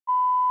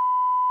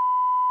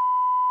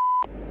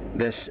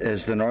This is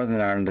the Northern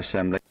Ireland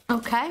Assembly.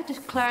 Okay,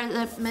 declare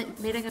the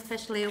meeting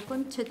officially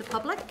open to the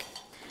public.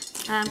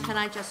 Can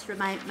I just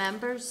remind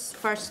members,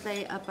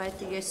 firstly, about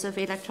the use of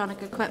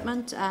electronic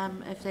equipment,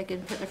 if they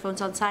can put their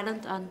phones on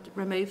silent and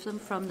remove them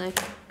from the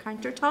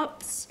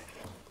countertops.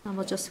 And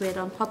we'll just wait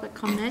on public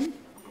coming in.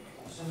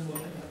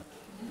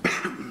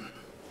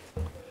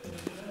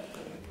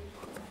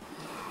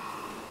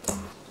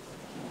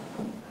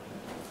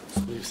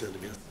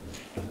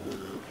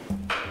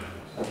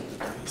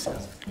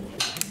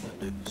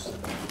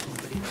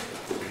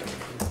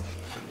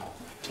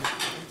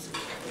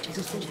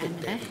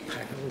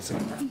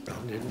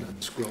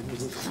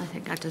 I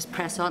think I'll just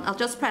press on. I'll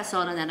just press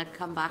on and then I'll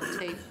come back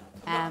to.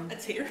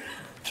 It's here.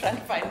 Trying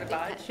to find the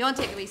badge. If you want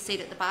to take a wee seat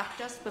at the back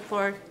just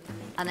before,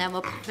 and then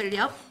we'll put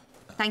you up.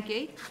 Thank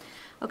you.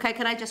 Okay,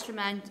 can I just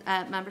remind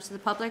members of the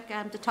public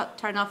to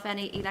turn off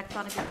any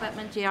electronic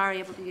equipment? You are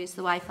able to use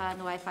the Wi-Fi and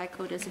the Wi-Fi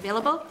code is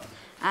available.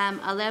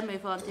 I'll then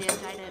move on to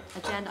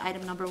agenda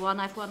item number 1.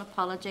 I've one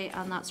apology,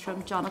 and that's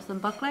from Jonathan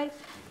Buckley.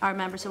 Are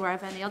members aware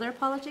of any other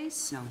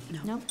apologies?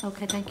 No.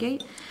 Okay, thank you.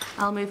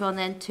 I'll move on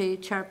then to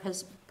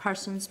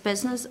chairperson's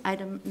business.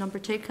 Item number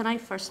 2. Can I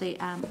firstly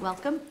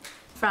welcome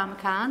Fran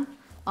McCann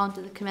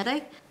onto the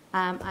committee?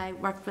 I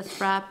worked with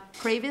Fra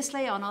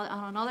previously on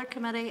another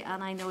committee,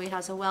 and I know he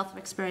has a wealth of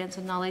experience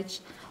and knowledge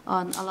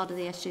on a lot of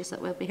the issues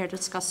that we'll be here to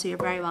discuss, so you're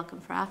very welcome,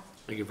 Fra.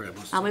 Thank you very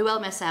much. And we will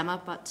miss Emma,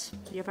 but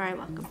you're very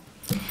welcome.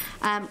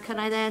 Can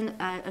I then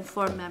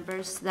inform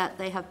members that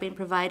they have been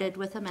provided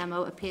with a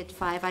memo at page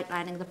 5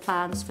 outlining the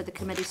plans for the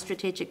committee's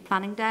strategic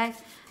planning day,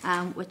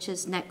 which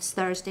is next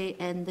Thursday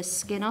in the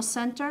Skinos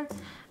Centre.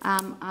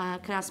 Can I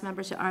ask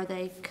members, are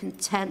they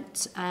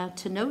content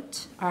to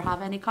note or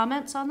have any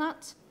comments on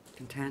that?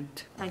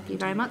 Content. Thank you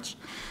very much.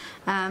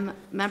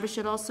 Members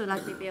should also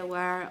likely be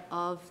aware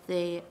of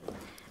the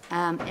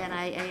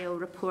NIAO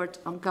report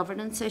on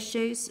governance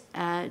issues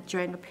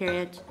during a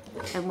period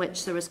in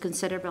which there was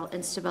considerable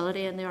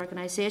instability in the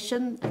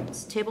organisation.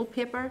 It's table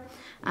paper.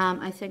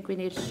 I think we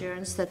need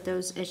assurance that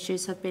those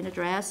issues have been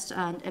addressed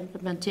and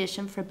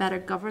implementation for better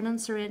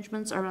governance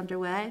arrangements are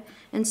underway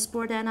in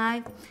Sport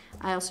NI.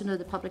 I also know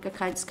the Public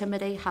Accounts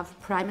Committee have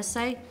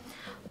primacy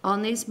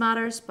on these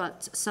matters,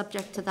 but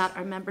subject to that,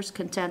 are members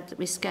content that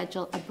we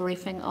schedule a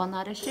briefing on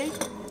that issue?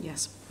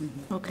 Yes.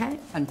 Okay.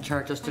 And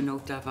Chair, just to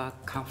note, I have a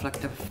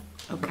conflict of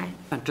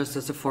interest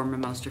as a former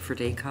Minister for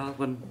DCAL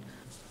when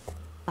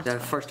the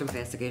first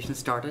investigation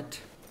started.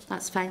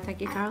 That's fine, thank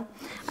you, Carol.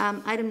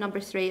 Item number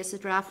 3 is the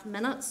draft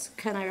minutes.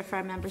 Can I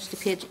refer members to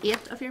page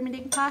 8 of your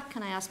meeting pack?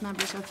 Can I ask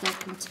members if they're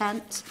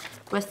content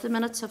with the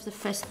minutes of the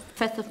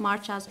 5th of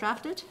March as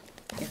drafted?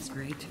 Yes,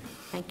 great.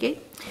 Thank you.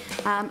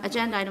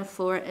 Agenda item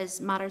 4 is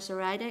matters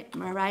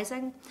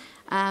arising.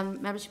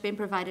 Members have been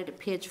provided at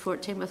page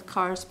 14 with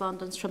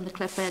correspondence from the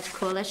Cliff Edge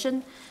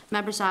Coalition.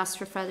 Members asked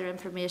for further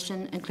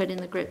information, including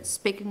the group's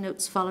speaking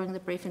notes following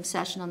the briefing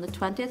session on the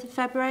 20th of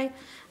February.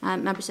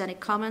 Members, any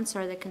comments,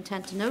 or are they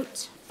content to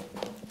note?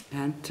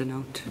 Content to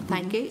note.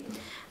 Thank you.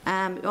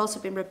 We've also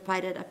been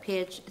provided at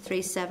page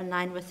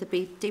 379 with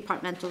the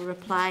departmental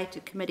reply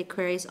to committee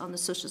queries on the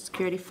Social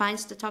Security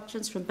fines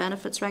deductions from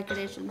benefits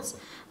regulations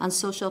and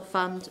Social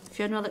Fund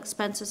funeral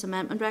expenses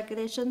amendment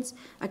regulations.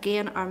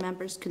 Again, are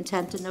members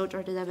content to note,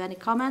 or do they have any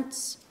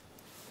comments?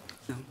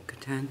 No,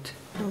 content.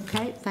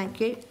 Okay, thank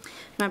you.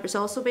 Members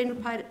also been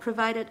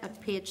provided at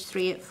page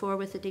 384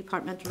 with the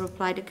departmental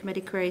reply to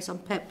committee queries on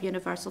PIP,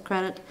 universal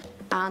credit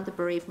and the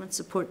bereavement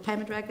support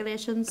payment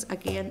regulations.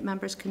 Again,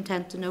 members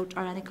content to note,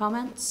 or any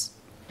comments?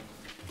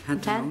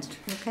 Content.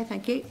 Okay,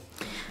 thank you.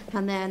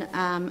 And then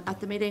at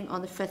the meeting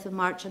on the 5th of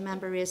March, a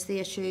member raised the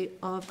issue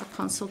of a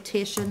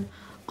consultation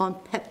on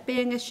PIP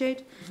being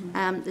issued.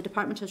 The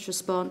department has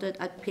responded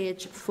at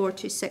page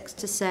 426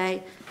 to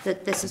say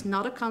that this is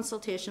not a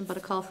consultation but a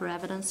call for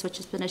evidence which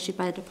has been issued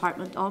by the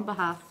department on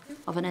behalf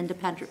of an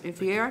independent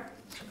reviewer.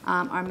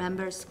 Are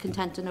members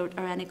content to note,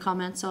 or any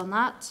comments on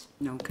that?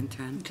 No,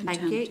 content.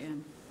 Thank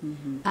you.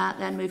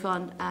 Then move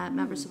on.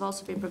 Members have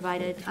also been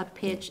provided at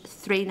page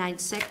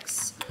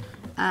 396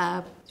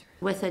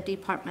 with a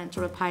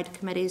departmental reply to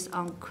committees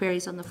on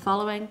queries on the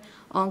following: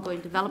 ongoing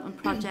development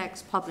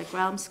projects, public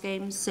realm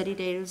schemes, city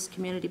deals,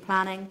 community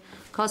planning,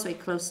 Causeway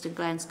Close and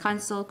Glens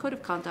Council, Code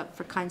of Conduct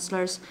for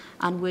Councillors,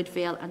 and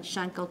Woodvale and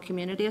Shankle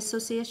Community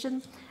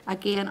Association.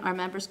 Again, are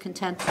members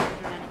content to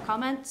enter any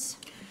comments?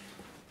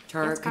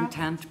 Chair, yes,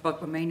 content,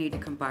 but we may need to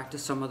come back to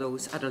some of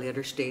those at a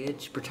later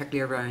stage, particularly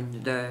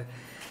around the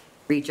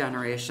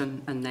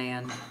regeneration, and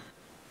then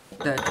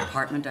the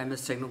department, I'm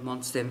assuming,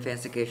 once the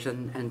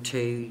investigation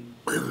into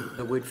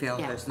the Woodvale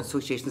Housing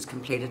Association is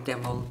completed,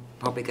 then we'll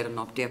probably get an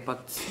update,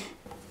 but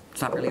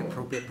it's not really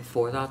appropriate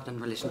before that in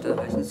relation to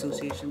the Housing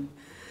Association.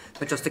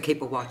 But just to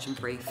keep a watching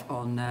brief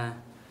on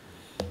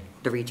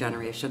the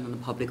regeneration and the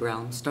public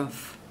realm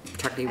stuff,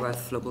 particularly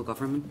with local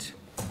government.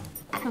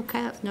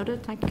 Okay, that's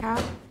noted. Thank you,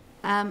 Carol.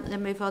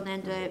 Then move on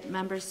then to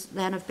members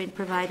then have been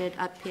provided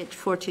at page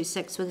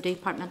 426 with a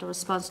departmental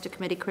response to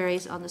committee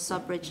queries on the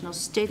sub-regional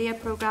stadia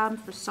programme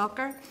for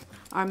soccer.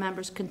 Are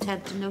members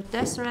content to note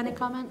this, or any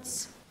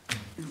comments?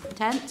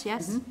 Content,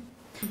 yes.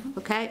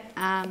 Okay,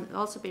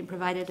 also been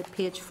provided at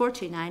page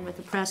 429 with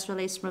a press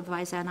release from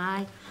Advise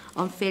NI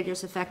on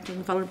failures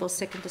affecting vulnerable,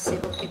 sick and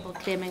disabled people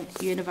claiming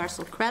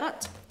universal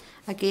credit.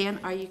 Again,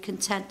 are you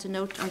content to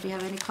note, or do you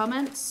have any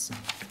comments?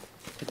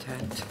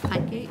 Content.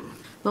 Thank you.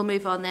 We'll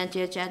move on then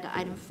to agenda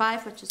item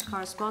 5, which is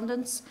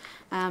correspondence.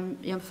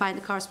 You'll find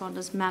the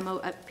correspondence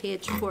memo at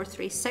page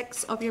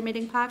 436 of your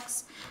meeting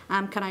packs.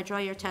 Can I draw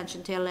your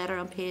attention to a letter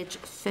on page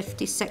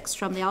 56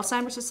 from the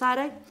Alzheimer's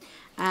Society?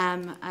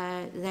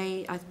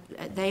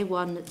 They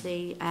won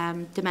the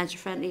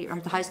dementia-friendly, or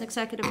the Housing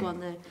Executive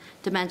won the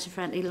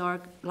dementia-friendly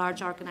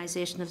large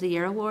organisation of the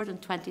year award in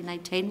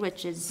 2019,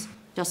 which is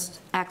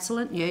just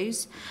excellent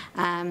news.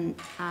 I'm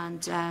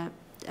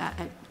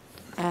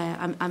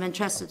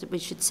interested that we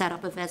should set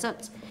up a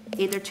visit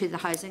either to the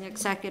Housing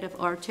Executive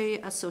or to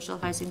a social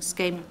housing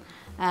scheme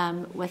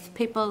with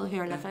people who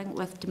are living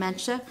with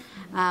dementia.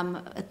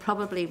 It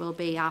probably will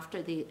be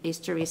after the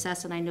Easter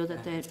recess, and I know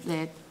that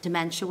the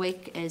Dementia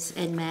Week is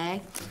in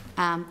May,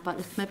 but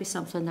it may be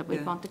something that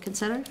we'd want to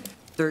consider.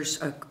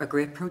 There's a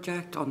great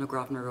project on the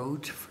Grosvenor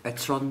Road.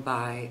 It's run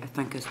by, I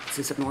think,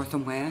 is it North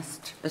and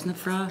West, isn't it,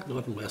 Fra?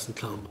 North and West and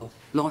Clonmel.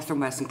 North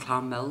and West and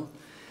Clonmel.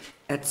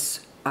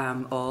 It's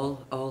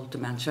all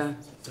dementia.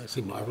 It's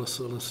actually marvellous.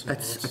 So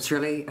it's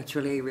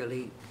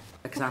really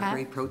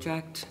exemplary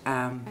project.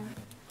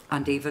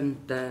 And even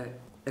the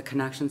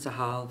connections I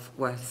have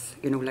with,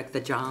 like the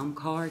JAM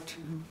card,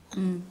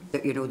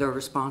 that, they're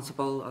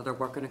responsible, or they're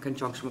working in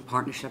conjunction with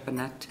partnership in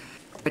it.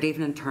 But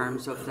even in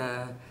terms of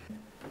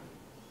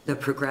the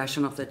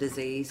progression of the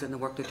disease and the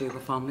work they do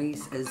with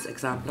families is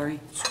exemplary.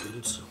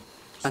 Schools.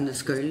 And the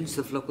schools,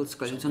 the local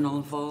schools are all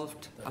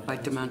involved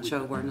about dementia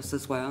awareness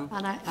as well.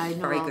 And I know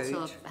Very also good.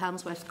 of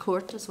Helmsworth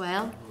Court as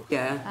well.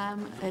 Yeah.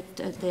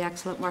 The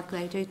excellent work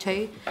they do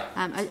too.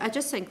 I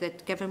just think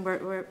that given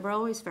we're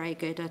always very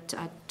good at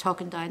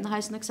talking down the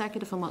Housing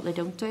Executive and what they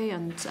don't do,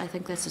 and I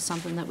think this is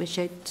something that we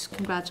should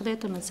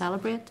congratulate them and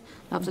celebrate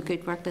of the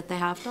good work that they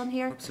have done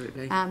here.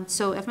 Absolutely.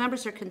 So if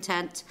members are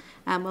content,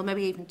 we'll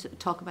maybe even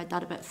talk about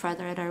that a bit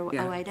further at our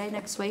away day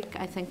next week.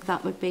 I think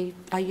that would be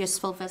a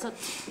useful visit,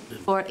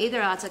 or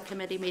either as a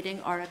committee meeting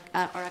or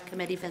a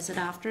committee visit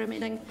after a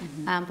meeting.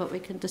 But we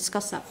can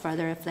discuss that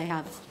further if they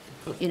have,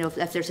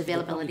 if there's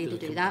availability to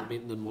do that.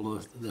 In one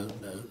of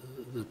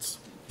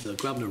the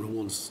Grosvenor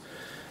one's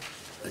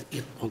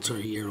 8 months or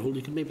a year old.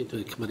 You can maybe do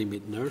a committee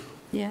meeting there.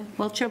 Yeah.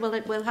 Well, sure.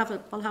 We'll have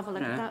a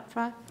look at that,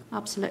 Fry.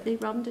 Absolutely.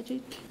 Robin, did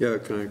you? Yeah,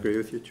 can I agree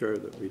with you, Chair,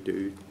 that we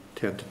do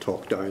tend to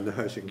talk down the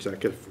Housing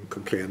Executive and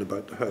complain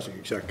about the Housing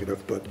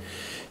Executive, but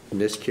in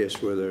this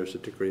case where there's a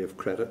degree of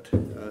credit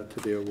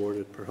to be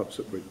awarded, perhaps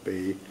it would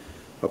be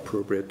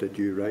appropriate that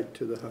you write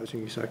to the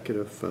Housing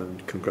Executive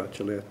and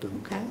congratulate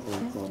them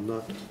on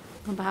that.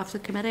 On behalf of the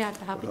committee, I'd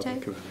be happy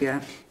to.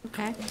 Yeah.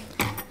 Okay.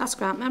 That's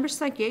great. Members,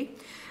 thank you.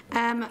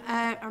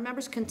 Are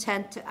members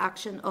content to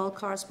action all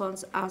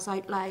correspondence as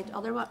outlined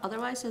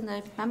otherwise in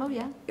the memo?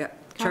 Yeah? Yeah.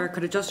 Chair,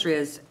 could I just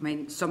raise,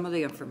 some of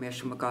the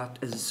information we got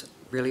is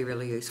really,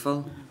 really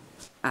useful.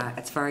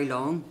 It's very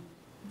long,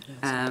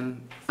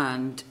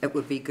 and it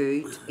would be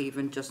good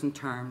even just in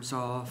terms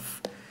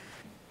of,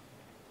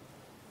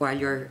 while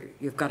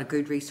you've got a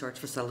good research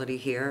facility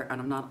here,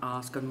 and I'm not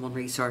asking one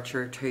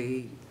researcher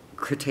to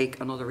critique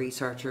another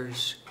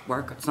researcher's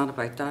work, it's not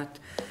about that.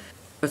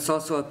 But it's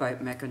also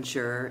about making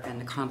sure, in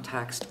the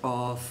context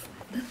of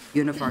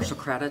universal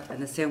credit, in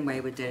the same way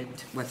we did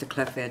with the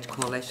Cliff Edge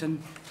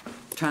Coalition,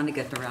 trying to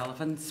get the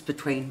relevance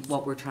between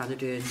what we're trying to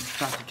do in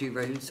strategy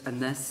rules and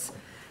this.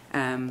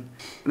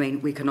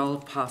 We can all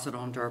pass it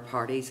on to our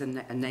parties and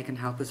they can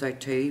help us out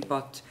too,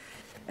 but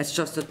it's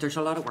just that there's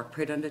a lot of work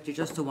put into it. You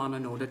just don't want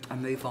to note it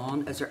and move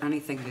on. Is there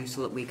anything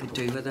useful that we could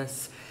do with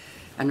this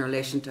in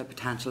relation to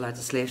potential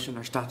legislation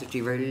or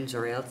strategy rules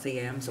or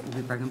LCMs that we'll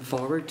be bringing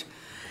forward?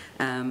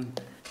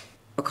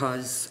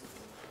 Because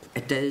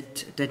it did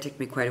take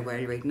me quite a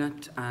while reading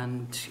it,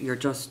 and you're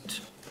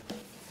just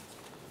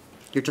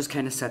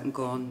kind of sitting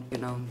going,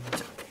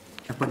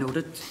 if we note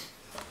it,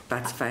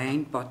 that's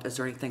fine, but is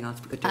there anything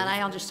else we could do? And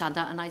I understand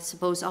that, and I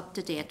suppose up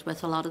to date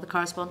with a lot of the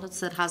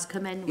correspondence that has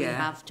come in, we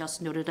have just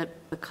noted it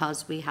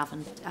because we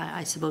haven't,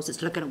 I suppose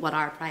it's looking at what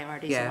our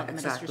priorities and what the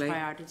Minister's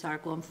priorities are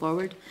going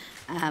forward.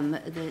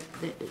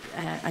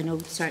 I know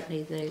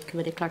certainly the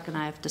committee clerk and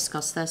I have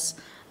discussed this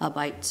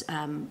about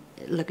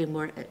looking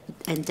more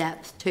in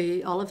depth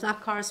to all of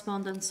that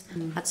correspondence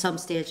at some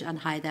stage, and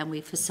how then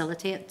we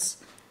facilitate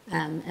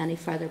any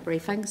further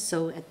briefings.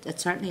 So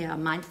it's certainly,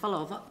 I'm mindful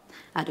of it.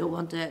 I don't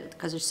want to,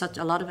 because there's such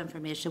a lot of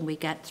information we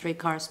get through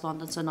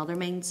correspondence and other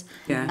means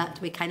that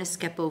we kind of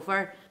skip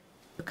over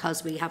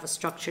because we have a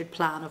structured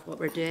plan of what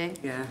we're doing.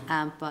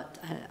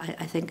 But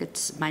I think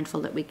it's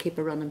mindful that we keep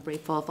a running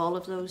brief of all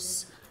of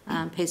those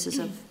pieces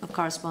of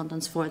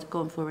correspondence for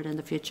going forward in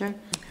the future,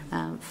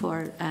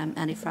 for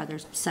any further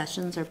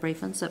sessions or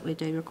briefings that we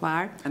do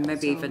require. And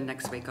maybe even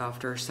next week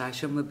after a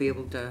session we'll be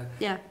able to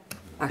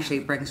actually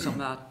bring some of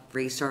that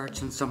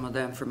research and some of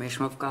the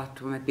information we've got.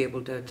 We might be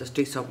able to just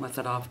do something with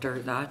it after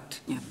that.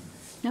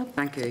 No?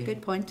 Thank you.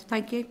 Good point,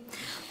 thank you.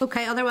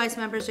 Okay, otherwise,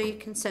 members, are you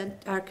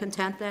content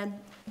then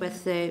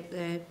with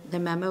the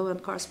memo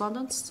and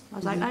correspondence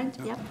as outlined?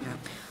 Yep. Yeah.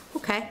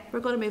 Okay,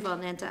 we're going to move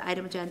on then to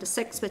item agenda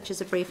 6, which is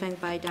a briefing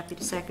by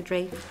Deputy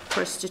Secretary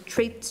for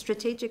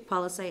Strategic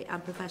Policy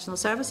and Professional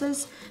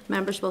Services.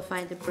 Members will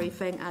find the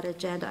briefing at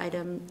agenda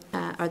item,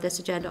 or this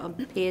agenda on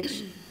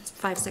page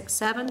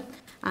 567,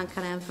 and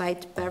can I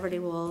invite Beverly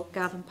Wall,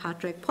 Gavin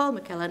Patrick, Paul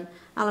McKillen,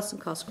 Alison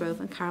Cosgrove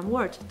and Karen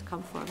Ward to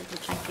come forward.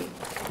 Thank you.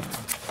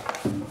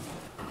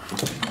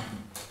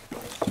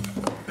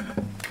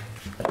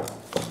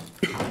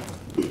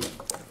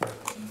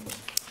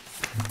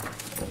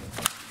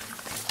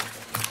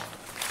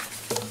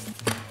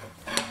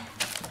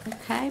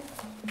 Okay,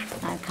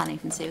 I can't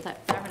even see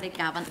without Beverly,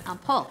 Gavin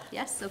and Paul.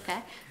 Yes, okay.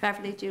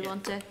 Beverly, do you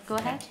want to go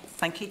ahead?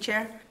 Thank you,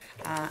 Chair,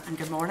 and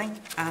good morning.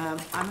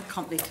 I'm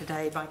accompanied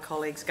today by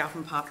colleagues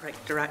Gavin Patrick,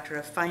 Director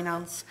of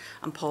Finance,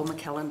 and Paul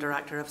McKillen,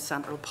 Director of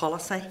Central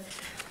Policy.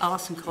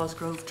 Alison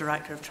Cosgrove,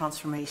 Director of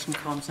Transformation,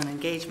 Comms and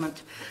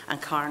Engagement,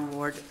 and Karen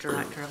Ward,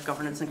 Director of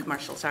Governance and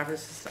Commercial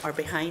Services, are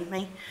behind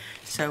me.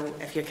 So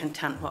if you're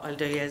content, what I'll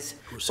do is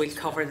we'll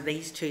cover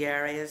these two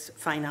areas,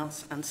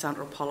 finance and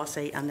central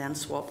policy, and then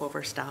swap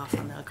over staff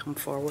and they'll come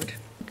forward.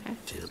 Okay.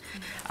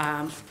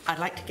 I'd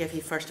like to give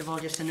you, first of all,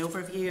 just an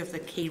overview of the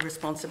key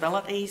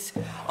responsibilities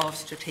of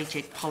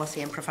Strategic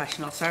Policy and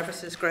Professional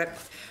Services Group,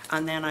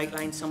 and then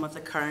outline some of the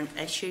current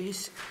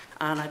issues.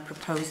 And I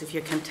propose, if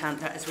you're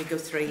content, that as we go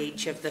through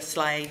each of the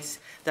slides,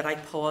 that I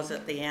pause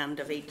at the end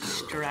of each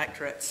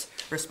directorate's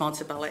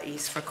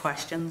responsibilities for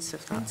questions,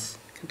 if that's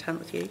content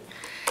with you.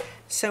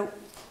 So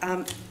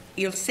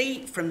you'll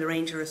see from the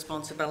range of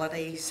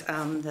responsibilities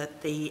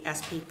that the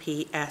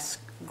SPPS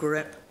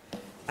Group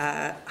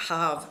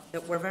have,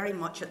 that we're very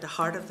much at the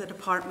heart of the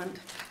department,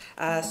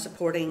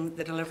 supporting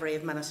the delivery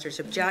of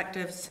Minister's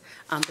objectives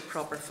and the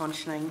proper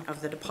functioning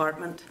of the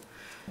department.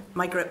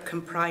 My group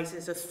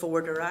comprises of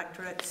 4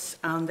 directorates,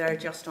 and there are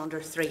just under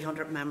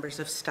 300 members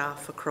of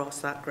staff across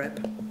that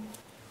group.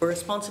 We're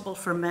responsible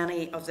for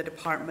many of the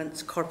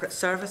department's corporate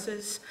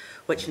services,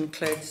 which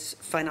includes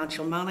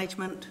financial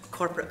management,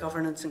 corporate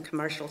governance and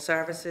commercial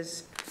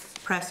services,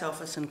 press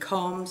office and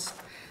comms,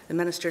 the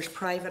Minister's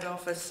private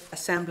office,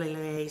 assembly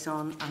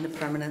liaison and the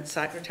permanent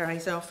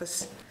secretary's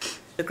office.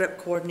 The group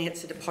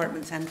coordinates the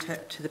department's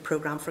input to the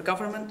programme for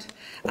government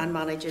and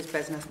manages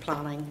business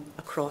planning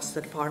across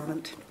the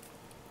department.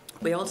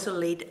 We also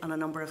lead on a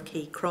number of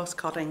key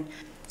cross-cutting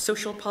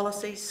social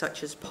policies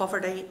such as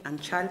poverty and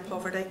child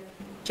poverty,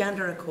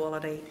 gender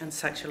equality and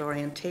sexual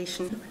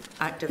orientation,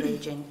 active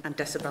ageing and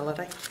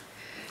disability.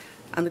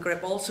 And the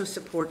group also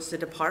supports the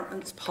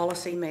department's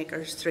policy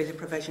makers through the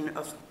provision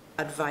of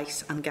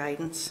advice and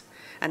guidance.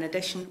 In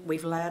addition,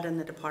 we've led in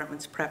the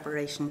department's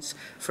preparations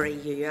for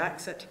EU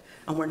exit,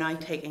 and we're now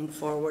taking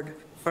forward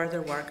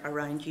further work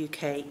around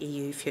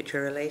UK-EU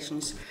future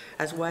relations,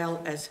 as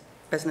well as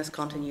business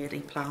continuity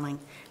planning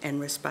in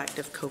respect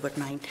of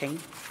COVID-19.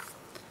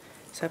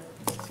 So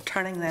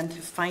turning then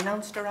to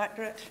Finance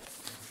Directorate.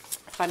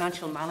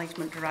 Financial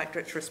Management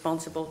Directorate is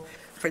responsible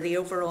for the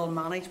overall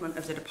management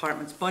of the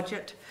department's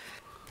budget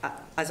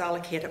as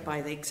allocated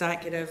by the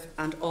Executive,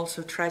 and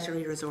also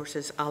Treasury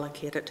resources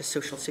allocated to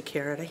Social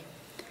Security.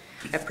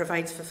 It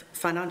provides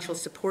financial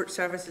support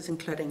services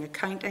including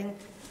accounting,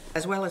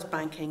 as well as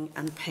banking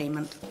and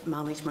payment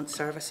management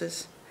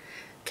services.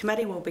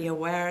 Committee will be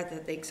aware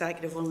that the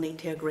Executive will need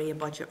to agree a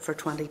budget for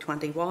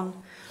 2021,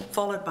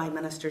 followed by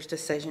Minister's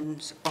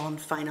decisions on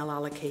final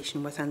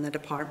allocation within the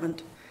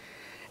department.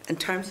 In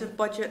terms of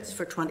budgets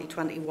for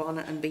 2021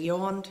 and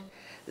beyond,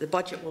 the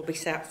budget will be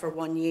set for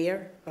 1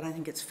 year, but I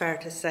think it's fair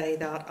to say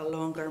that a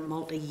longer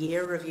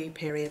multi-year review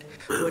period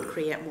would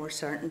create more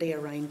certainty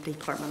around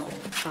departmental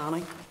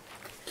planning.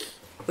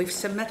 We've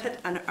submitted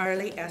an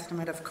early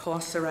estimate of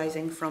costs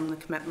arising from the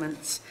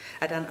commitments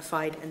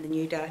identified in the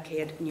New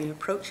Decade New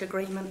Approach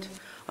Agreement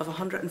of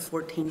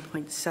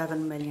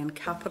 114.7 million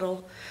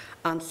capital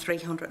and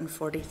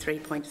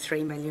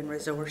 343.3 million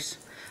resource.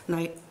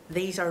 Now,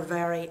 these are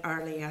very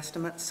early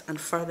estimates,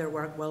 and further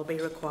work will be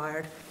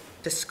required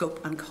to scope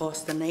and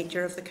cost the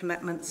nature of the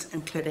commitments,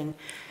 including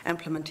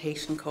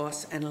implementation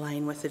costs in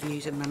line with the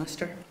views of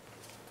Minister.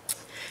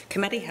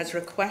 Committee has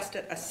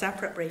requested a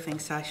separate briefing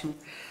session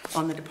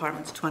on the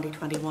Department's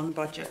 2021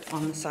 budget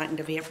on the 2nd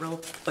of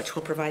April, which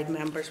will provide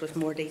members with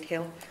more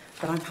detail,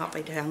 but I'm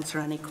happy to answer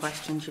any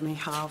questions you may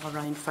have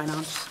around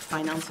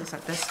finances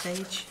at this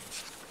stage.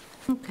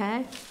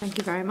 Okay, thank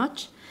you very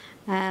much.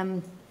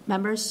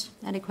 Members,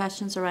 any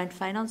questions around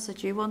finance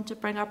that you want to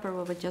bring up, or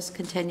will we just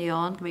continue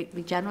on?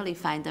 We generally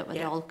find that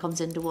it all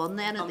comes into one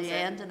then at the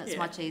end, and it's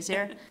much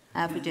easier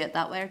if we do it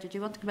that way. Or did you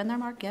want to come in there,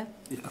 Mark? Yeah.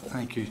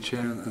 Thank you, Chair,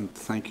 and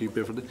thank you,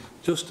 Beverly.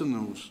 Just in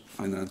those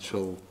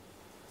financial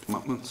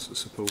commitments, I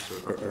suppose,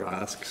 or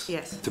asks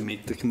Yes. to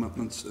meet the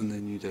commitments in the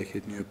New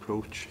Decade New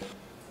Approach,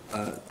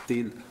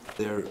 deal,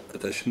 they're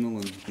additional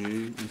and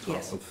new on top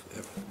Yes. of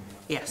everything.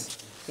 Yes,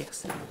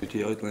 yes. Could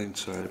you outline,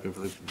 sorry,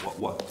 Beverly,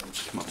 what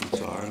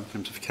commitments are in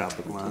terms of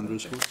capital and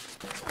resource?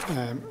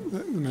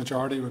 The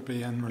majority would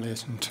be in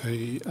relation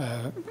to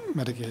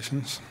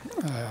mitigations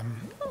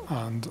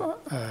and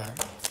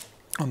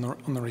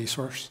on the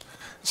resource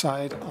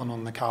side, and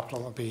on the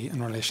capital would be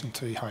in relation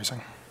to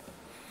housing.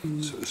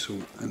 So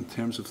in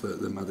terms of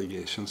the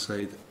mitigation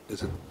side,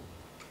 is it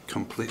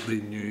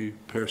completely new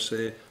per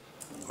se,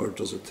 or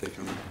does it take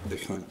into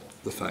account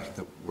the fact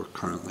that we're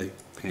currently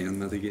paying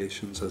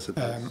mitigations as it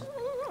is?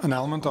 An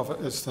element of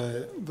it is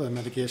the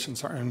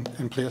mitigations are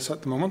in place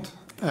at the moment,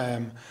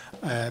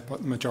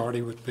 but the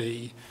majority would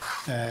be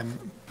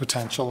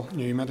potential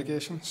new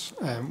mitigations,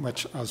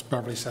 which, as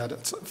Beverly said,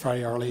 it's a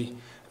very early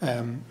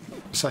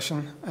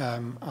position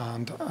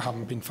and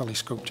haven't been fully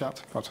scoped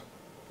yet. But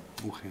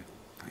Okay,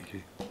 thank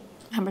you.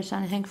 Members,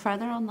 anything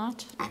further on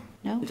that?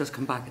 No? We'll just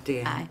come back at the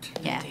end. Aye,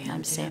 yeah,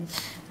 I'm saying.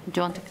 Do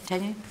you want to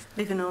continue?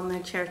 Moving on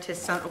then, Chair, to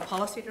Central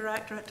Policy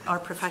Directorate. Our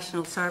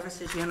professional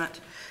services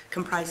unit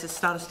comprises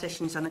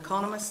statisticians and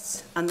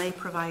economists, and they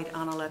provide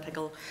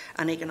analytical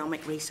and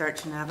economic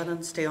research and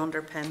evidence to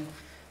underpin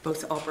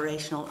both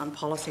operational and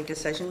policy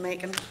decision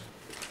making.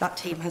 That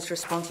team has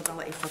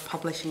responsibility for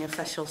publishing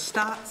official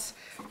stats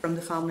from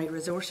the Family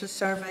Resources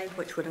Survey,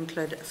 which would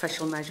include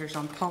official measures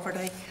on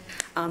poverty,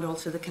 and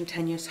also the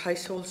Continuous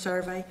Household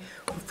Survey,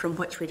 from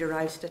which we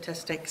derive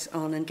statistics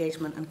on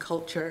engagement in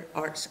culture,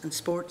 arts and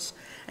sports,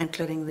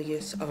 including the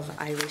use of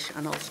Irish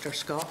and Ulster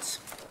Scots.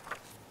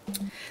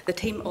 The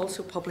team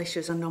also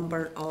publishes a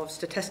number of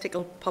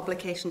statistical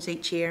publications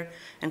each year,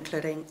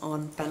 including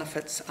on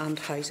benefits and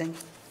housing.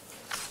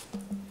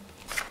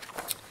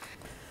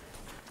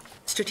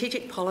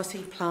 Strategic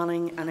Policy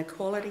Planning and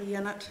Equality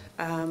Unit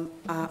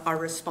are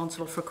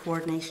responsible for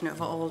coordination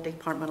of all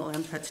departmental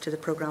inputs to the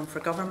programme for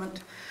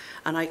government,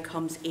 and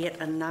outcomes 8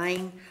 and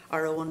 9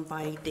 are owned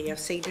by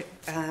DFC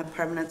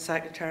Permanent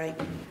Secretary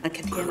and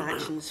contain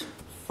actions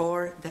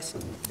for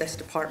this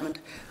department,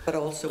 but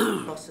also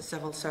across the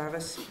civil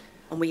service.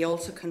 And we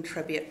also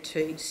contribute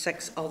to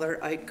 6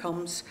 other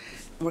outcomes.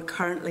 We're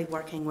currently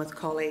working with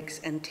colleagues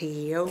in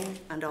TEO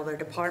and other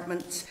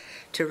departments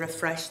to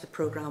refresh the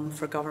programme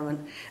for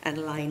government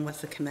in line with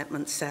the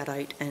commitments set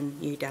out in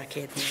New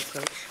Decade New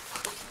Approach.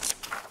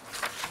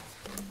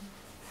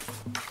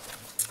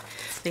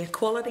 The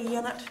Equality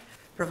Unit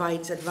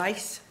provides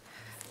advice,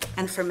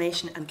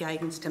 information and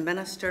guidance to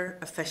Minister,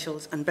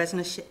 officials and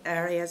business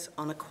areas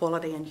on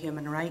equality and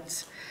human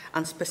rights,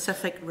 and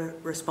specific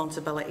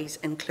responsibilities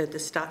include the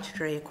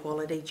statutory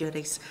equality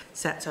duties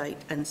set out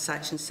in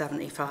Section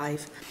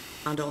 75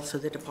 and also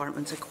the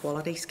Department's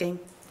equality scheme.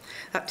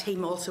 That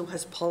team also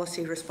has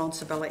policy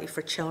responsibility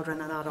for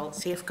children and adult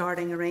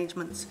safeguarding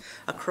arrangements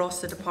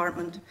across the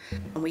department,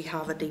 and we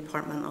have a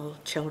departmental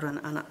children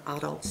and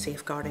adult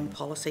safeguarding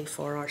policy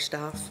for our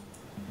staff.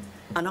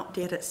 An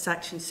updated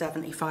Section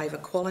 75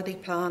 equality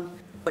plan,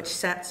 which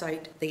sets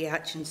out the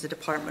actions the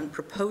department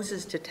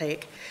proposes to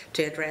take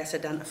to address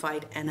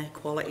identified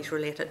inequalities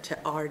related to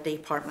our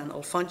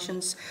departmental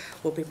functions,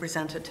 will be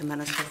presented to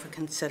Minister for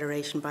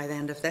consideration by the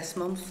end of this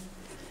month.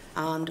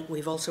 And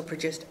we've also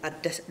produced a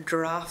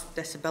draft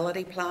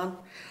disability plan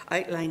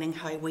outlining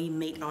how we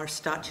meet our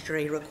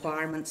statutory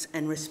requirements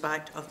in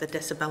respect of the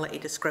Disability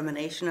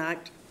Discrimination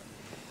Act.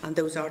 And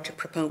those are to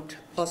promote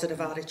positive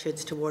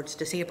attitudes towards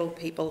disabled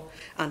people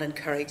and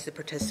encourage the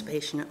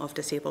participation of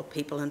disabled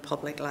people in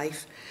public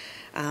life.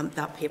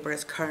 That paper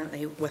is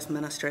currently with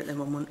Minister at the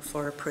moment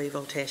for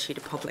approval to issue to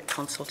public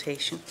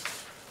consultation.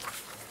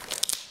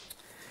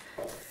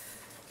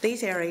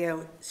 These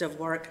areas of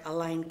work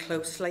align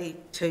closely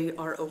to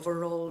our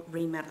overall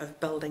remit of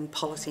building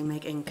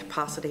policy-making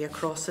capacity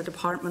across the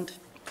department.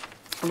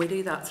 And we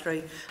do that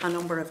through a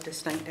number of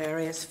distinct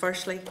areas.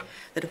 Firstly,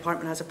 the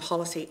department has a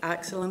policy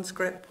excellence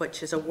group,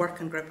 which is a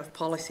working group of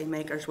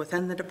policymakers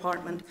within the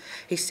department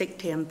who seek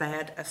to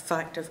embed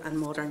effective and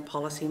modern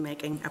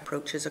policy-making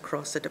approaches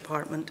across the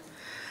department.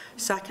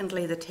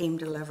 Secondly, the team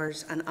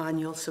delivers an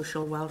annual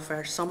social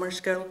welfare summer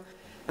school,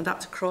 and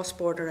that's a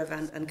cross-border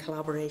event in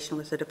collaboration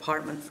with the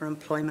Department for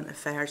Employment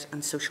Affairs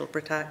and Social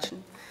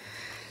Protection.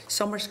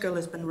 Summer School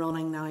has been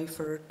running now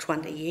for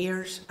 20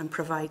 years and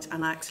provides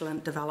an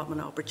excellent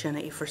development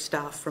opportunity for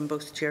staff from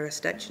both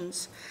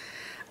jurisdictions.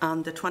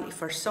 And the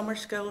 21st Summer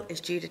School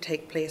is due to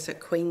take place at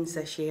Queen's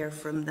this year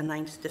from the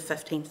 9th to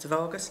 15th of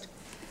August.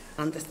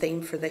 And the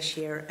theme for this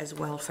year is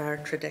Welfare,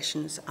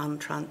 Traditions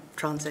and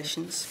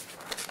Transitions.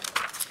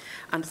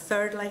 And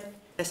thirdly,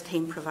 this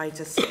team provides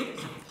a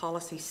series of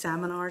policy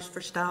seminars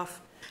for staff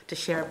to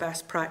share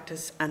best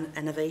practice and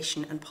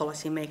innovation in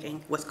policy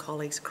making with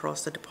colleagues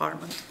across the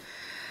department.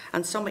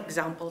 And some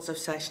examples of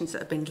sessions that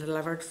have been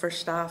delivered for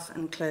staff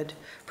include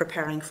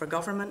preparing for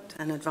government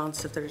in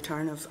advance of the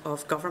return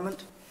of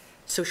government,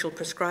 social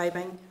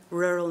prescribing,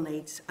 rural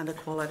needs and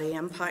equality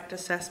impact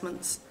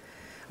assessments.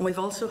 And we've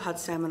also had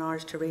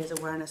seminars to raise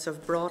awareness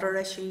of broader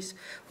issues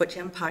which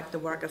impact the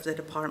work of the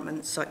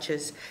department, such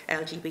as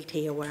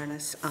LGBT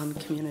awareness and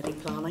community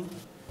planning.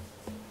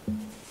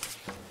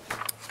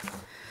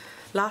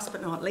 Last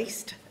but not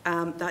least,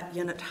 that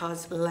unit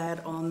has led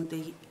on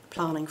the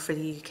planning for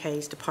the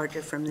UK's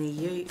departure from the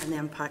EU and the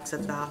impacts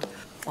of that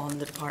on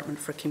the Department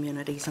for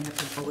Communities and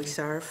the people we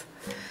serve.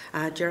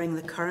 During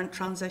the current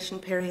transition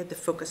period, the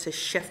focus has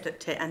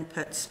shifted to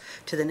inputs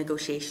to the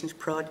negotiations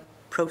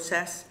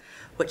process,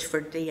 which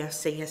for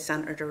DFC is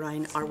centred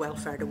around our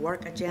Welfare to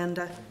Work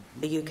agenda,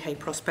 the UK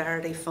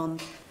Prosperity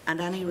Fund, and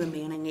any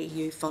remaining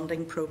EU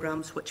funding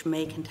programmes which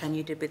may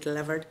continue to be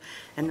delivered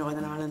in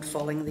Northern Ireland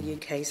following the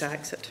UK's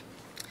exit.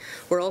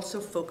 We're also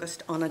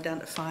focused on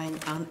identifying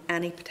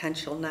any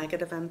potential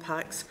negative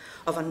impacts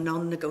of a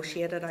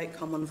non-negotiated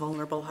outcome on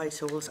vulnerable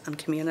households and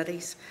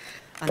communities.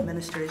 And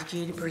Minister is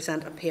due to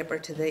present a paper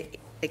to the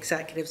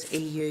Executive's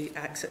EU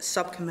Exit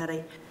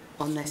Subcommittee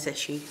on this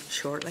issue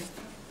shortly.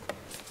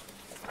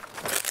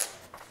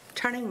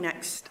 Turning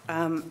next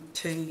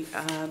to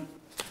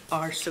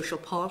our social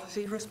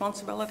policy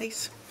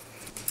responsibilities.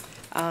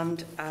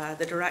 And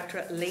the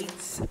Directorate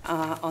leads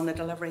on the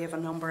delivery of a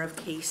number of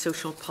key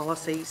social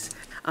policies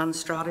and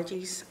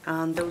strategies,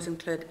 and those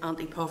include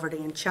anti-poverty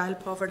and child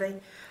poverty,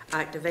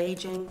 active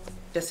ageing,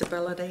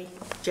 disability,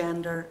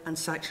 gender and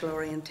sexual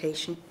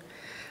orientation.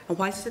 And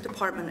whilst the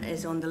Department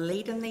is on the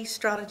lead in these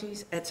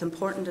strategies, it's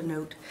important to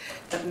note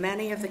that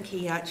many of the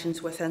key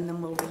actions within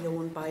them will be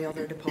owned by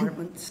other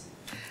departments.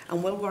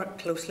 And we'll work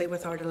closely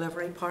with our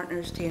delivery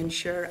partners to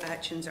ensure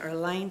actions are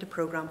aligned to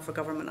programme for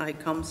government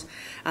outcomes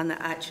and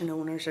that action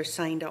owners are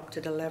signed up to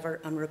deliver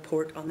and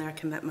report on their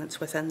commitments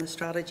within the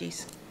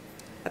strategies.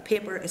 A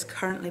paper is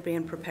currently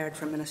being prepared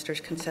for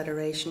Minister's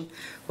consideration,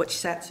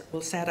 which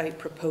will set out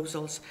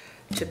proposals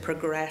to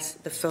progress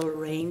the full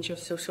range of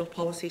social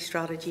policy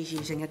strategies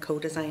using a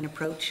co-design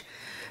approach.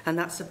 And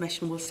that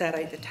submission will set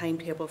out the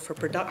timetable for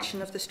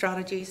production of the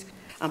strategies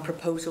and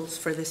proposals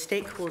for the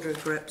stakeholder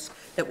groups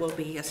that will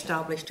be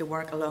established to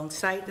work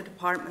alongside the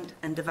Department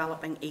in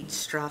developing each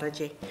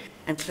strategy,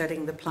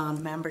 including the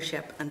planned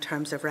membership and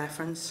terms of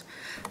reference.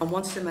 And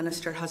once the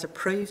Minister has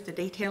approved the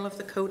detail of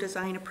the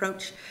co-design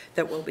approach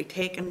that will be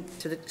taken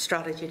to the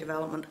strategy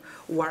development,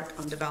 work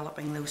on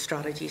developing those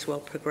strategies will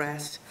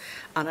progress.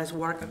 And as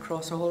work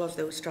across all of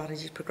those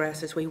strategies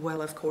progresses, we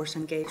will of course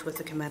engage with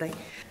the committee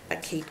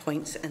at key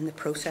points in the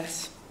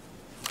process.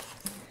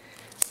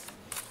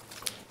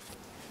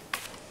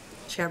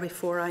 Chair,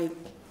 before I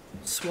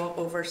swap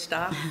over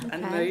staff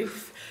and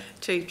move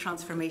to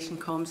transformation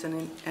comms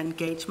and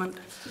engagement,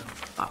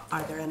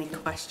 are there any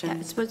questions? Yeah,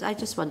 I suppose I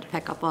just want to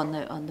pick up on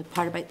the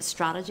part about the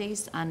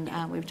strategies, and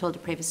we were told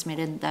at the previous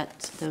meeting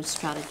that those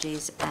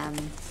strategies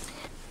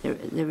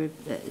there would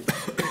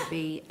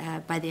be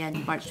by the end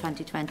of March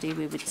 2020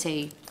 we would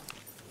see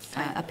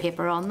a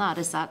paper on that.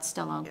 Is that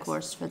still on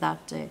course for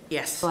that to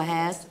go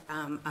ahead? Yes.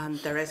 And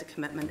there is a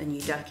commitment in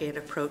New Decade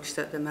approach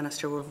that the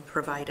Minister will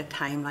provide a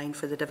timeline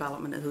for the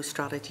development of those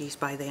strategies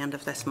by the end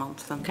of this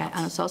month. Okay,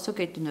 and it's also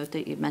good to note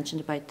that you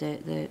mentioned about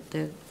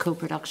the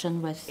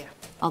co-production with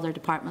other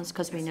departments,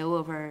 because we know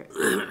over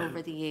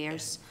the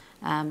years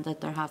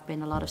that there have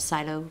been a lot of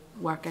silo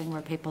working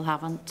where people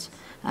haven't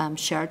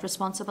shared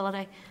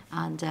responsibility,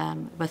 and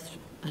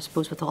I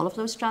suppose with all of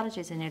those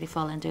strategies they nearly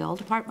fall into all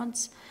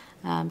departments.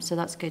 So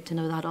that's good to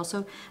know that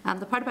also.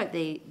 The part about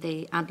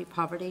the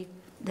anti-poverty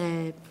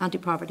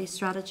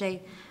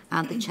strategy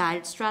and the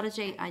child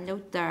strategy, I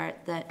note there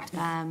that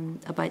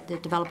about the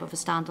development of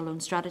a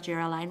standalone strategy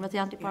are aligned with the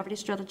anti-poverty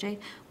strategy.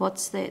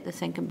 What's the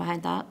thinking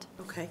behind that?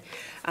 Okay,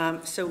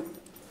 so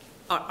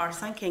our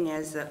thinking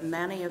is that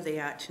many of the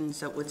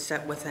actions that would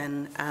sit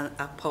within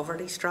a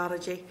poverty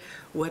strategy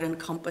would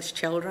encompass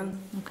children.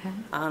 Okay.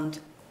 And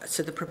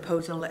so the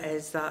proposal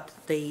is that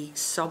the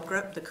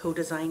subgroup, the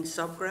co-design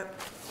subgroup,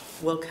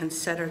 will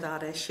consider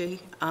that issue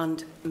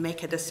and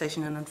make a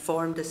decision, an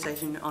informed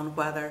decision on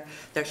whether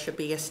there should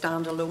be a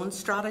standalone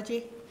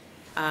strategy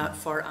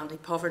for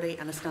anti-poverty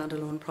and a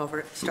standalone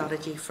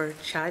strategy for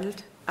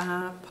child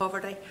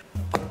poverty,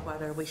 or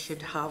whether we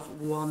should have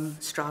one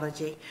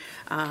strategy.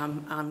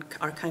 And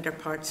our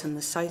counterparts in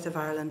the south of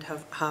Ireland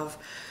have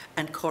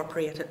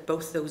incorporated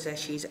both those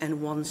issues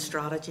in one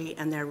strategy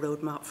in their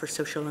roadmap for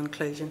social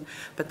inclusion,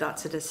 but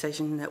that's a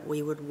decision that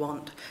we would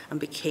want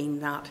and be keen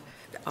that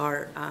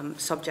our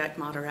subject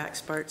matter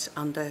experts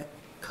and the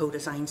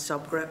co-design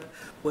subgroup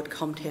would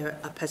come to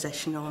a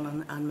position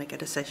on and make a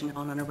decision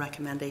on and a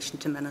recommendation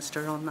to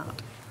Minister on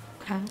that.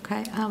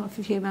 Okay. A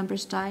few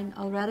members down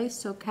already.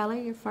 So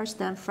Kelly, you're first,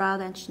 then Fra,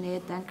 then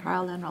Sinead, then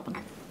Carol, then Robin.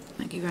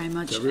 Thank you very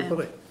much.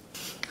 Everybody.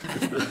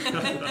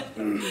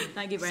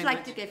 Thank you very much. Just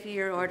like to give you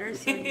your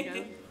orders, so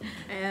you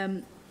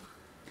know.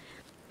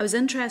 I was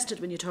interested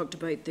when you talked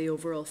about the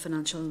overall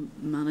financial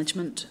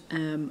management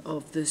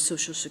of the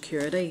social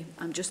security.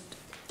 Just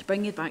to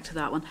bring you back to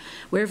that one,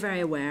 we're very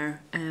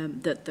aware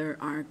that there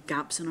are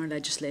gaps in our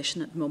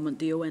legislation at the moment.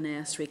 The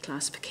ONS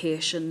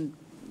reclassification,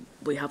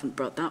 we haven't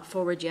brought that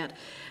forward yet.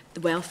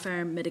 The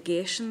welfare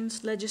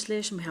mitigations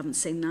legislation, we haven't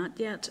seen that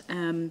yet.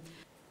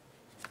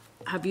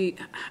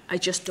 I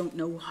just don't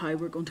know how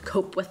we're going to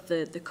cope with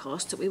the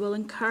cost that we will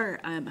incur.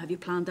 Have you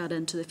planned that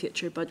into the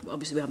future budget?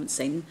 Obviously, we haven't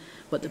seen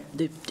what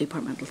the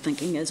departmental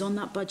thinking is on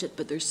that budget,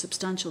 but there's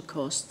substantial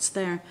costs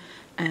there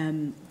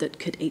that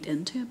could eat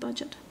into a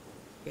budget.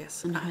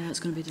 Yes. And how that's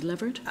going to be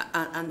delivered.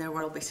 And there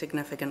will be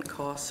significant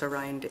costs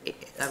around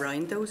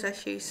those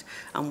issues,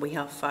 and we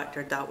have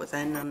factored that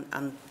within,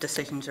 and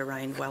decisions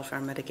around welfare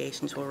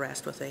mitigations will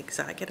rest with the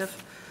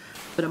executive.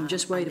 But I'm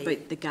just worried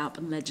about the gap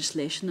in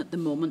legislation at the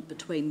moment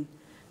between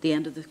the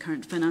end of the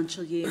current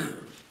financial year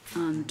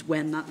and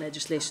when that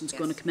legislation is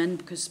going to come in,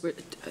 because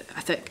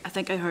I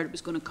think I heard it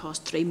was going to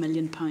cost £3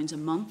 million a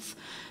month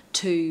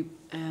to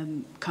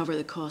cover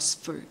the costs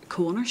for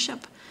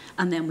co-ownership,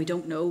 and then we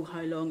don't know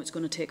how long it's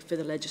going to take for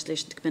the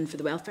legislation to come in for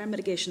the welfare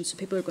mitigation, so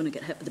people are going to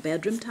get hit with the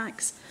bedroom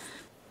tax.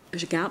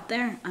 There's a gap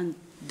there, and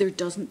there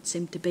doesn't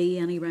seem to be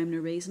any rhyme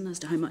or reason as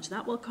to how much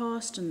that will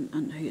cost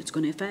and who it's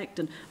going to affect,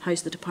 and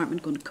how's the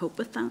department going to cope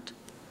with that?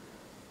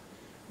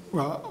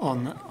 Well,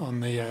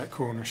 on the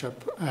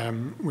co-ownership,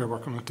 we're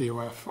working with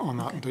DOF on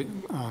that,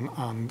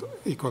 and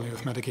equally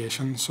with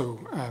mitigation. So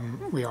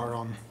we are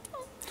on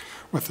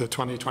with the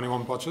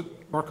 2021 budget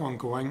work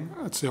ongoing.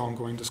 It's the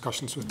ongoing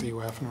discussions with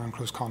DOF, and we're in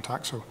close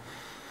contact. So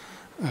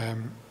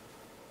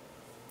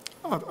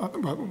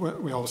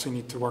we obviously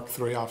need to work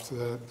through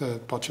after the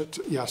budget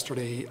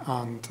yesterday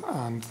and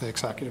the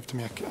executive to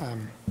make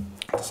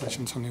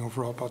decisions on the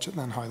overall budget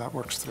and then how that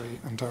works through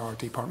into our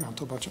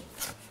departmental budget.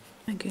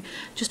 Thank you.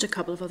 Just a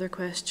couple of other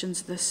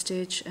questions at this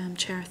stage,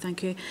 Chair.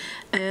 Thank you.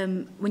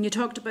 When you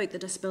talked about the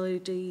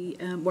disability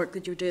work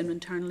that you're doing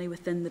internally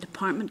within the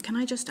department, can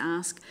I just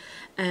ask,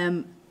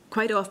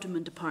 quite often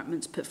when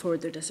departments put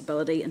forward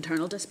their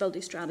internal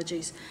disability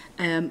strategies,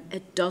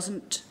 it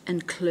doesn't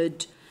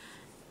include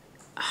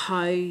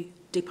how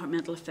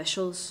departmental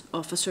officials,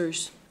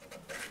 officers,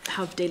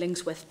 have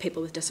dealings with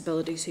people with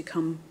disabilities who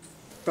come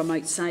from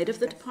outside of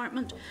the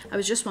department. I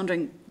was just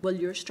wondering, will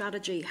your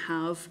strategy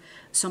have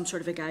some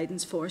sort of a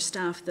guidance for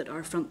staff that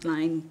are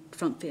frontline,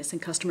 front-facing,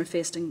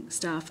 customer-facing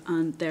staff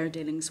and their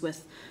dealings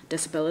with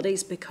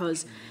disabilities?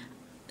 Because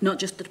not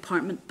just the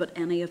department, but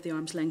any of the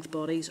arm's length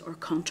bodies or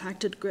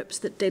contracted groups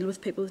that deal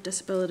with people with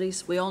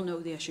disabilities. We all know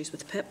the issues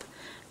with PIP,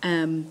 but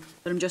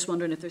I'm just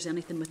wondering if there's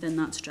anything within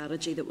that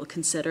strategy that will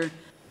consider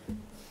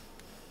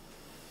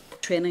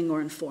training or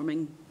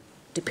informing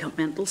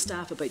departmental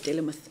staff about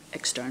dealing with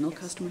external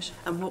customers.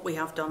 And what we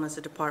have done as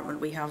a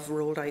department, we have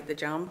rolled out the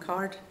JAM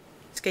card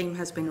scheme,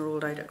 has been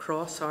rolled out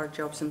across our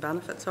jobs and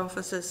benefits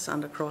offices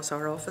and across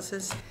our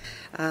offices,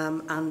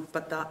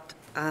 but that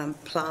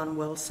plan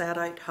will set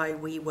out how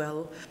we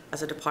will,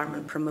 as a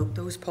department, promote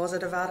those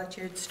positive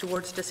attitudes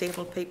towards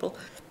disabled people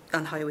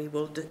and how we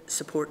will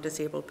support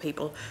disabled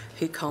people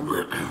who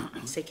come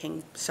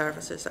seeking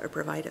services that are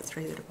provided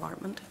through the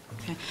department.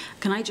 Okay.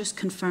 Can I just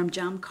confirm,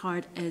 JAM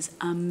card is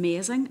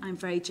amazing. I'm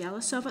very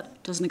jealous of it.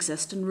 It doesn't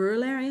exist in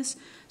rural areas,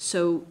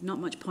 so not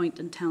much point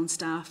in telling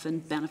staff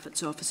and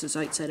benefits offices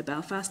outside of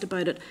Belfast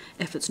about it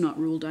if it's not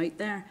rolled out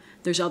there.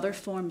 There's other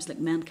forms like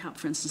MenCap,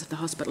 for instance, of the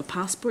hospital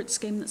passport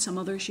scheme that some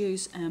others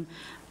use.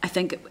 I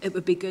think it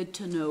would be good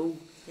to know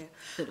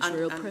that it's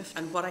rural proof.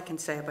 And what I can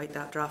say about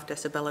that draft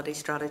disability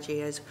strategy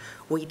is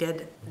we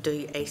did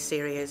do a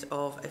series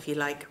of, if you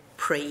like,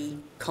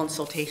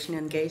 pre-consultation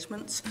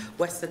engagements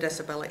with the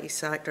disability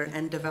sector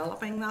in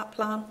developing that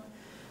plan.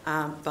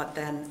 But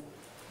then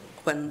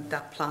when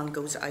that plan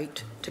goes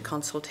out to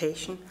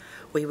consultation,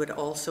 we would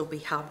also be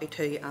happy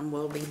to and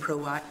will be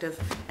proactive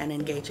in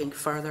engaging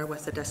further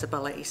with the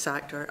disability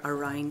sector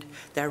around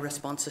their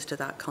responses to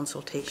that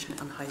consultation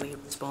and how we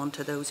respond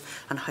to those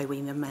and how we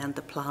amend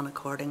the plan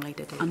accordingly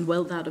to do. And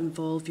will that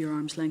involve your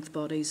arm's length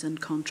bodies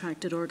and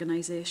contracted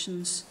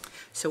organisations?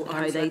 So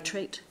how they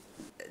treat?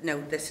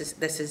 No, this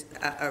is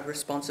a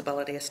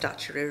responsibility, a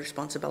statutory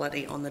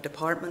responsibility on the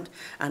department,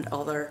 and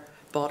other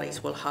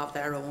bodies will have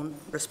their own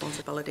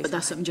responsibilities. But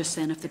that's what I'm just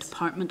saying, if the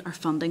department are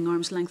funding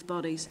arm's length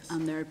bodies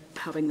and they're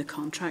having the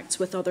contracts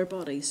with other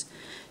bodies,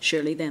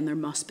 surely then there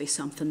must be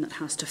something that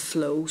has to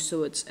flow,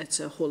 so it's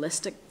a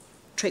holistic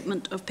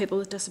treatment of people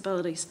with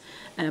disabilities.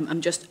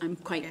 I'm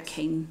quite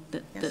keen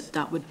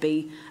that would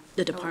be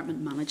the department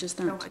manages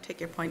that. No, I take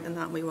your point in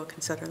that. We will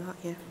consider that,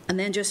 yeah. And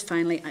then just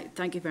finally,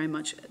 thank you very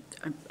much.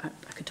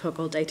 I could talk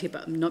all day to you,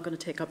 but I'm not going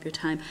to take up your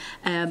time.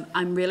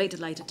 I'm really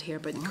delighted to hear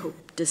about the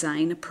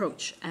co-design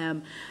approach.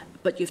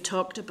 But you've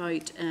talked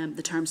about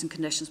the terms and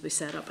conditions we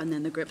set up, and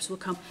then the groups will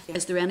come. Yeah.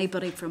 Is there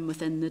anybody from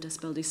within the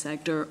disability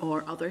sector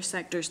or other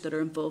sectors that are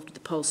involved with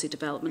the policy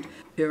development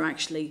who are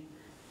actually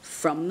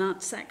from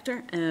that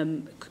sector,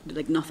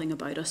 like nothing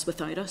about us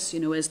without us? You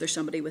know, is there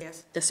somebody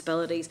with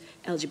disabilities,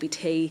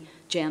 LGBT,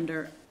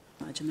 gender?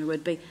 I imagine there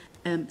would be.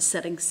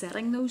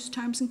 Setting those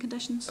terms and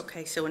conditions.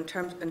 Okay, so in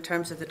terms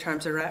of the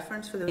terms of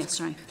reference for those,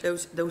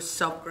 those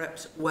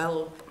subgroups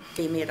will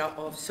be made up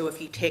of. So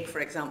if you take, for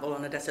example,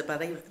 on a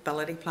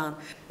disability plan,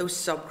 those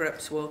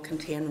subgroups will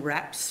contain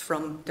reps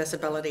from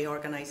disability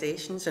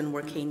organisations, and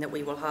we're keen that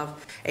we will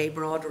have a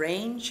broad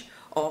range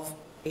of,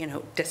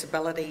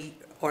 disability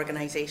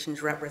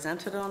organisations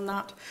represented on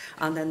that,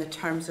 and then the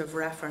terms of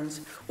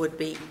reference would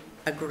be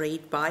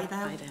agreed by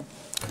them. By them.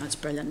 That's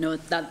brilliant. No,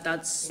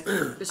 that's...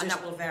 And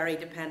that will vary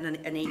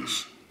depending on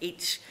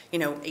each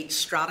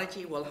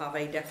strategy will have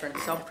a different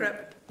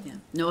subgroup. Yeah,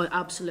 no,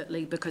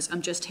 absolutely, because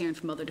I'm just hearing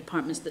from other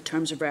departments that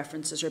terms of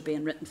references are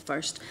being written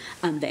first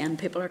and then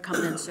people are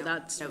coming in, so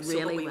that's So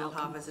really what we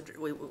welcome. will have is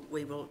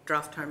we will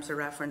draft terms of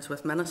reference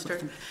with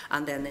Minister,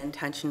 and then the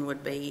intention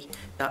would be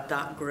that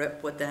that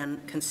group would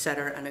then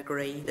consider and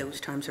agree those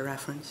terms of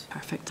reference.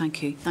 Perfect,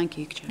 thank you. Thank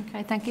you, Chair.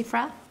 Okay, thank you,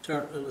 Fra.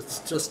 Chair, and it's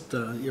just,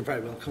 you're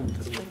very welcome.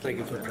 Thank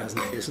you for the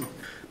presentation.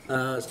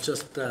 It's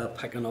just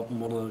picking up on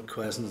one of the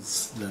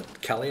questions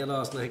that Kelly had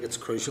asked, and I think it's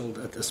crucial,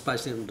 that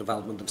especially in the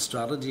development of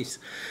strategies,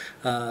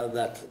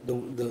 that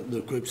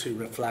the groups who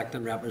reflect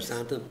and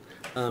represent it,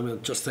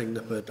 just thinking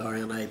about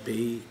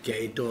RNIB,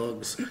 guide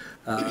dogs,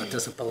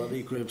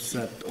 disability groups,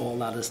 that all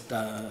that is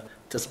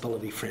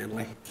disability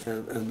friendly,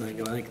 and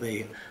I think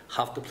they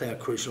have to play a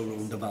crucial role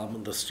in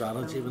development of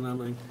strategy with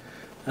anything.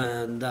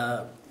 And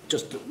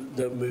just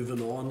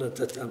moving on,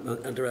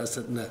 I'm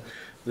interested in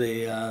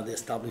the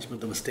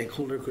establishment of the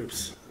stakeholder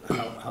groups,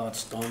 how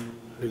it's done,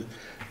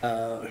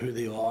 who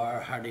they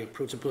are, how they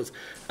approach it.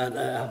 And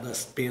I have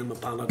this being the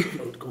panel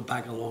going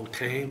back a long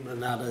time,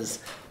 and that is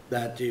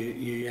that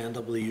you end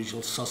up with the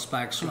usual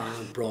suspects rather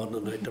than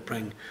broadening out to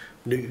bring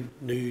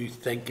new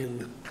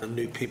thinking and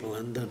new people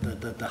in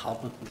to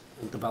help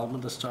in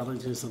development of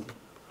strategies.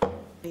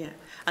 Yeah,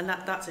 and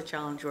that's a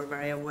challenge we're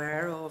very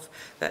aware of,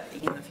 that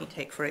if you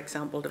take, for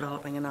example,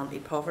 developing an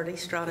anti-poverty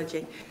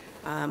strategy,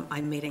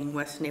 I'm meeting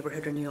with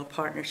neighbourhood renewal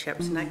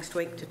partnerships next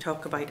week to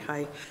talk about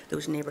how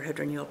those neighbourhood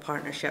renewal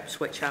partnerships,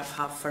 which have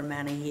for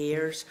many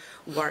years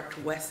worked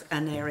with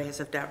in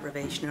areas of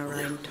deprivation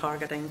around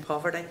targeting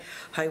poverty,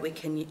 how we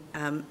can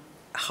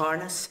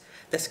harness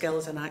the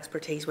skills and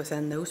expertise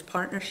within those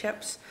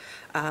partnerships,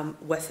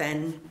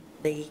 within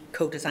the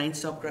co-design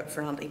subgroup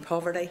for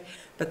anti-poverty,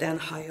 but then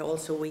how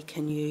also we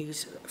can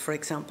use, for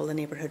example, the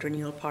neighbourhood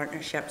renewal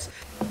partnerships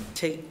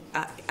to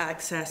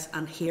access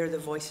and hear the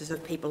voices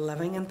of people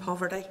living in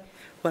poverty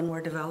when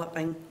we're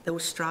developing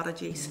those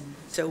strategies.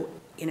 So,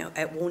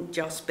 it won't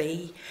just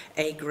be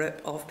a group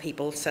of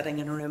people sitting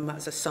in a room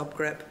as a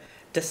subgroup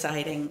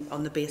deciding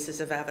on the basis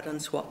of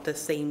evidence what the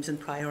themes and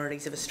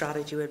priorities of a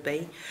strategy would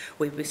be.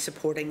 We'd be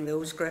supporting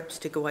those groups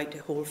to go out to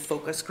hold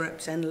focus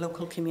groups in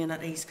local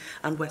communities,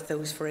 and with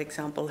those, for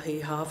example, who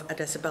have a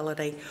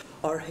disability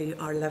or who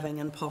are living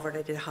in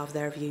poverty, to have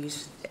their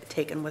views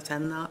taken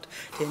within that,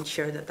 to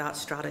ensure that that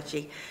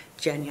strategy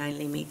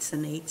genuinely meets the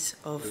needs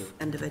of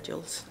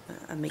individuals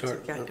and meets the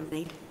objective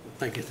need.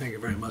 Thank you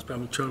very much,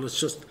 Chairman. It's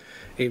just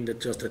aimed at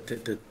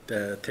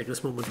to take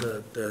this moment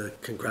to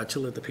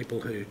congratulate the people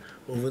who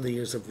over the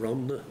years have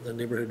run the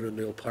neighbourhood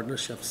renewal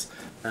partnerships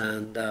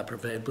and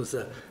provide with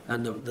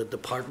the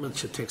department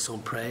should take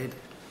some pride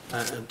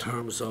in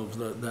terms of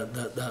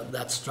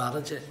that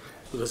strategy,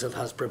 because it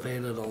has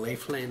provided a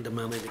lifeline to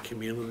many of the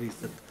communities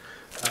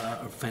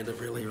that find it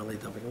really, really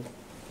difficult.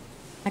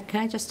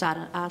 Can I just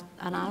add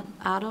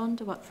on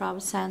to what Fra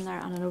was saying there,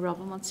 and I know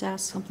Robin wants to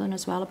ask something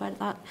as well about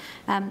that.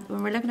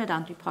 When we're looking at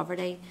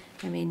anti-poverty,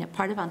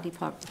 part of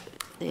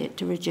anti-poverty,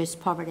 to reduce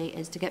poverty,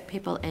 is to get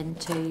people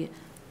into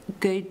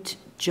good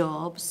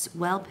jobs,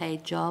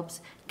 well-paid jobs,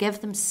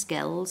 give them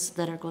skills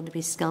that are going to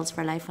be skills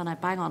for life, and I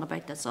bang on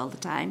about this all the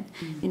time.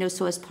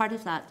 So as part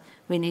of that,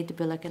 we need to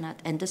be looking at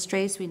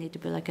industries, we need to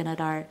be looking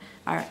at our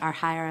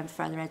higher and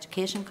further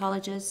education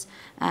colleges.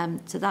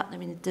 So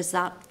that, does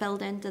that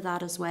build into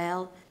that as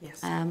well?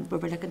 Yes. Where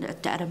we're looking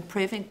at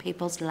improving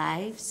people's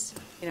lives?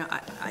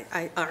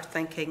 Our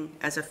thinking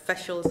as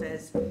officials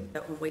is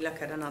that when we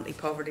look at an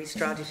anti-poverty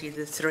strategy,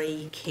 the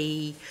three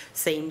key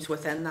themes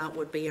within that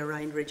would be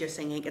around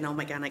reducing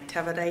economic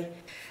inactivity,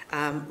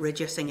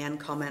 reducing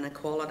income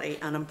inequality,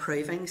 and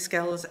improving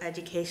skills,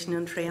 education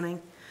and training.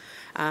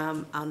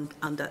 And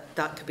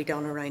that could be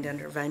done around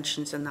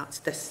interventions, and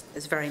this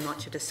is very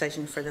much a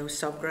decision for those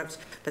subgroups,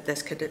 but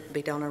this could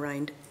be done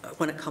around,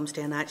 when it comes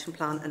to an action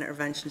plan,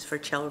 interventions for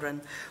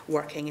children,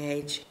 working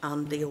age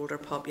and the older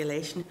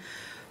population.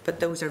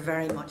 But those are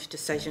very much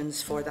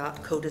decisions for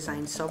that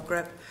co-design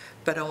subgroup,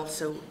 but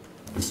also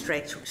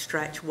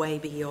stretch way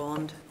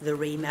beyond the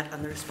remit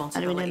and the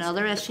responsibilities.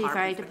 Another issue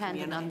very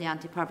dependent on the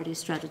anti-poverty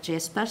strategy,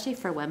 especially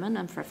for women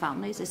and for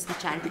families, is the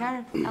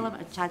childcare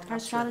element,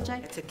 childcare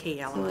strategy. It's a key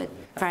element. So it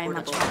very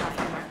much will have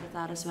to work with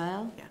that as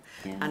well.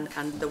 Yeah.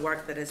 And the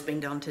work that has been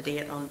done to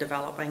date on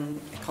developing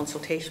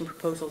consultation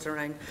proposals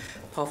around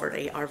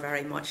poverty are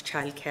very much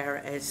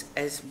childcare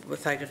is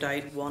without a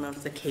doubt one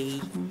of the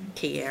key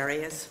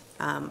areas.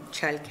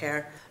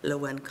 Childcare,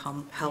 low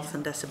income, health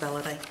and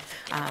disability,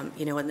 and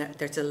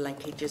there's a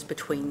linkages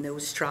between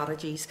those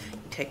strategies.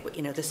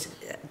 This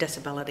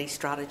disability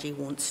strategy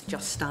won't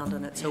just stand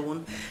on its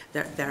own.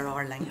 There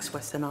are links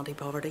with the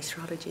anti-poverty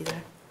strategy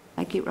there.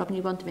 Thank you. Robin,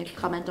 you want to make a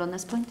comment on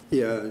this point?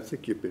 Yeah, I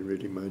think you've been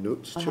reading my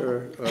notes,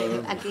 Chair.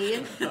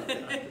 Again,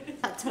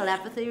 that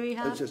telepathy we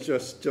have. It's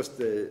just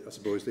the, I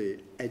suppose,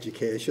 the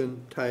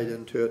education tied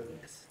into it.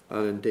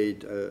 And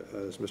indeed,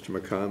 as Mr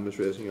McCann was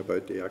raising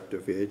about the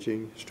active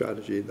ageing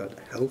strategy, that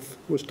health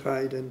was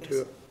tied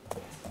into it.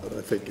 But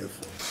I think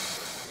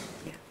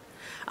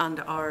and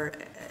our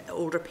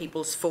older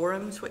people's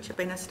forums, which have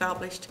been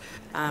established,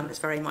 is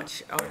very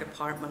much our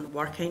department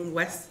working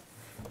with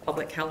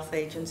Public Health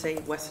Agency,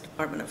 with the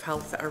Department of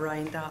Health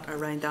around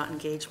that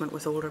engagement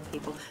with older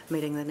people,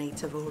 meeting the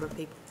needs of older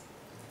people.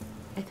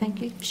 Okay,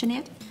 thank you.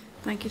 Sinead?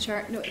 Thank you,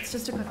 Chair. No, it's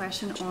just a quick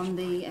question on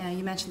the,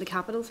 you mentioned the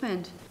capital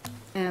spend,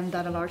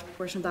 that a large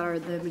proportion of that, or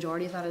the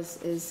majority of that,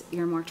 is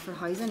earmarked for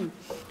housing.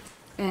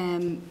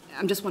 I'm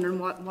just wondering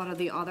what are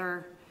the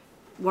other,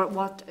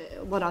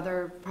 what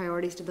other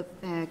priorities do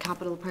the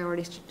capital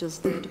priorities does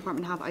the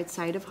department have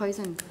outside of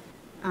housing,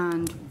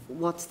 and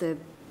what's the,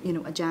 you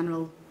know, a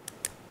general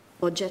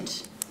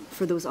budget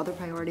for those other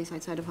priorities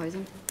outside of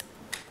housing?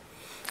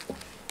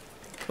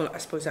 Well, I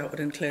suppose that would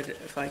include,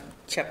 if I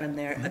chip in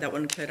there, that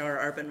would include our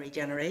urban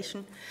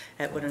regeneration,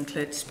 it would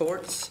include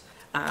sports,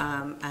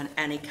 and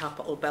any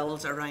capital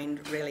bills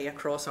around really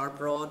across our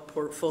broad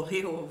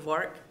portfolio of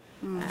work,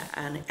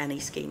 and any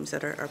schemes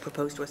that are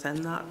proposed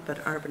within that.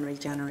 But urban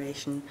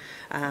regeneration,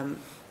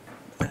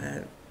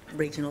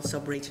 regional,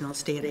 sub-regional,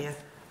 stadia,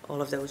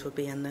 all of those would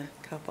be in the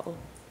capital.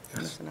 Yes.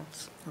 Anything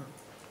else?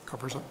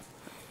 Covers it.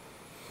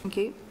 Thank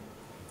you.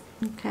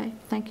 Okay,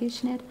 thank you,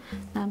 Sinead.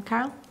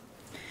 Carol?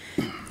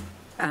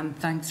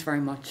 Thanks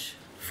very much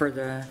for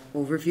the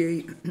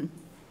overview.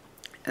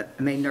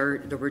 I mean,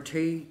 there were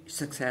 2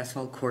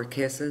 successful court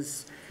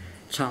cases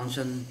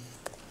challenging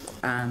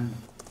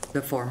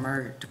the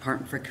former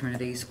Department for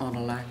Communities on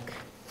a lack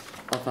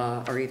of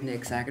or even the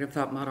executive,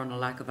 that matter, on a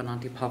lack of an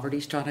anti-poverty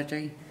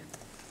strategy,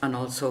 and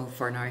also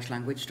for an Irish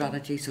language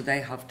strategy, so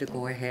they have to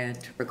go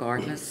ahead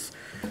regardless.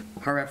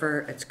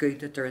 However, it's good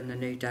that they're in the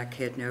new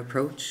decade, new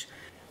approach.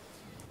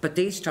 But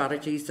these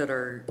strategies that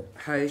are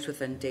housed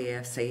within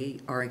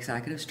DFC are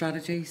executive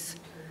strategies.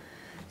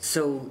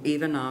 So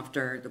even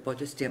after the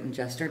budget statement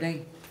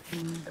yesterday,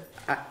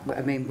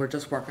 I mean, we're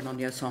just working on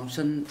the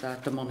assumption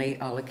that the money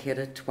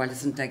allocated, while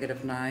it's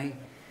indicative now,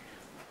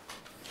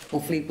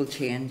 hopefully will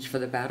change for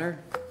the better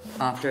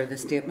after the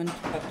statement.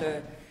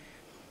 But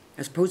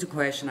I suppose the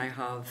question I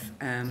have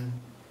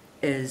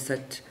is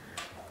that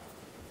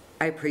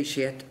I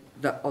appreciate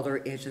that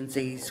other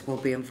agencies will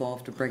be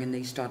involved in bringing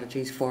these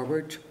strategies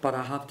forward, but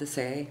I have to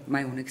say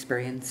my own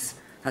experience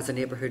as a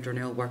neighbourhood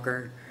renewal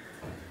worker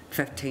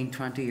 15,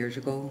 20 years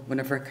ago,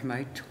 whenever it came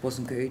out,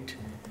 wasn't good.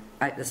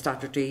 The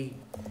statutory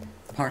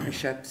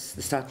partnerships,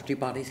 the statutory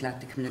bodies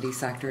let the community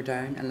sector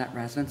down and let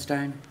residents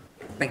down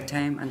big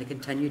time, and they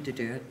continued to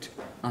do it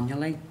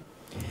annually.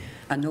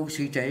 And those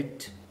who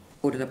did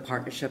go to the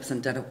partnerships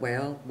and did it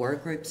well were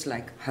groups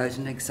like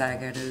Housing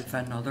Executive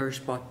and others,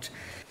 but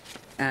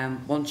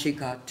once you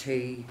got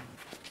to,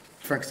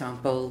 for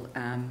example,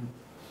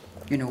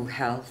 you know,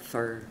 health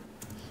or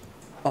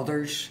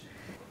others,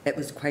 it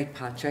was quite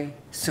patchy.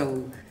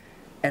 So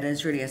it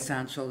is really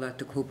essential that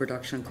the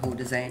co-production,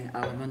 co-design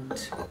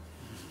element,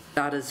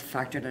 that is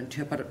factored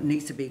into it, but it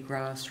needs to be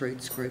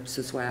grassroots groups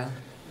as well,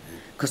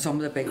 because some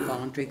of the big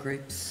voluntary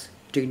groups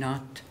do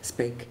not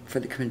speak for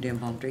the community and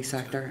voluntary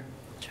sector.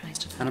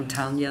 And I'm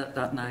telling you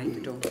that now, they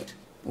don't,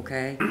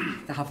 okay?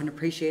 They have an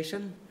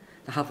appreciation,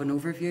 they have an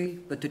overview,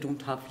 but they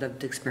don't have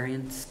lived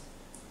experience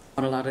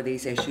on a lot of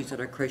these issues that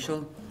are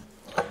crucial.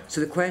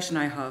 So the question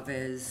I have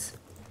is,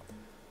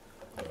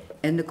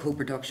 in the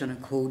co-production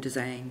and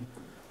co-design,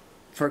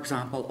 for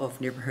example, of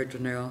neighbourhood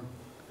renewal,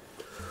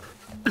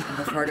 and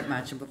I've heard it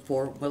mentioned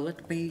before, will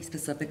it be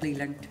specifically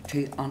linked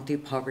to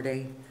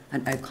anti-poverty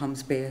and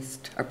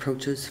outcomes-based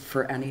approaches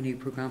for any new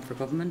programme for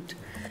government?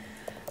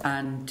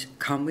 And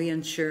can we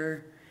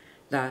ensure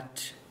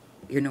that,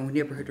 you know,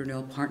 neighbourhood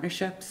renewal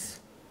partnerships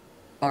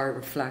are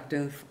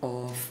reflective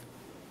of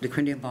the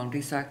community and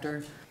voluntary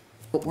sector,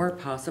 but where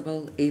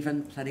possible,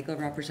 even political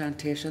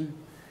representation?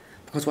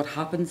 Because what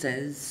happens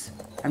is,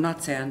 I'm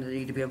not saying they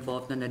need to be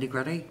involved in the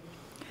nitty-gritty,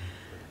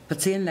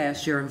 but say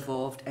unless you're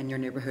involved in your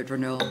neighbourhood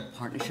renewal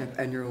partnership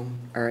in your own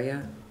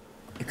area,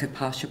 it could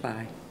pass you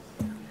by.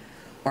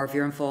 Or if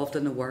you're involved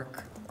in the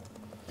work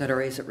that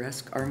areas at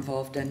risk are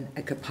involved in,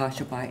 it could pass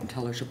you by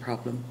until there's a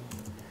problem.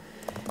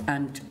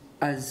 And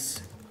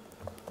as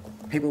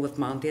people with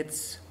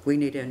mandates, we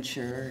need to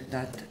ensure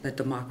that the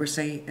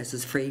democracy is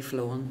as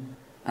free-flowing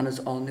and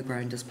as on the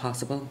ground as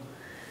possible.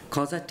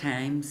 Because at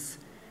times,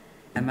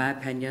 in my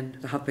opinion,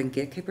 there have been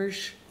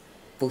gatekeepers,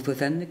 both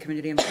within the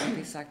community and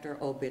voluntary sector,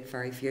 albeit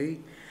very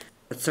few,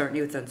 but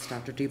certainly within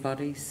statutory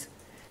bodies,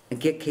 and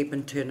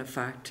gatekeeping to an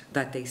effect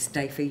that they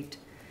stifled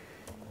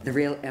the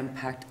real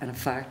impact and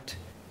effect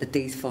that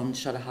these funds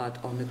should have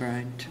had on the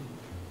ground.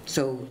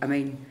 So, I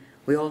mean,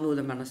 we all know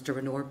the Minister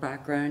with no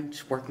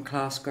background, working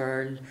class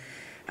girl,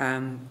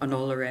 and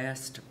all the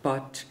rest,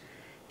 but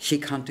she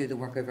can't do the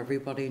work of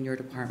everybody in your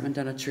department,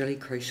 and it's really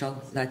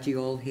crucial that you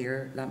all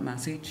hear that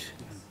message.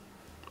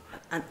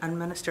 And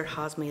Minister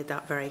has made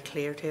that very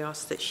clear to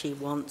us, that she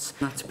wants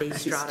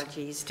these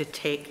strategies to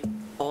take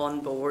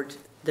on board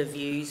the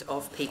views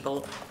of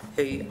people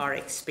who are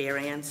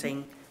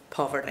experiencing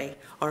poverty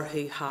or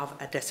who have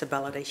a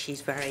disability.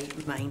 She's very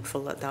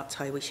mindful that that's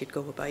how we should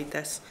go about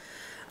this.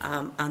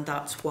 And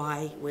that's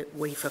why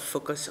we've a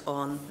focus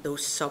on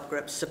those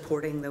subgroups,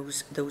 supporting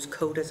those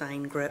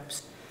co-design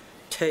groups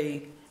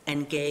to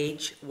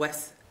engage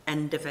with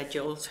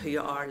individuals who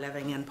are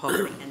living in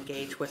poverty,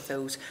 engage with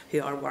those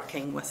who are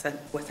working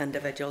with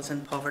individuals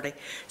in poverty,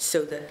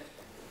 so that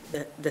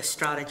the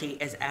strategy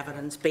is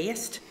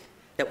evidence-based,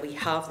 that we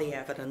have the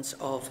evidence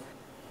of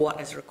what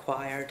is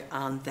required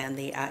and then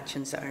the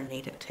actions that are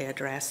needed to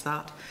address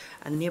that.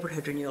 And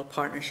neighbourhood renewal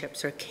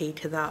partnerships are key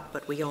to that,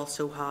 but we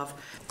also have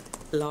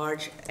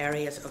large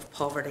areas of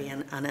poverty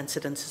and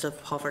incidences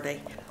of poverty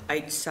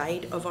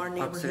outside of our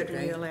neighbourhood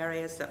renewal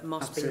areas that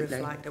must be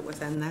reflected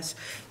within this.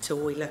 So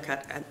we look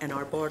at in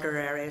our border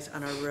areas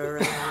and our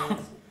rural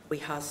areas,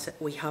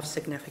 we have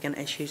significant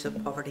issues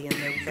of poverty in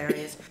those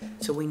areas.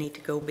 So we need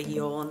to go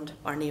beyond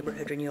our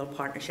neighbourhood renewal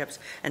partnerships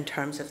in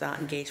terms of that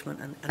engagement.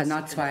 And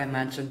that's why I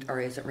mentioned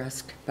areas at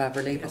risk,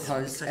 Beverly,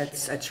 because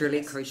it's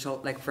really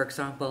crucial. Like, for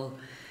example,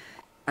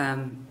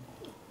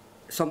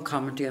 some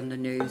commentary on the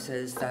news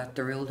is that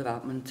the rural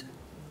development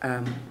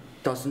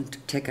doesn't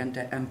take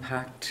into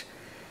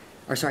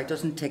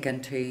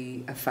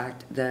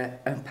effect the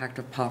impact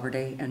of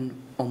poverty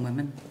on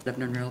women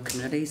living in rural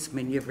communities. I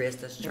mean, you've raised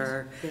this,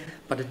 Chair,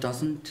 but it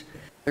doesn't.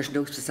 There's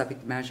no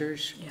specific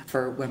measures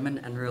for women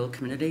in rural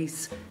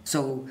communities.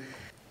 So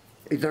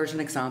there's an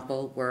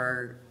example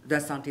where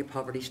this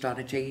anti-poverty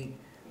strategy,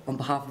 on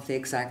behalf of the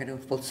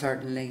executive, will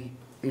certainly,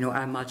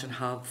 I imagine,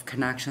 have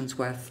connections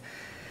with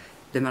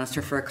the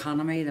Minister for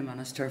Economy, the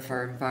Minister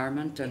for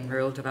Environment and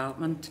Rural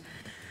Development.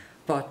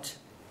 But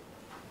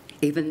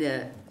even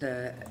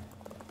the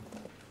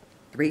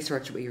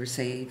research we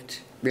received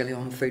really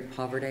on food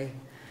poverty,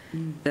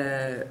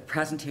 the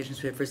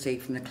presentations we've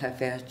received from the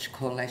Cliff Edge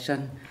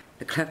Coalition,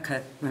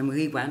 when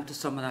we went to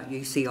some of that,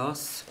 you see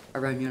us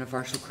around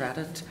universal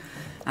credit,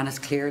 and it's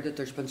clear that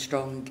there's been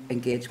strong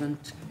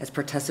engagement. It's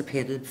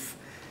participative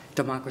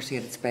democracy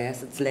at its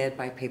best. It's led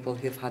by people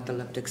who've had the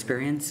lived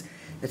experience.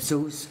 It's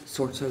those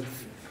sorts of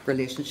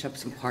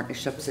relationships and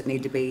partnerships that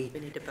need to be... We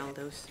need to build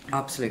those.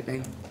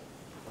 Absolutely.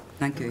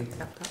 Thank you.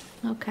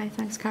 Okay,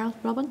 thanks, Carol.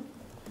 Robin?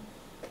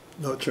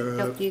 No, Chair.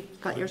 No, you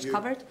got yours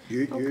covered?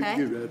 You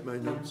Okay. read my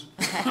notes.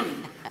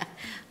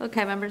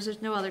 Okay, members,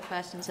 there's no other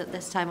questions at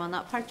this time on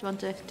that part. Do you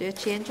want to do a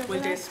change over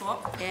We'll there? do a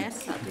swap.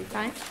 Yes, that'll be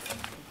fine.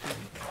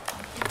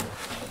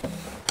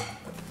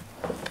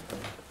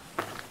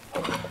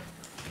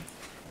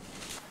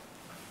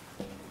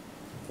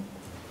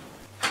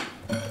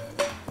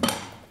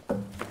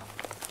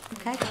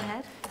 Okay, go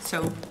ahead.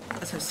 So,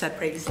 as I've said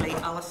previously,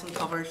 Alison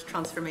covers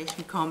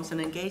transformation, comms and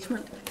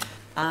engagement,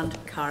 and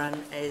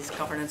Karen is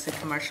governance and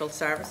commercial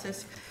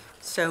services.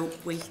 So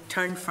we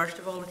turn first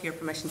of all, with your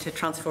permission, to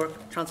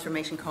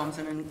transformation, comms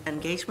and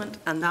engagement,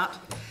 and that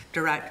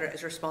directorate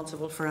is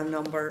responsible for a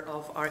number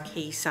of our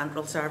key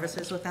central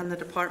services within the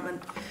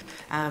department.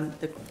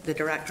 The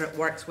directorate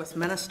works with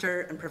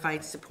Minister and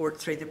provides support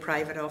through the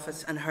private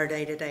office and her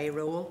day-to-day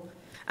role,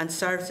 and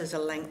serves as a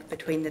link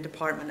between the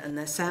department and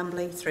the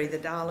Assembly through the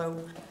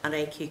DALO and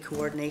AQ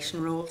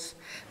coordination roles.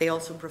 They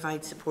also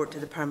provide support to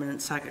the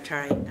Permanent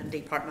Secretary and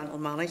Departmental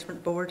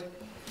Management Board.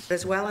 But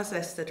as well as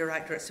this, the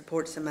Directorate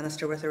supports the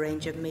Minister with a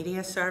range of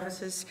media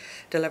services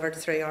delivered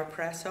through our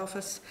press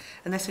office,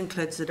 and this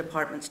includes the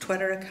Department's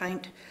Twitter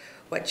account,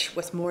 which,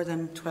 with more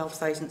than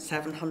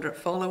 12,700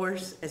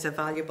 followers, is a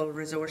valuable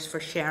resource for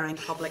sharing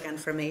public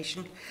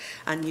information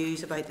and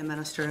news about the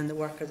Minister and the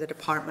work of the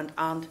Department,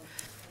 and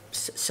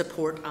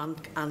support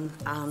and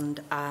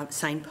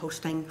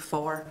signposting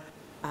for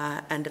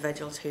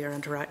individuals who are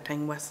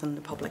interacting with and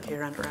the public who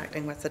are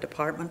interacting with the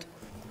Department.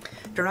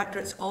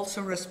 Directorate's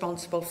also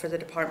responsible for the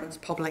Department's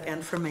public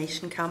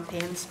information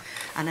campaigns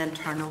and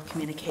internal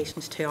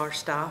communications to our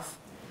staff.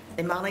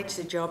 They manage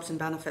the Jobs and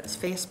Benefits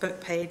Facebook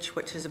page,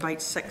 which has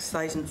about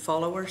 6,000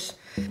 followers,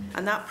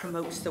 and that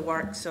promotes the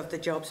works of the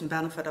Jobs and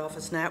Benefit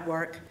Office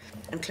network,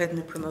 including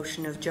the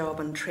promotion of job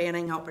and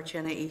training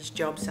opportunities,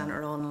 Job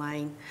Centre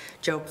Online,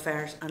 job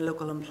fairs and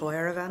local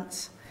employer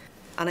events.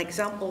 An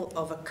example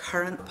of a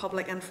current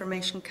public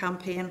information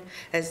campaign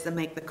is the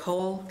Make the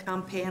Call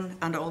campaign,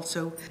 and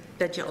also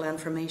digital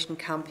information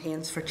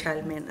campaigns for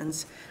child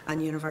maintenance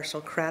and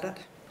universal credit.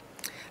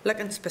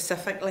 Looking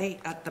specifically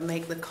at the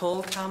Make the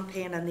Call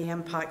campaign and the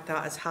impact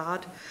that has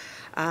had,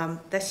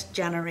 this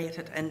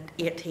generated in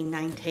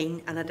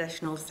 18-19 an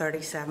additional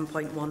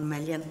 37.1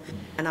 million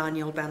in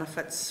annual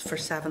benefits for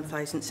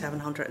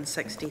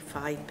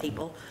 7,765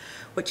 people,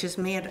 which has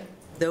made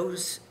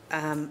those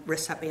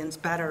recipients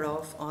better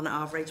off on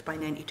average by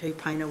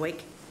 £92 a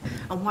week.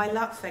 And while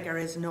that figure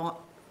is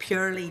not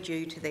purely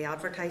due to the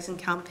advertising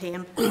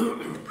campaign,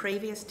 the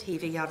previous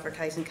TV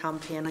advertising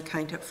campaign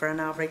accounted for an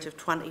average of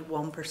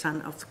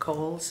 21% of the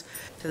calls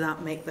to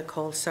that Make the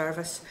Call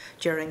service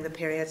during the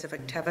periods of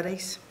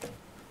activities.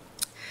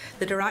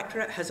 The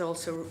Directorate has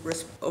also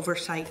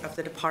oversight of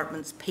the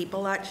Department's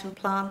People Action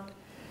Plan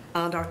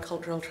and our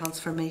Cultural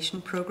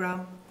Transformation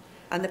Programme.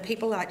 And the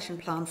People Action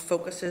Plan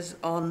focuses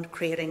on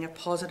creating a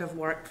positive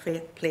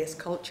workplace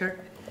culture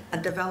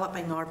and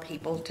developing our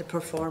people to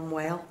perform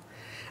well.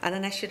 And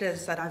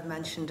initiatives that I've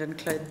mentioned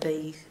include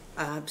the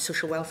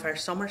Social Welfare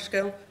Summer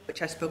School,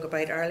 which I spoke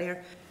about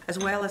earlier, as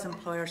well as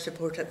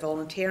employer-supported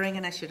volunteering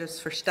initiatives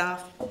for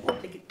staff,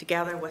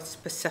 together with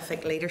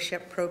specific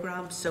leadership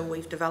programmes. So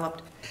we've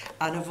developed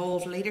an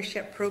Evolve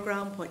Leadership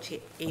Programme, which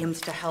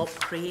aims to help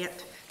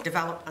create,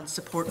 develop and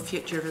support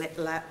future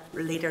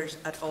leaders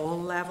at all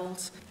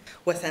levels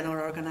within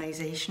our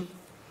organisation.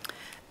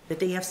 The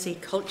DFC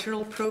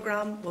Cultural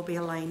Programme will be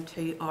aligned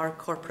to our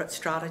corporate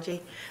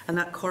strategy, and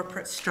that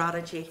corporate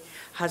strategy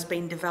has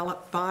been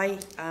developed by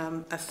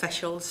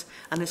officials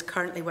and is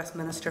currently with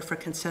Minister for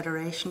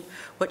consideration,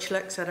 which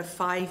looks at a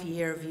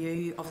 5-year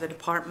view of the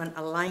department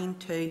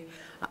aligned to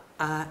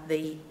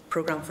the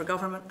programme for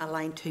government,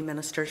 aligned to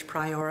Minister's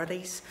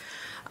priorities.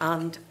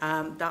 And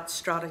that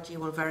strategy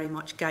will very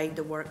much guide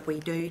the work we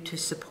do to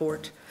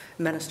support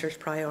Minister's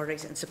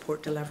priorities and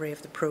support delivery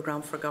of the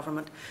programme for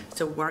government.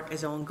 So work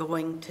is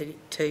ongoing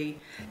to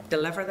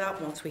deliver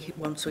that once we've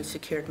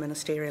secured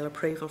ministerial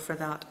approval for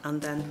that,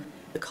 and then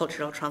the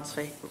cultural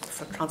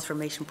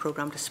transformation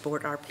programme to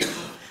support our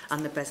people,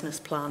 and the business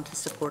plan to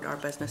support our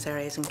business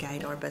areas and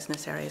guide our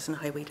business areas and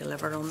how we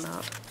deliver on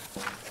that.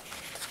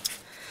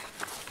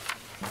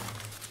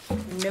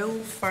 No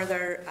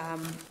further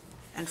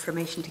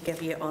information to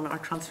give you on our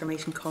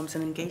transformation comms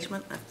and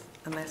engagement,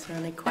 unless there are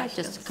any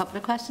questions. Just a couple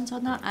of questions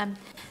on that.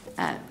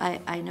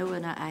 I know,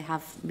 and I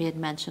have made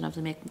mention of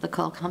the Make the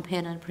Call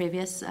campaign in a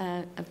previous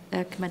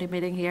committee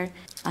meeting here,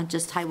 and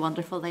just how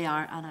wonderful they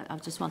are, and I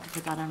just want to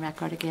put that on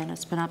record again.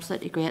 It's been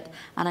absolutely great,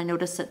 and I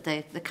noticed that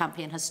the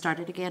campaign has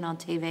started again on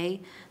TV.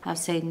 I've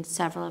seen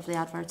several of the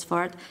adverts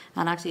for it,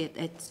 and actually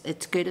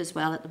it's good as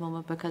well at the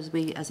moment, because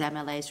we as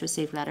MLAs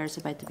receive letters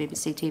about the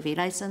BBC TV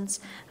licence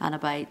and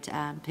about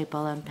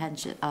people and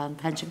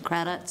pension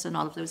credits and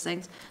all of those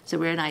things. So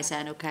we're now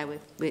saying, okay,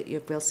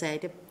 we'll say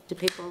to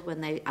people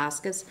when they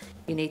ask us,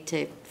 you need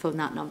to phone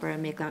that number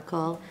and make that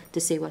call to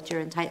see what you're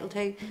entitled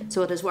to.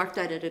 So it has worked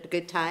out at a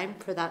good time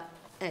for that,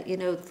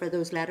 for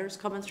those letters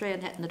coming through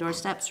and hitting the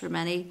doorsteps for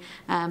many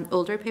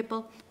older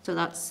people. So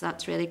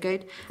that's really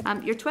good.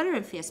 Your Twitter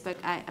and Facebook,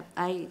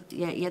 I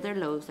either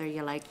loathe or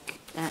you like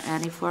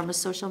any form of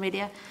social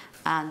media,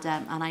 and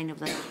I know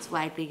that it's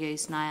widely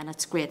used now, and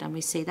it's great, and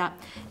we see that.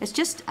 It's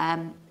just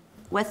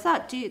with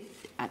that,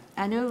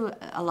 I know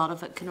a lot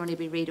of it can only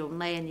be read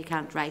only, and you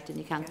can't write, and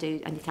you can't do,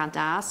 and you can't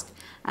ask.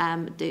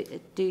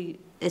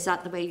 Is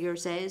that the way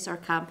yours is, or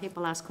can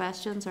people ask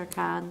questions, or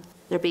can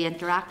there be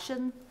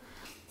interaction,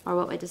 or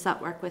what way does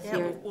that work with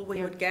your? Well,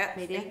 we would get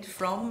feed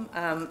from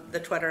the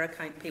Twitter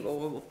account. People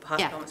will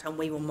pass comments, and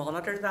we will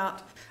monitor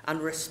that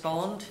and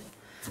respond.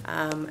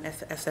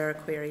 If there are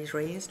queries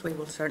raised, we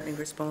will certainly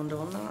respond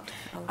on that.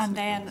 And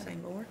then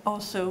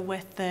also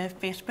with the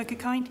Facebook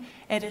account,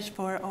 it is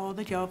for all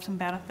the jobs and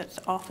benefits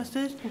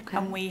offices,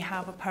 and we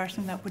have a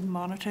person that would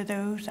monitor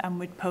those and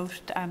would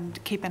post and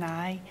keep an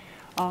eye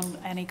on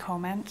any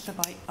comments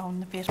on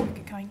the Facebook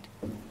account.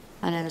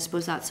 And then I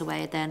suppose that's a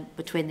way then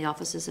between the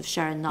offices of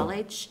sharing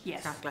knowledge.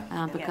 Yes. Exactly.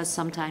 Because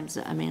sometimes,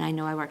 I mean, I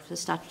know I worked for the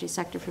statutory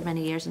sector for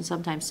many years, and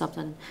sometimes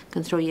something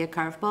can throw you a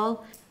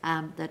curveball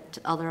that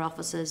other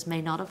offices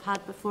may not have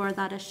had before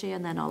that issue,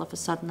 and then all of a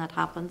sudden that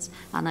happens,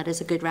 and that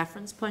is a good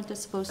reference point, I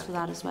suppose, for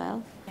that as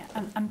well.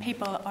 Yeah, and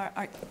people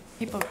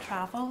people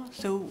travel,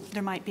 so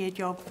there might be a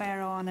job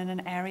fair on in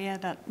an area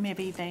that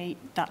maybe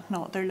that's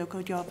not their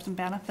local jobs and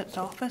benefits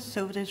office,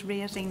 so it is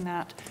raising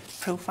that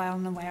profile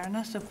and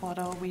awareness of what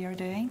all we are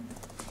doing.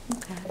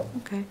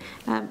 Okay.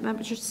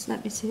 Members, just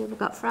let me see who we've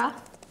got. Fra?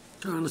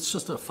 And it's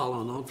just a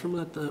following on from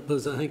that,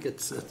 because I think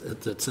it's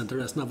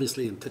interesting.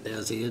 Obviously, in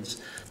today's age,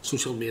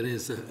 social media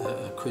is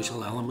a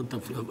crucial element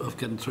of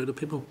getting through to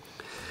people.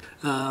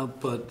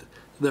 But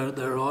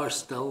there are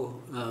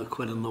still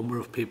quite a number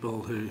of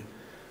people who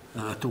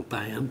don't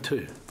buy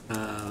into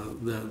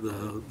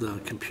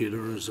the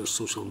computers or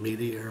social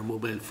media or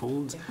mobile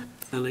phones.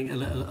 I think a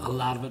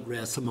lot of it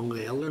rests among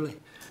the elderly.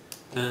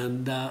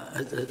 And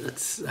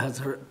is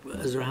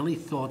there any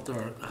thought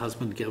there has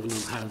been given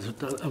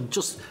on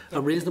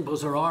I'm raising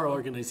because there are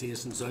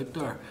organisations out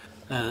there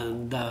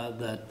and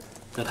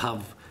that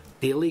have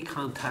daily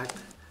contact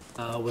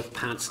with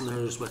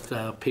pensioners, with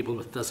people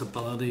with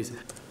disabilities,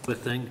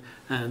 with things,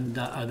 and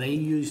are they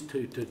used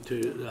to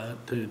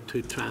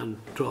try and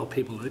draw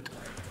people out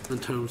in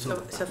terms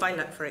of? So if I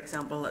look, for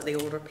example, at the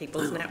Older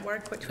People's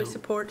Network, which we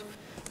support,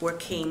 we're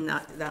keen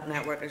that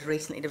network is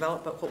recently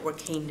developed, but what we're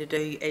keen to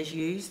do is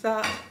use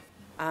that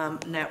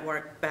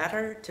network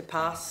better to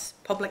pass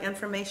public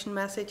information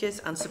messages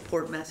and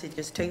support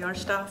messages to our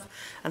staff,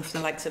 and for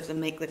the likes of the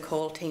Make the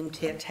Call team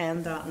to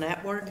attend that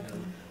network,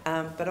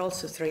 but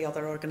also through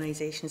other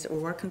organisations that we're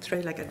working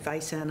through, like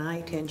Advice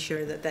NI, to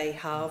ensure that they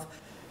have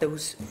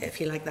those,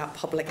 if you like, that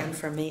public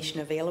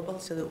information available,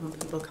 so that when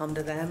people come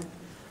to them,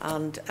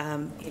 and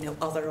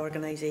other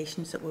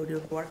organisations that we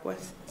would work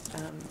with,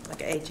 like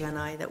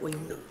AGNI, that we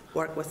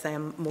work with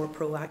them more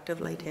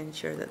proactively to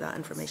ensure that that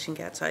information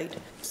gets out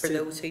for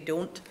those who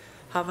don't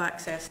have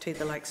access to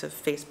the likes of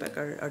Facebook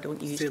or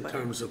don't use Twitter. In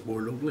terms of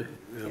more locally,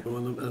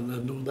 and I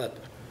know that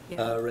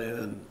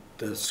Yeah.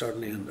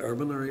 Certainly in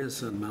urban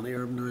areas, and many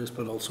urban areas,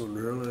 but also in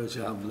rural areas,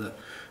 you have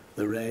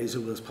the rise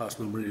over this past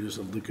number of years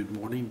of the Good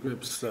Morning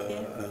groups,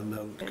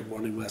 and Good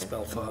Morning West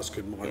Belfast,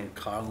 Good Morning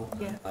Carl,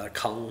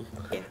 Colin,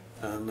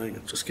 and I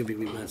just give you a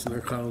wee mention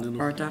there, Carl, you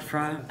know. Or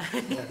Dafra.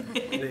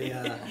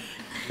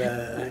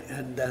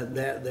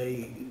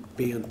 They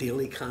be in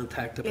daily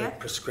contact about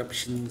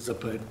prescriptions,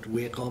 about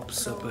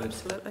wake-ups, about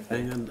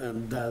thing,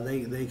 and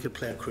they could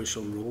play a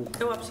crucial role.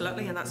 No,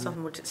 absolutely, and that's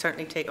something we'll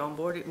certainly take on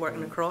board,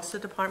 working across the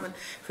department.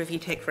 For if you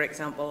take, for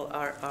example,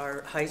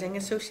 our housing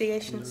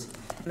associations,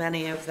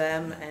 many of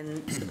them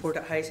in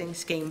supported housing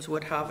schemes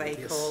would have a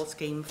call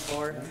scheme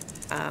for,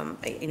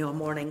 a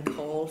morning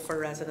call for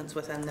residents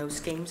within those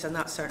schemes, and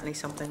that's certainly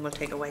something we'll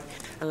take away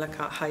and look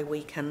at how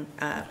we can,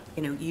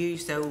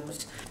 use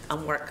those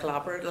and work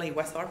collaboratively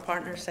with our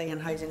partners, say in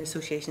housing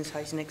associations,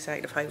 housing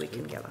executive, how we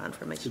can get that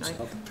information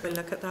out. We'll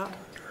look at that.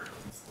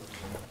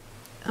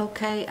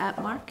 Okay,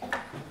 Mark?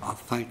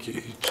 Thank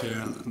you,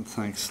 Chair, and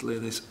thanks,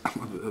 ladies.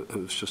 It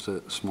was just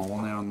a small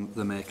one there on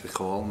the make the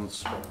call, and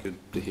it's good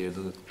to hear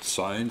that it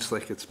sounds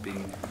like it's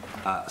been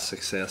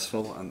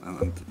successful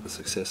and the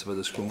success of it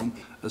is growing.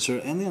 Is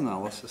there any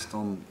analysis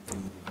done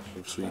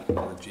so you can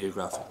get a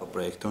geographical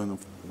breakdown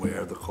of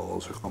where the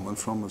calls are coming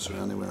from? Is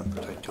there anywhere in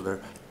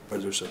particular where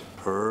there's a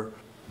poor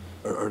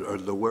or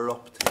lower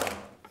uptake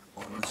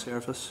on the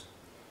service?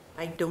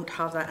 I don't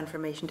have that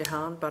information to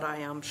hand, but I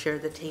am sure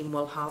the team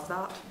will have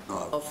that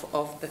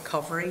of the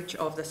coverage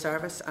of the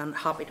service, and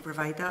happy to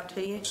provide that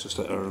to you. It's just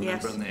that I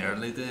remember in the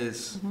early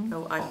days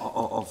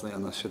of the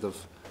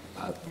initiative,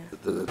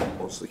 it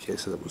was the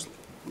case that it was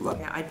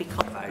I'd be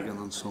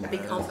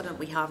confident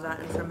we have that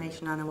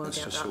information, and I will get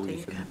that so to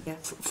you.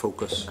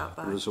 Focus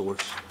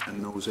resource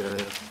in those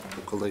areas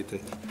locally to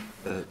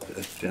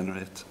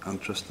generate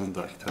interest and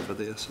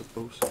activity, I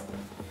suppose.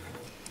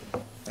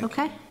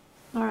 Okay,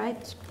 all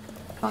right.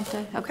 Want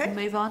to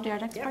move on to our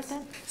next part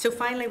then? So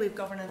finally, we've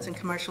Governance and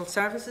Commercial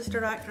Services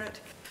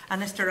Directorate,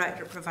 and this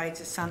directorate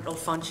provides a central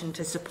function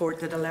to support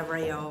the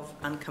delivery of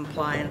and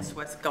compliance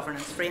with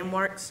governance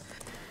frameworks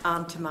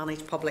and to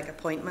manage public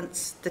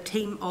appointments. The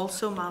team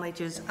also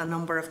manages a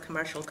number of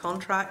commercial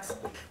contracts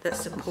that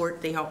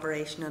support the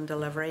operation and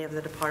delivery of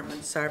the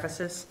department's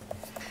services.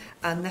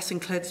 And this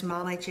includes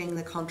managing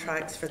the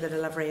contracts for the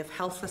delivery of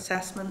health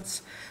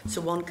assessments. So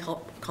one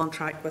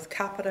contract with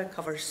Capita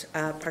covers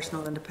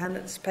personal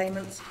independence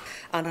payments,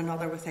 and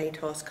another with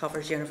ATOS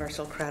covers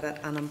Universal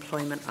Credit and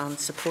Employment and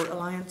Support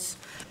Alliance.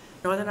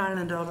 Northern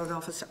Ireland Audit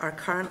Office are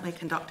currently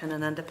conducting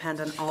an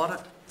independent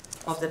audit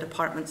of the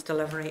department's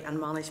delivery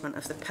and management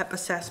of the PIP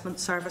assessment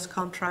service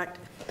contract,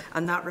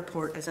 and that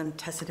report is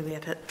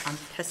anticipated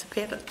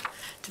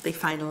to be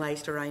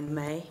finalised around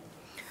May.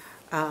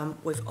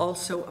 We've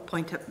also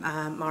appointed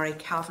Mary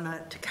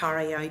Kavanagh to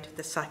carry out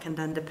the second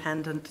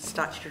independent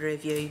statutory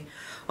review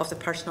of the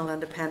personal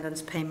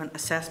independence payment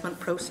assessment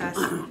process,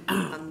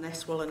 and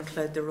this will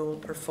include the role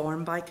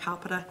performed by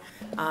Capita,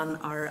 and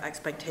our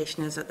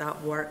expectation is that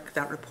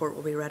that report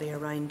will be ready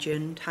around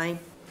June time.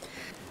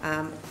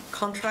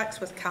 Contracts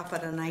with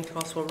Capita and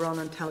ATOS will run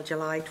until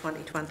July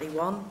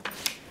 2021.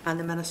 And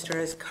the Minister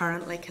is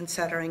currently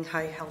considering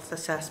how health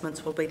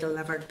assessments will be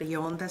delivered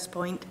beyond this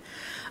point.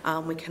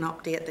 We can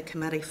update the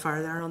committee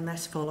further on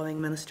this following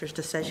Minister's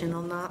decision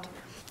on that.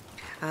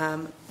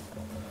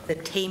 The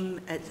team,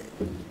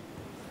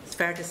 it's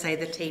fair to say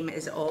the team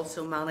is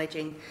also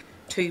managing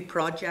two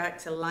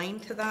projects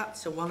aligned to that.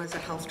 So one is a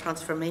health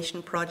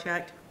transformation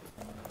project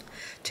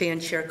to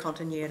ensure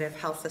continuity of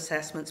health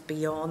assessments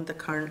beyond the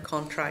current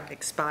contract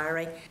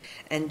expiry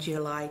in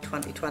July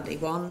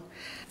 2021.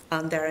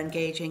 And they're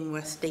engaging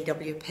with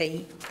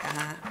DWP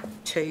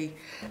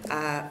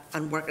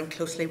and working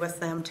closely with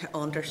them to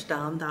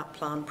understand that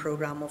planned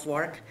programme of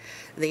work,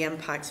 the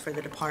impacts for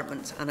the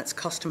department and its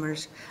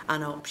customers,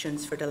 and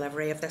options for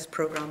delivery of this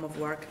programme of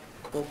work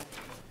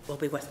will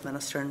be with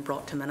Minister and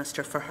brought to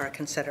Minister for her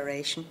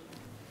consideration.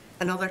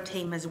 Another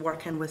team is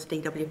working with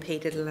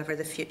DWP to deliver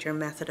the Future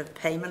Method of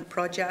Payment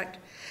project,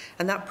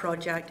 and that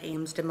project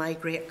aims to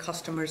migrate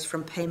customers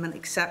from payment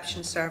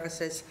exception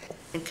services,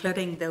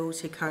 including those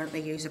who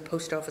currently use a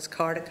post office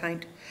card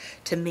account,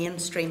 to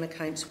mainstream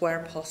accounts where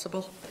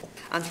possible,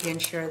 and to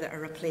ensure that a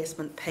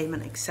replacement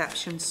payment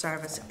exception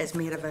service is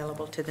made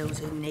available to those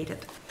who need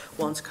it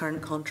once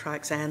current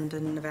contracts end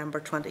in November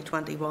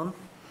 2021.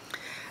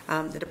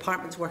 The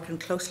department's working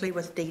closely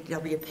with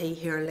DWP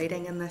who are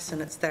leading in this,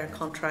 and it's their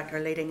contractor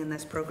leading in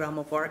this programme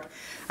of work,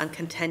 and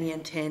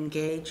continuing to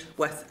engage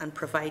with and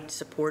provide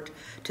support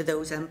to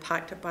those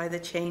impacted by the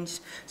change.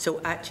 So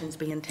actions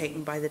being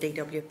taken by the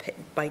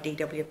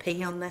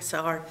DWP on this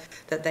are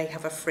that they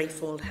have a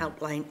threefold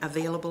helpline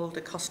available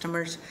to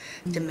customers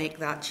to make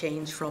that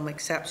change from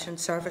exception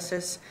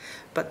services.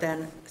 But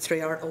then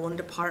through our own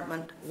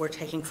department, we're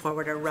taking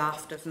forward a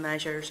raft of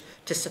measures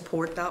to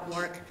support that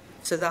work.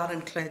 So that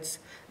includes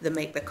the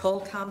Make the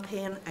Call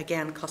campaign.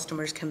 Again,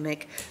 customers can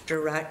make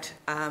direct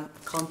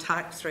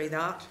contact through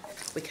that.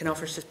 We can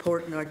offer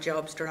support in our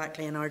jobs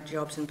directly in our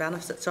jobs and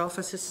benefits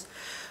offices.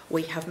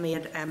 We have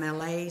made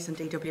MLAs, and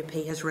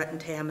DWP has written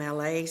to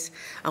MLAs,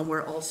 and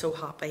we're also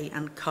happy,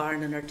 and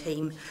Karen and her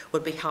team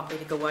would be happy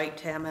to go out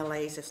to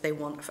MLAs if they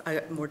want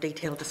a more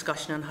detailed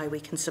discussion on how we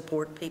can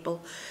support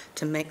people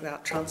to make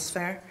that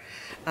transfer.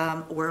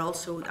 We're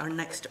also, our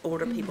next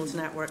Older People's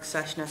Network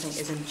session, I think,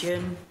 is in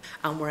June,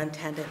 and we're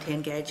intended to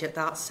engage at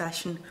that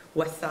session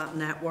with that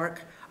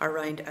network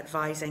around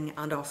advising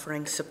and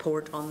offering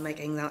support on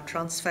making that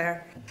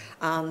transfer.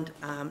 And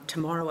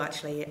tomorrow,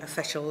 actually,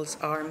 officials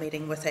are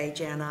meeting with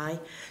AGNI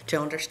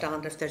to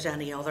understand if there's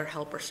any other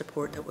help or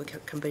support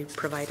that can be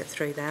provided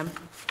through them.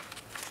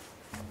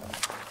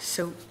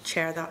 So,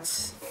 Chair,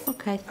 that's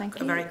Okay, thank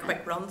you. a very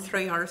quick run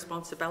through our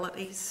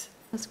responsibilities.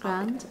 That's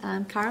grand.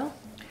 Carol?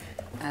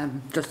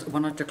 Just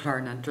wanted to declare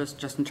an interest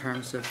just in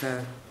terms of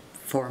the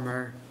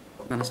former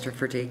Minister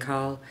for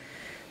Decal.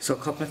 So a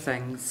couple of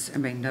things. I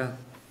mean, the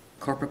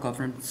corporate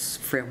governance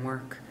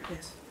framework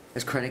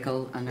is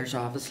critical, and there's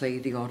obviously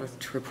the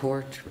audit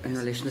report in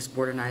relation to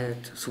sport and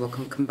IELT, so we'll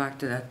come back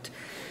to that.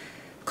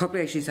 A couple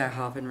of issues I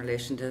have in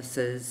relation to this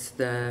is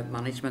the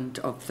management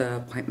of the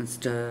appointments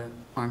to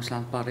arm's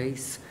length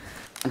bodies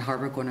and how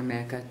we're going to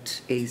make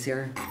it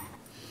easier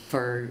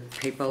for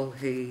people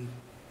who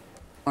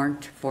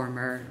aren't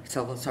former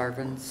civil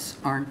servants,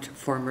 aren't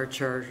former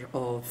chairs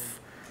of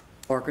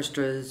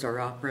orchestras or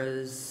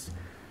operas,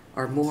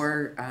 are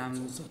more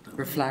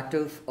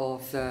reflective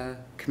of the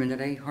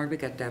community. How do we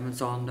get them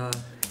on the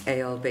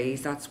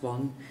ALBs? That's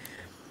one.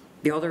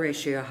 The other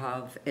issue I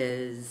have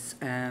is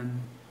in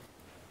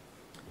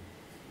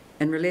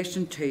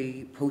relation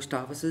to post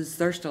offices.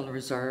 They're still a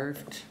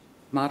reserved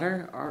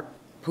matter. Are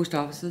post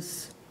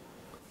offices?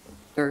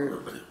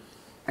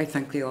 I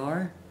think they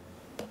are.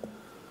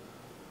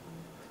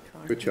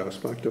 Which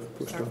aspect of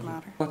post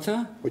office? What's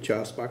that? Which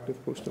aspect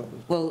of post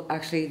office? Well,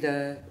 actually,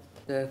 the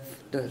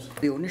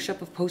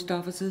ownership of post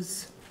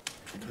offices.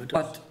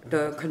 But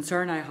the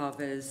concern I have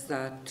is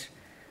that,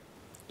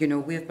 you know,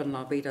 we've been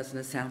lobbied as an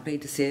assembly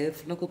to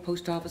save local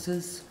post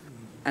offices,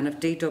 and if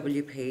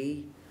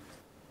DWP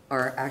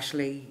are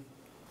actually,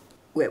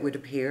 it would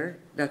appear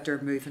that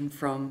they're moving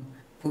from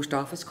post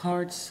office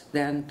cards,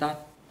 then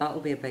that will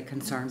be a big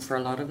concern for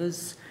a lot of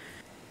us.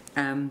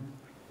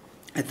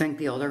 I think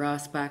the other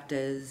aspect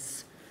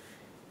is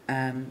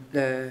and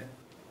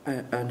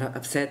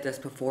I've said this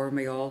before, and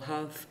we all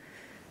have,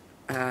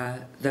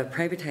 the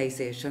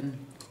privatisation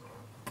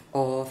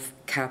of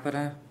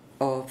Capita,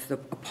 of a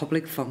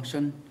public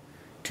function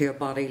to a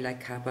body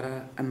like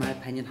Capita, in my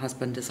opinion, has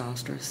been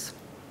disastrous,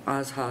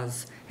 as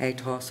has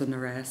ATOS and the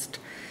rest.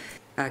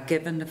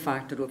 Given the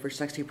fact that over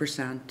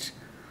 60%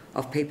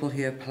 of people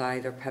who apply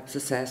their PIPS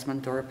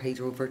assessment or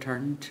appeals are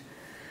overturned,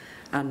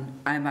 and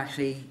I'm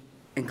actually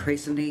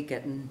increasingly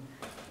getting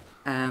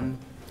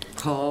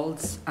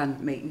calls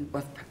and meeting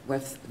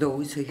with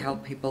those who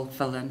help people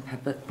fill in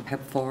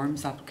PIP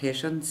forms,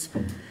 applications.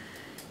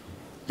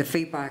 The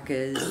feedback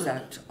is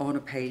that on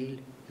appeal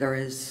there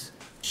is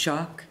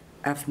shock,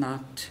 if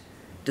not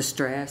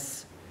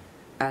distress,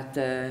 at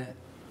the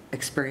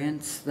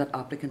experience that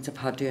applicants have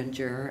had to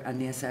endure and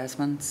the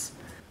assessments.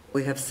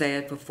 We have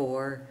said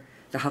before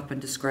they have been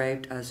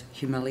described as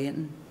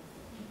humiliating,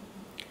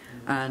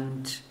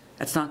 and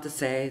it's not to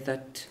say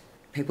that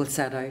people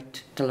set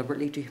out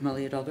deliberately to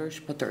humiliate others,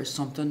 but there is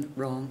something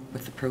wrong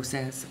with the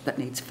process that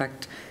needs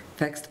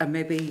fixed, and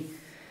maybe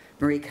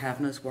Marie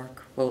Kavanagh's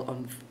work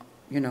will,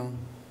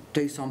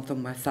 do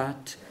something with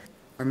that,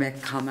 or make a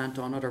comment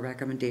on it or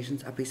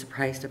recommendations. I'd be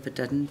surprised if it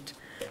didn't.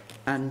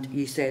 And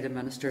you say the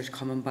minister's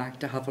coming back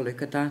to have a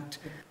look at that,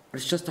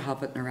 but it's just to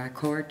have it in a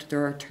record.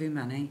 There are too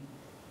many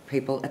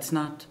people. It's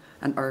not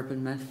an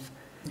urban myth.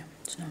 No,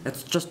 it's not.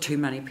 It's just too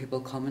many people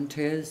coming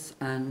to us,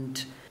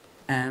 and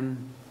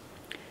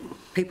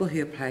people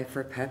who apply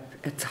for a PIP,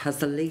 it has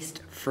the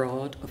least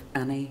fraud of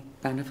any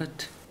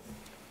benefit.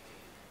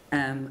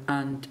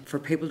 And for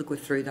people to go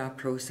through that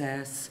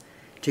process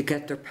to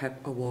get their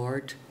PIP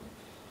award,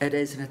 it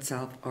is in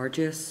itself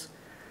arduous,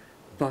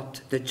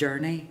 but the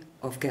journey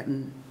of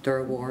getting their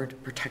award,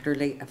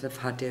 particularly if they've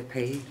had to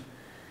appeal,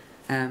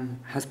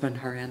 has been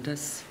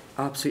horrendous,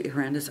 absolutely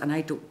horrendous. And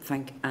I don't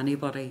think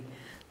anybody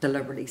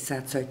deliberately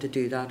sets out to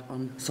do that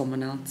on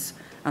someone else.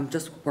 I'm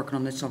just working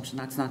on the assumption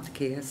that's not the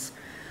case,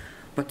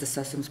 but the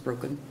system's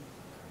broken.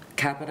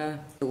 Capita,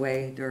 the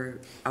way they're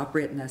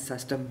operating this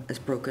system, is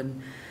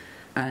broken,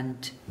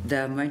 and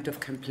the amount of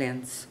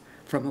complaints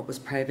from what was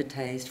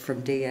privatised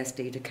from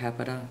DSD to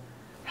Capita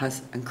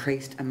has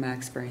increased in my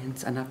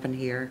experience, and I've been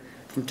here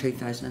from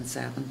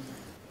 2007,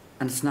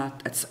 and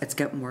it's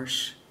getting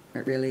worse.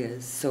 It really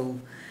is. So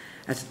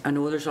I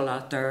know there's a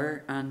lot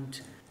there, and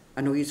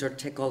I know you sort of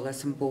take all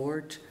this on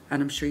board,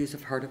 and I'm sure you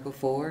have heard it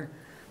before,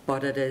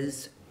 but it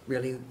is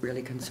really,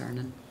 really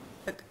concerning.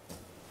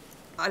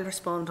 I'll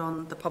respond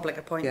on the public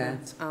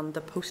appointments and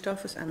the post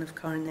office, and if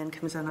Karen then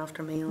comes in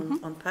after me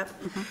on PIP.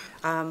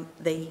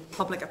 The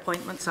public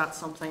appointments, that's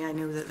something I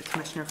know that the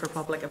Commissioner for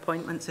Public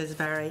Appointments is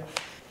very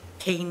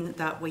keen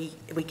that we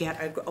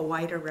get a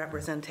wider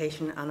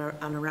representation and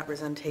a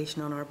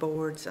representation on our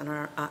boards and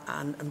our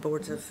and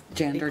boards of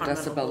Gender departmental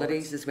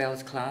disabilities boards. as well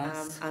as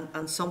class.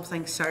 And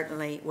something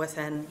certainly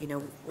within, you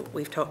know,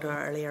 we've talked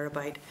earlier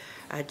about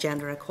a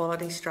gender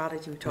equality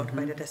strategy, we talked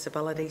about a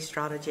disability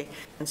strategy,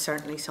 and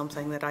certainly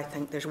something that I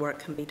think there's work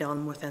can be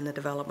done within the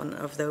development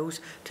of those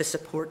to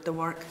support the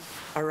work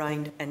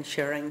around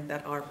ensuring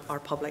that our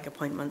public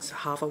appointments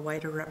have a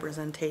wider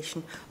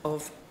representation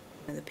of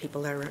the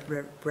people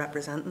they're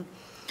representing.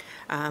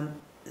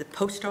 The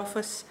post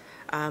office,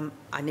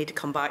 I need to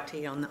come back to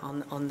you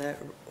on the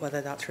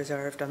whether that's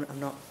reserved. I'm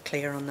not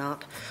clear on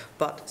that,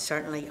 but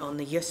certainly on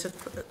the use of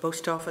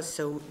post office.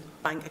 So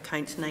bank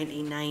accounts,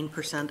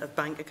 99% of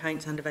bank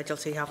accounts,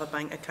 individuals who have a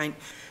bank account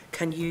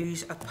can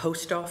use a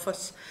post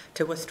office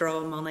to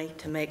withdraw money,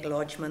 to make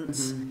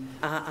lodgements,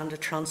 and to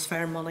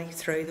transfer money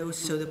through those.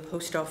 So the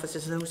post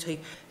offices, those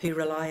who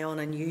rely on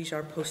and use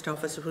our post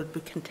office,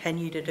 would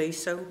continue to do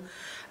so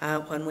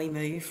when we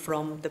move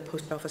from the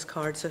post office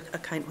cards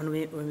account, when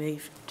we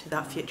move to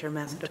that future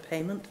method of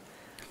payment.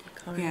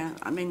 Karen? Yeah,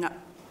 I mean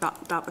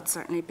that would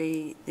certainly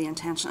be the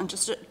intention. And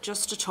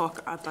just to talk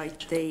about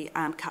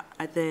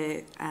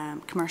the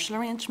commercial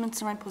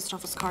arrangements around post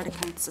office card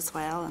accounts as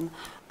well,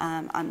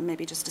 and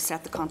maybe just to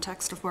set the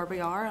context of where we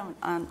are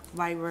and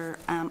why we're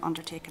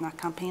undertaking that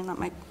campaign,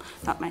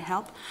 that might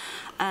help.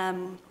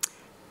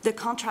 The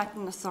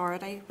contracting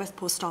authority with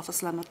Post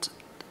Office Limit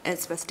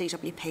is with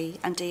DWP,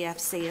 and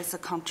DFC is a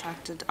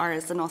contracted or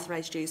is an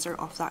authorised user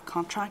of that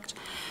contract.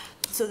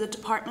 So the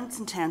department's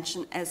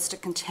intention is to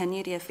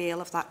continue to avail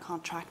of that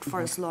contract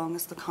for as long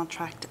as the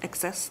contract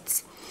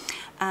exists.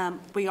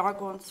 We are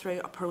going through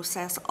a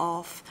process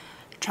of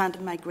trying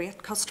to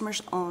migrate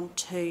customers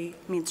onto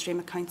mainstream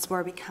accounts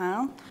where we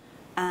can,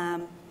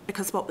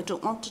 because what we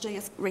don't want to do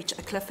is reach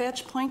a cliff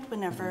edge point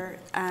whenever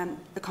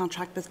the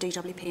contract with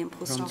DWP and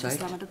Post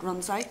Office Limited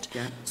runs out.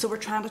 Yeah. So we're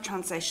trying to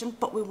transition,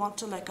 but we want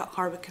to look at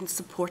how we can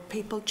support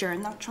people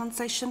during that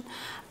transition.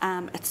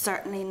 It's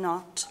certainly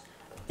not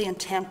the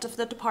intent of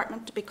the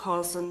department to be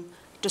causing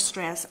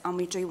distress, and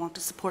we do want to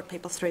support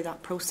people through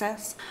that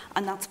process,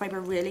 and that's why we're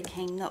really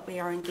keen that we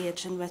are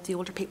engaging with the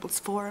Older People's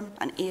Forum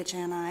and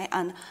AGNI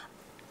and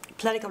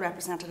political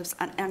representatives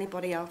and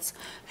anybody else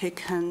who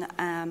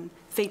can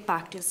feed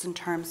back to us in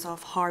terms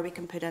of how we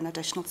can put in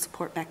additional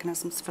support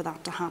mechanisms for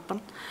that to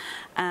happen.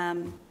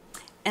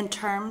 In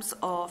terms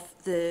of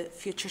the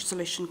future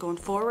solution going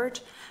forward,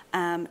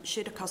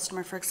 should a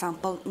customer, for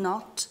example,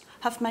 not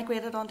have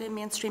migrated onto a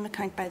mainstream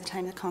account by the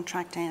time the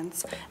contract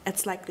ends,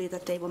 it's likely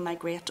that they will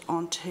migrate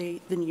onto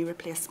the new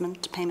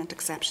replacement payment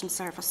exception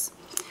service.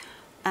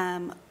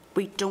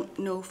 We don't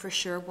know for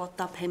sure what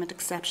that payment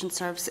exception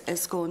service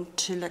is going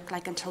to look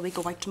like until we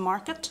go out to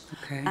market,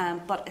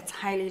 but it's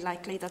highly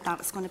likely that that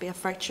is going to be a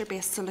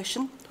voucher-based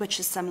solution, which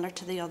is similar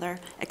to the other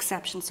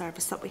exception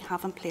service that we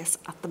have in place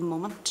at the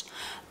moment.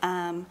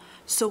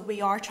 So we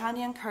are trying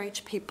to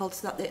encourage people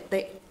so that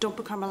they don't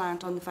become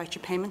reliant on the voucher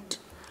payment,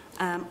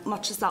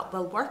 much as that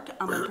will work,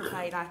 and will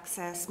provide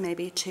access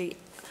maybe to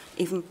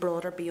even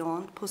broader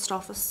beyond post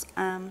office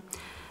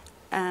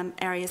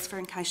areas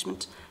for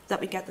encashment, that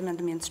we get them in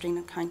the mainstream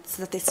account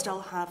so that they still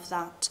have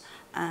that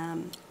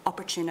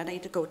opportunity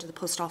to go to the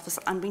post office.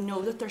 And we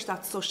know that there's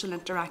that social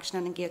interaction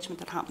and engagement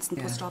that happens in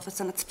the post office,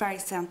 and it's very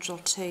central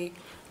to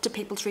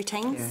people's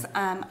routines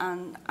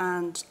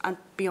and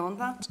beyond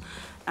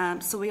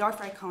that. So we are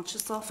very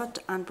conscious of it,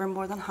 and we're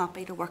more than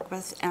happy to work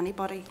with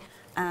anybody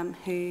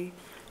who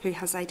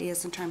has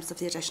ideas in terms of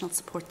the additional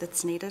support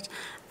that's needed.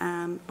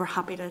 We're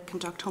happy to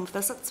conduct home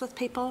visits with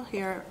people who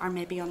are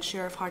maybe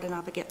unsure of how to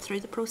navigate through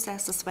the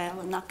process as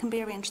well, and that can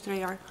be arranged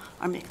through our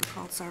Make a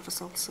Call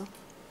service also.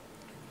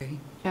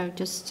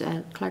 Just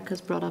Clerk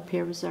has brought up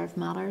here reserved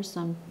matters,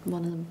 and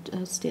one of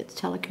them states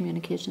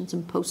telecommunications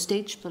and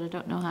postage, but I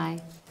don't know how.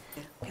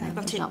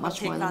 There's not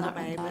much more than that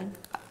written down.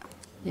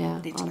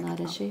 Yeah, on that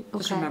issue.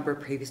 Just remember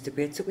previous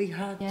debates that we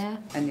had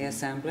in the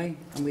Assembly,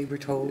 and we were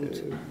told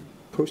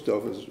Post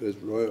Office is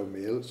Royal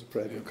Mail, it's a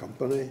private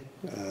company.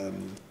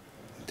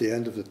 At the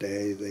end of the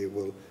day, they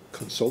will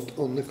consult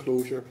on the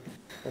closure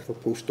of a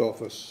post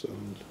office,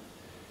 and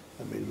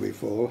I mean,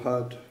 we've all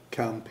had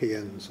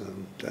campaigns,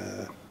 and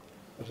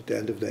at the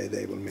end of the day,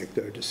 they will make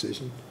their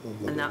decision on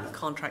whether. And that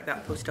contract,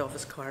 that post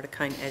office card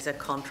account, is a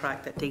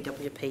contract that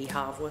DWP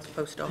have with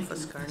Post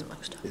Office currently.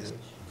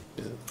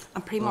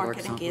 And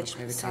pre-market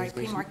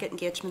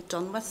engagement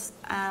done with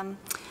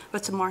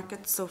the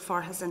market so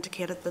far has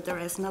indicated that there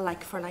isn't a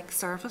like-for-like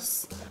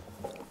service.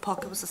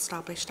 Pocket was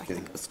established, I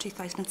think it was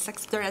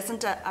 2006. There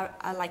isn't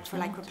a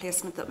like-for-like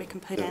replacement that we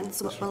can put in,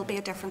 so it will be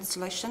a different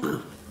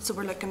solution. So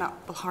we're looking at,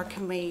 well, how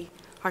can we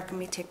how can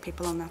we take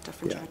people on that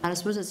different journey? And I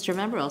suppose it's to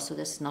remember also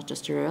this is not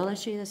just a rural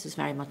issue, this is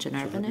very much an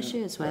urban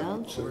issue as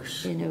well.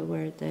 You know,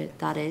 where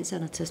that is,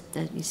 and it's just,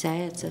 you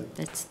say,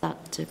 it's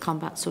that to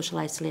combat social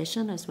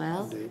isolation as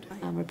well,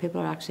 where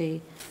people are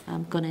actually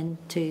gone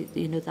into,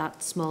 you know,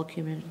 that small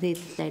community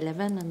that they live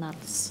in, and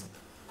that's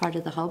part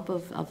of the hub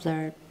of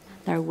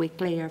their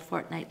weekly or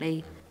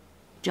fortnightly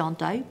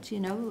jaunt out, you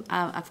know.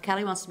 If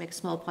Kelly wants to make a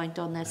small point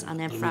on this, and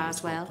then Fra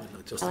as well.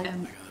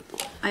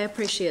 I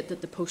appreciate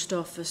that the post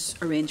office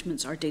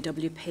arrangements are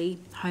DWP.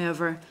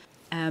 However,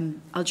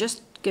 I'll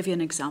just give you an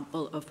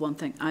example of one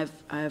thing. I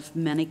have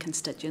many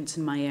constituents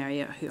in my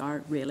area who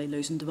are really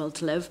losing the will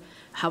to live.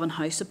 Having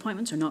house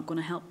appointments are not going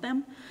to help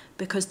them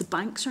because the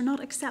banks are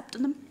not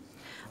accepting them.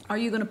 Are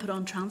you going to put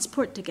on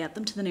transport to get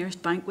them to the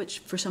nearest bank, which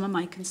for some of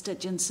my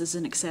constituents is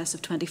in excess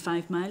of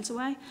 25 miles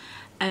away?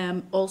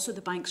 Also,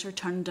 the banks are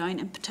turned down,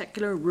 in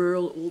particular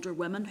rural older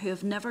women who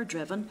have never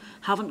driven,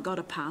 haven't got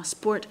a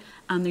passport,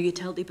 and their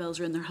utility bills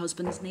are in their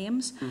husband's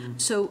names.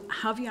 So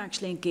have you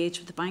actually engaged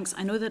with the banks?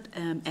 I know that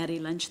Eddie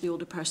Lynch, the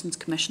Older Persons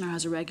Commissioner,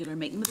 has a regular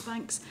meeting with the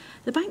banks.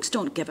 The banks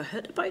don't give a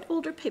hoot about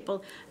older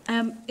people.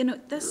 You know,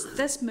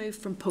 this move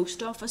from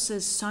post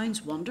offices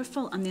sounds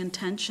wonderful, and the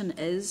intention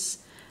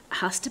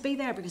has to be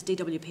there because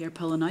DWP are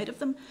pulling out of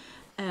them.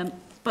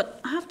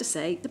 But I have to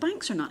say, the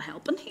banks are not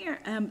helping here.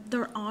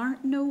 There are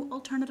no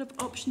alternative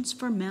options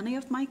for many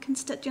of my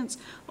constituents.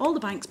 All the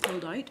banks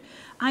pulled out.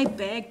 I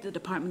begged the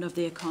Department of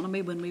the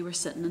Economy when we were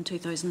sitting in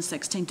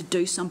 2016 to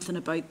do something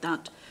about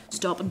that,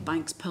 stopping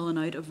banks pulling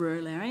out of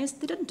rural areas.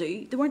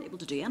 They weren't able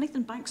to do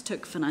anything. Banks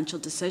took financial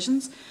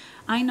decisions.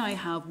 I now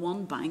have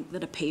one bank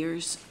that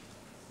appears,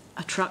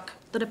 a truck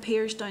that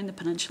appears down the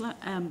peninsula,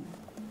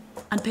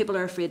 and people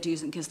are afraid to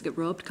use it in case they get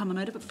robbed coming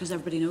out of it because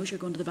everybody knows you're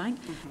going to the bank.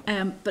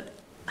 But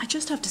I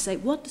just have to say,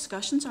 what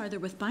discussions are there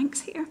with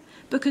banks here?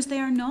 Because they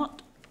are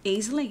not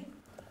easily,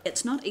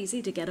 it's not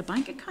easy to get a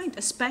bank account,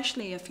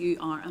 especially if you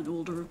are an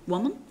older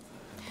woman.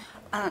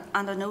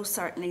 And I know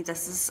certainly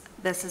this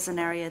is an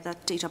area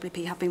that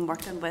DWP have been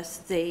working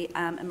with the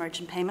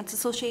Emerging Payments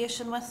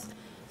Association with.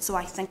 So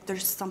I think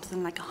there's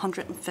something like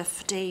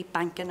 150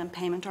 banking and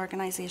payment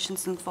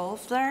organisations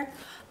involved there.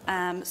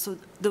 So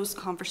those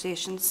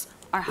conversations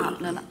are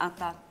happening at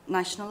that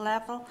national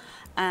level.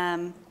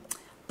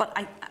 But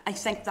I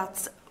think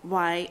that's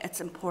why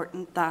it's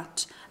important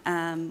that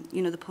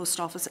you know, the post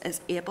office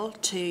is able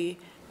to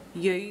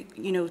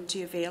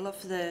to avail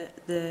of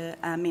the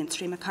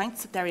mainstream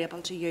accounts, that they're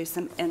able to use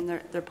them in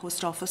their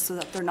post office so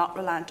that they're not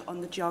reliant on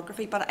the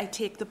geography. But I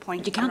take the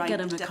point you can't around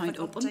get an the account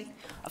difficulty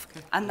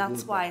open. and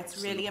that's why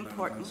it's really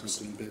important.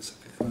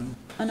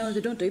 I know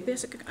they don't do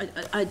basic.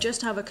 I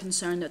just have a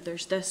concern that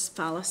there's this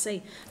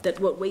fallacy that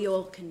what we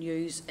all can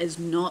use is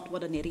not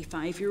what an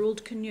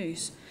 85-year-old can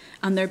use,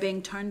 and they're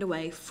being turned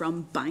away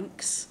from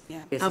banks.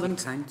 Yeah, having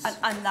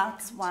and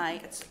that's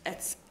why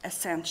it's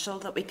essential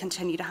that we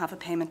continue to have a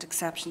payment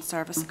exception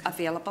service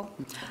available.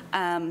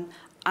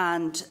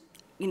 And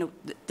you know,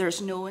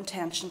 there's no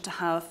intention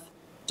to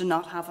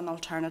not have an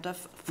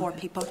alternative for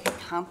people who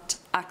can't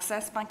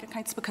access bank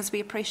accounts, because we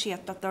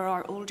appreciate that there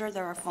are older,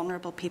 there are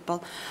vulnerable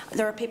people,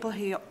 there are people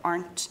who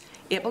aren't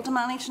able to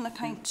manage an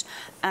account.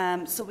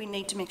 So we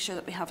need to make sure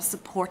that we have a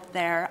support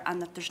there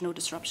and that there's no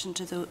disruption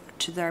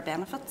to their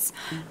benefits.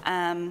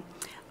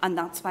 And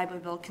that's why we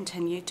will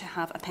continue to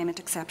have a payment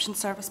exception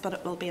service, but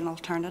it will be an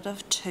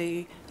alternative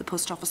to the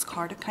post office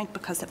card account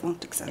because it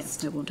won't exist.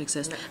 Yes, it won't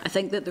exist. I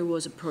think that there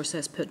was a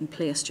process put in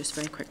place, just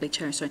very quickly,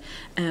 Chair, sorry,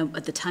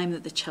 at the time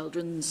that the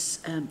children's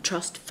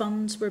trust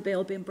funds were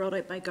all being brought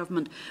out by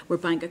government, where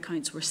bank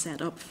accounts were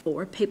set up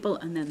for people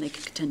and then they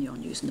could continue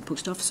on using the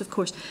post office, of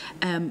course.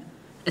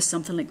 Is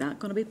something like that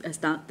going to be, is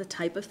that the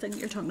type of thing that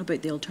you're talking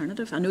about, the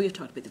alternative? I know you've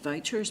talked about the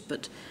vouchers,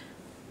 but...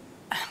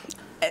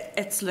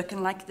 It's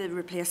looking like the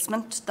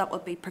replacement that will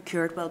be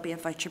procured will be a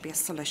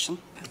voucher-based solution.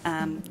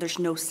 There's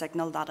no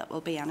signal that it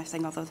will be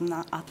anything other than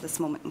that at this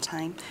moment in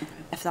time.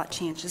 If that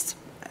changes,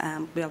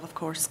 we'll of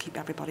course keep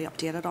everybody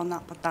updated on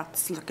that, but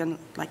that's looking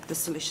like the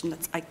solution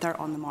that's out there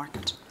on the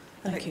market.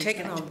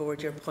 Taking on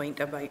board your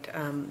point about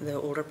the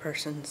Older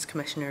Persons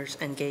Commissioner's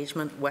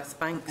engagement with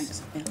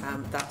banks,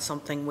 that's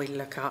something we'll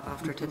look at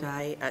after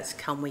today. As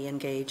can we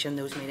engage in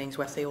those meetings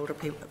with the Older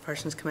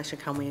Persons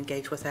Commissioner? Can we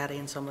engage with Eddie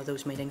in some of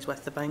those meetings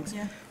with the banks?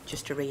 Yeah.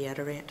 Just to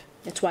reiterate.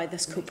 It's why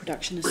this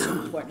co-production is so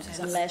important, because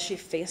unless you're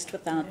faced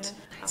with that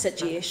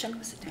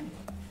situation.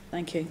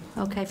 Thank you.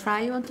 Okay,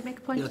 Fry, you want to make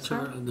a point? Yeah,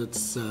 Chair, and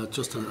it's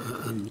just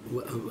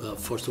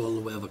first of all,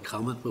 the way of a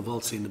comment. We've all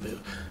seen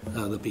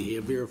the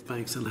behaviour of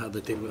banks and how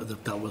they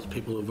dealt with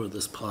people over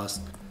this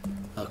past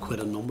quite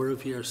a number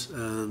of years,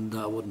 and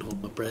I wouldn't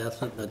hold my breath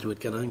that you would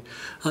get in.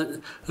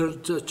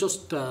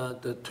 Just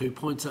the 2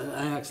 points.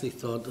 I actually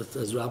thought that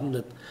as Robin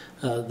that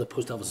the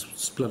post office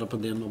split up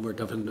into a number of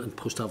different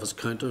post office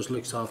counters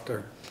looks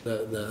after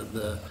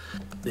the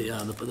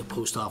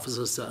post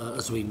offices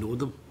as we know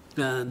them.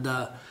 And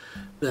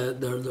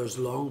there's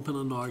long been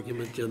an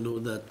argument, you know,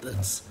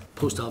 that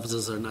post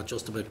offices are not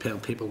just about paying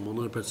people money,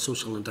 they're about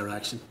social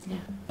interaction.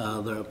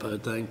 They're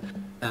about things.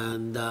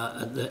 And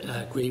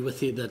I agree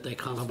with you that they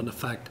can't have an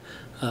effect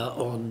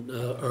on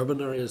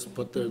urban areas,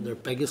 but their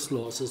biggest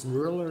loss is in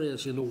rural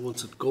areas. You know,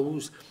 once it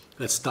goes,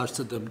 it starts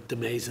to the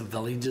demise of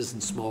villages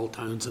and small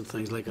towns and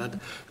things like that.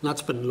 And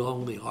that's been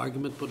long the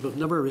argument, but we've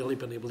never really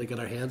been able to get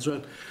our heads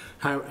around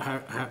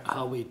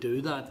how we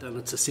do that. And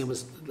it's the same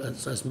as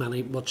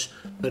much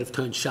out of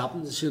town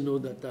shoppings, you know,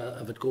 that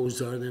if it goes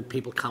there, then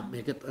people can't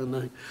make it.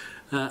 But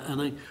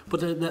I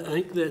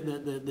think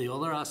the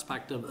other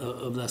aspect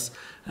of this,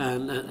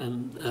 and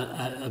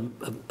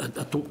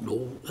I don't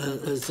know,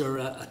 is there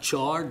a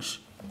charge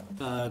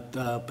by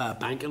a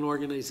banking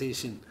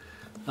organisation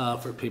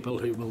for people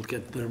who will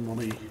get their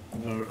money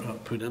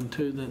put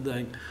into the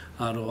thing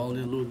at all,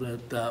 you know,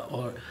 that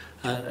or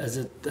is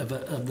it, if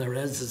there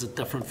is it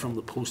different from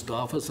the post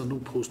office? I know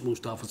post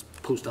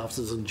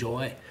offices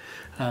enjoy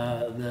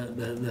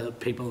the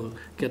people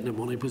getting their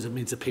money because it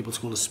means that people's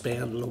going to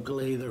spend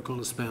locally, they're going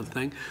to spend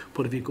things.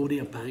 But if you go to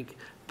a bank,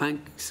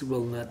 banks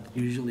will not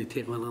usually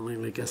take on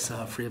anything like this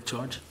free of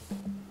charge.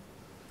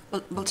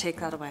 We'll take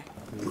that away.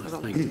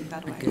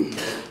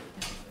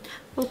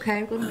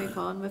 Okay, we're going to move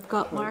on. We've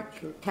got Mark,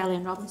 Kelly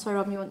and Robin. Sorry,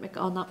 Robin, you want to make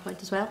on that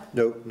point as well?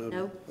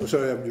 No. Oh,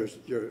 sorry, I'm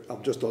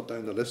just not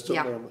down the list.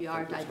 Yeah, you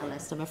are down the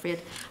list, I'm afraid.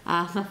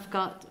 I've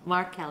got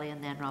Mark, Kelly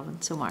and then Robin.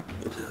 So Mark.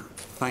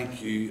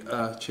 Thank you,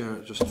 Chair.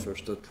 Just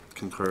first to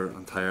concur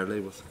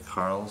entirely with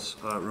Carol's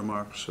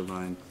remarks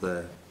around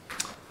the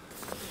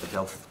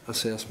health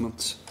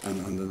assessments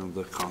and then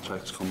the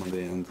contracts coming to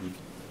the end in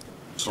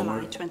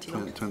summer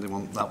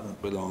 2021. That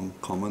won't be long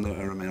coming.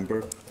 I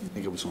remember, I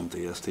think it was on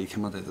DST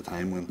committee at the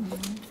time when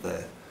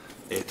the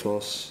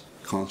ATOS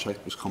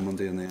contract was coming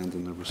to an end,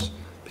 and there was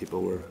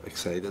people were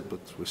excited, but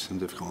we seem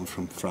to have gone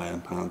from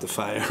frying pan to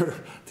fire,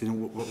 you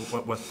know,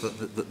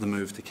 with the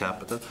move to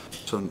capita.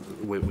 So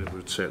we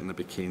would certainly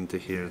be keen to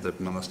hear the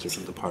ministers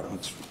and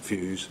departments'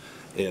 views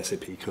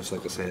ASAP, because,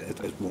 like I say,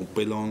 it won't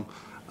be long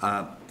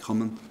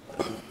coming.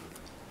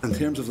 In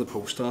terms of the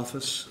post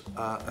office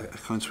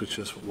accounts, which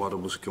is what I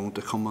was going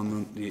to come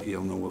on,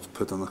 you'll know we've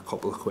put in a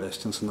couple of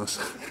questions in this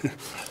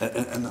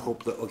in the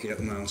hope that I'll get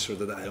an answer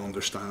that I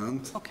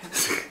understand. Okay.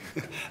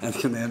 And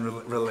can then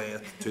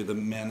relate to the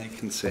many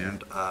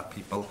concerned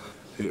people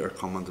who are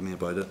coming to me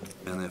about it,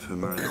 many of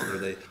whom are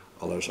elderly,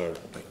 others are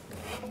like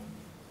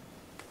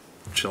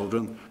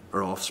children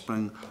or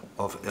offspring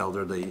of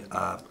elderly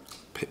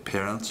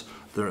parents.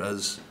 There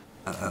is,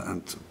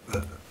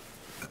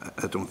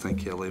 I don't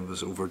think Kelly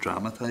was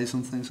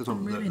over-dramatising things at all.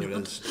 Really there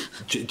is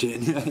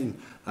genuine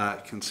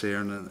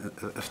concern,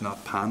 if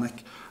not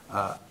panic,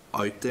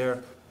 out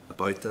there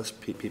about this.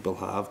 People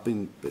have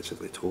been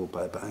basically told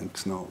by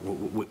banks, no,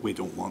 we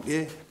don't want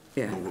you.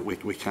 Yeah.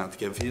 We can't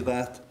give you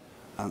that.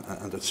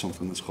 And it's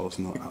something that's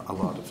causing a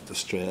lot of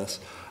distress.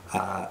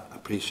 I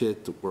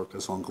appreciate the work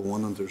is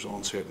ongoing and there's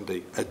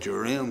uncertainty at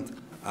your end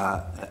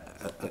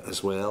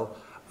as well.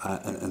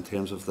 In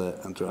terms of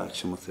the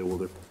interaction with the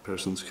Older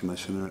Persons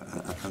Commissioner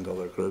and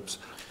other groups,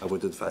 I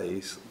would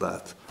advise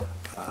that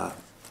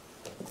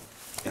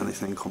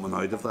anything coming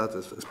out of that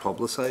is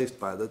publicised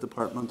by the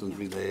department and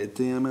relayed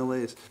to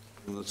MLAs.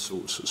 And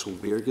so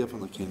we're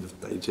given a kind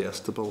of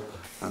digestible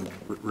and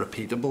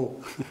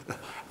repeatable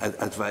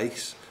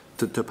advice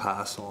to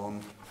pass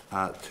on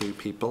to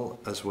people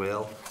as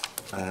well.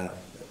 Like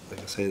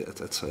I say,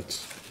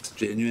 it's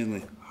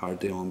genuinely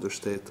hard to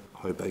understate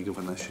how big of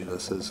an issue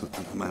this is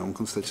in my own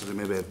constituency.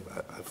 Maybe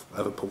I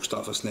have a post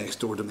office next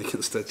door to my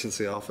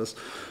constituency office.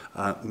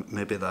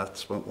 Maybe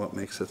that's what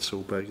makes it so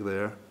big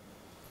there.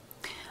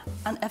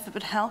 And if it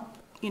would help,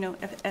 you know,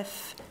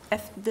 if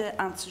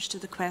the answers to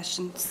the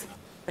questions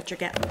that you're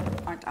getting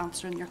aren't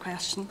answering your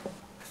question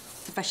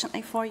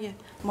sufficiently for you,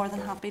 more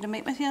than happy to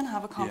meet with you and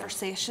have a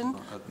conversation.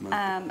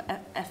 Yeah.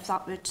 If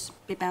that would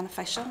be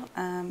beneficial,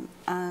 and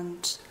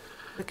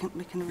we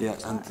can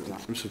arrange that. And in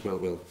terms of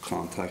we'll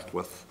contact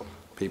with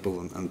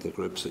people and the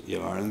groups that you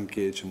are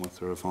engaging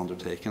with or have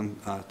undertaken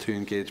to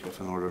engage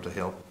with in order to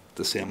help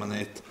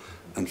disseminate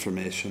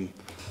information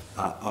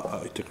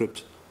out to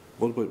groups.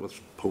 What about with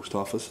post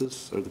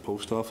offices or the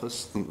post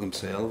office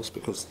themselves?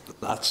 Because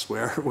that's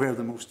where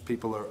the most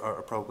people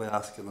are probably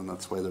asking, and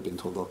that's why they're being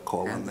told they'll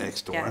call in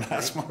next door and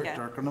ask Mark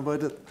Durkin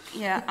about it.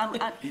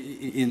 Yeah,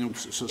 you know,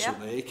 so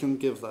they can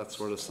give that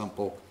sort of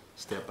simple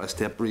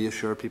step-by-step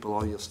reassure people,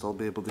 oh, you'll still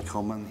be able to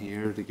come in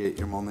here to get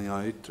your money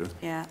out, or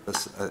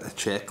a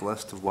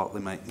checklist of what they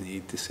might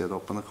need to set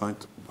up an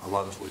account, a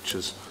lot of which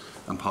is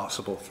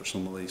impossible for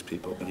some of these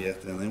people to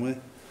get anyway.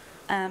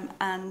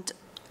 And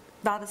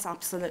that is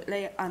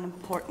absolutely an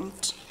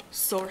important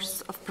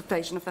source of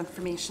provision of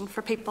information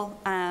for people.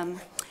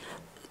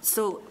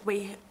 So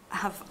we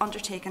have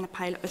undertaken a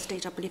pilot with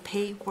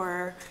DWP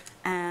where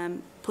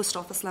Post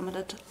Office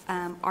Limited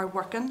are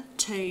working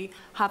to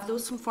have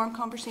those informed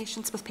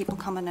conversations with people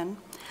coming in.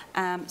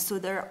 So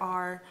there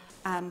are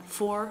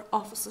 4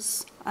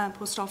 offices,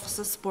 post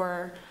offices,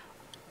 where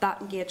that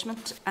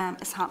engagement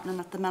is happening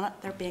at the minute.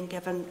 They're being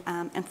given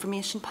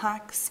information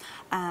packs.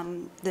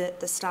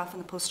 The staff in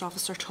the post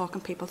office are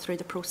talking people through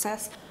the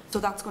process. So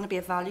that's going to be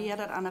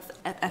evaluated, and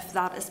if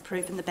that is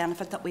proven the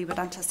benefit that we would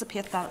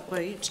anticipate that it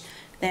would,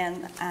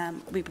 then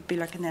we would be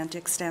looking then to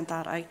extend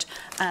that out.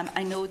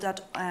 I know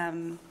that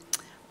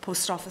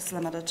Post Office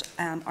Limited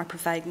are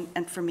providing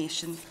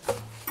information,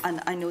 and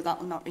I know that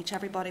will not reach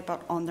everybody,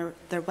 but on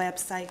their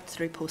website,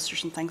 through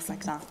posters and things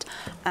like that.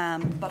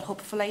 But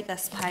hopefully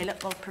this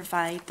pilot will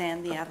provide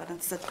then the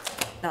evidence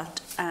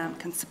that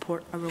can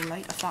support a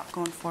rollout of that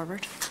going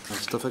forward.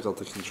 It's difficult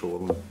to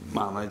control and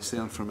manage the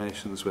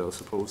information as well, I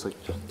suppose, like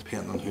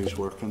depending on who's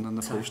working in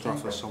the post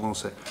office. Someone will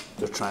say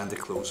they're trying to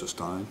close us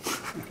down.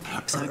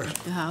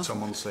 Exactly.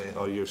 Someone will say,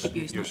 oh, you're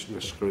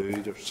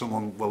screwed, or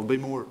someone will be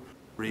more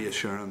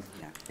reassuring,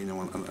 you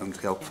know, and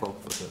helpful,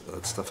 but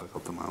it's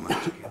difficult to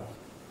manage.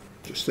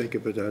 Just think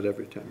about that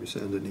every time you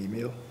send an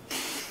email.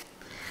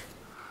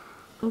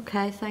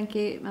 Okay, thank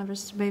you,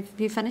 members. Have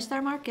you finished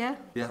there, Mark? Yeah?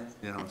 Yeah.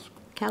 That's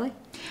Kelly?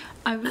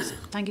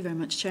 Thank you very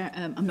much, Chair.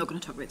 I'm not going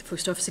to talk about the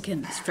post office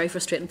again. It's very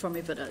frustrating for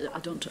me, but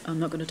I'm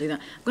not going to do that.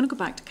 I'm going to go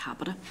back to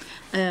Capita.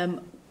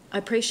 I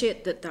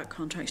appreciate that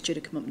contract's due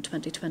to come up in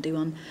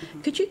 2021.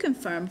 Could you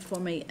confirm for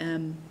me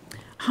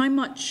how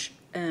much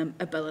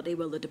ability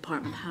will the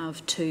department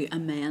have to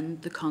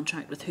amend the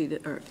contract with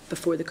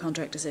before the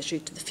contract is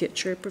issued to the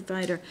future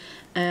provider?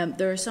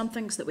 There are some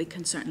things that we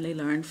can certainly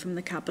learn from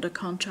the Capita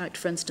contract.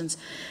 For instance,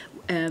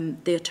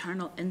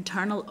 the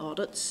internal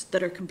audits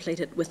that are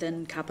completed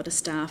within Capita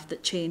staff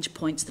that change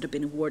points that have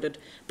been awarded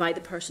by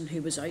the person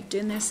who was out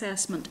doing the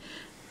assessment,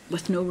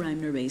 with no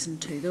rhyme or reason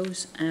to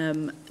those.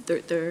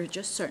 There are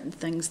just certain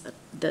things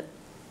that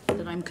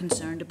I'm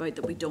concerned about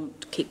that we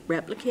don't keep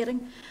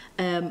replicating.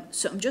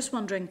 So I'm just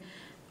wondering,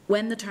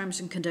 when the terms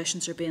and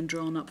conditions are being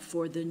drawn up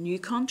for the new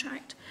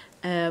contract,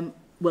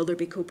 will there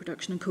be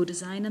co-production and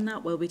co-design in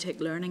that? Will we take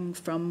learning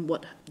from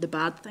what the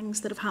bad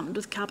things that have happened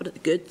with Capita, the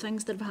good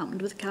things that have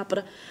happened with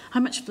Capita? How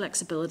much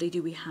flexibility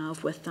do we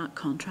have with that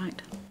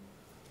contract?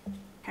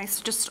 Okay,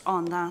 so just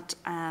on that,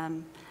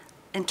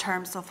 in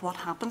terms of what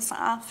happens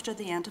after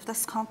the end of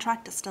this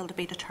contract is still to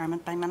be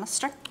determined by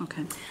Minister.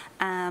 Okay.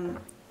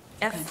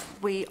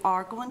 If we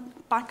are going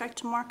back out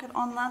to market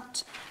on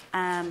that,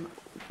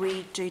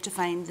 we do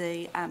define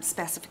the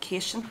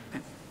specification.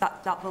 Okay.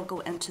 That will go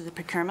into the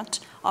procurement.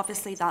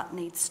 Obviously, that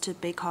needs to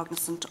be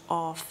cognizant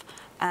of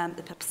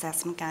the PIP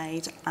assessment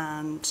guide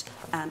and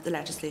the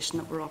legislation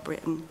that we're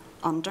operating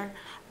under.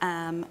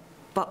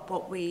 But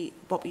what we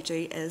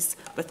do is,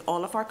 with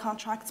all of our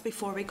contracts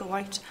before we go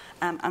out,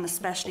 and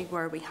especially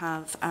where we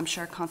have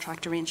shared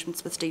contract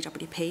arrangements with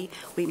DWP,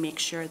 we make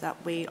sure that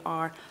we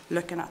are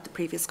looking at the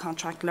previous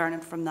contract,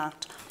 learning from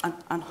that,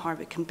 and how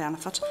we can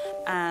benefit.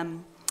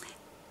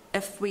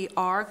 If we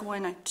are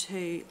going out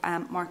to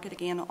market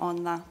again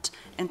on that,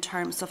 in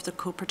terms of the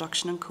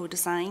co-production and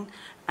co-design,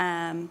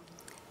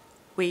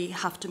 we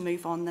have to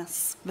move on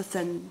this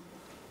within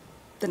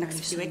the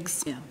next few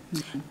weeks.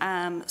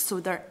 Yeah.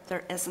 So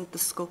there isn't the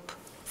scope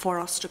for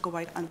us to go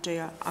out and do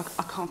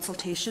a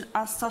consultation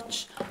as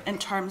such in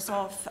terms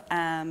of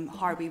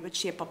how we would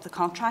shape up the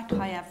contract.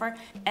 However,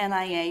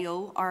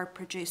 NIAO are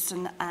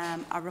producing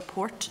a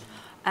report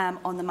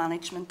on the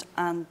management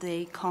and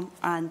the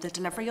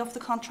delivery of the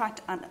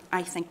contract, and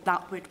I think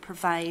that would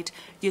provide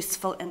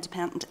useful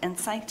independent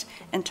insight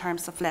in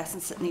terms of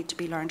lessons that need to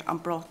be learned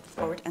and brought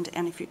forward into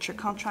any future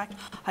contract.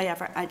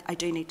 However, I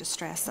do need to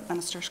stress that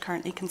Ministers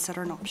currently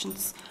considering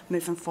options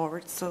moving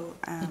forward. So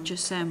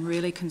I'm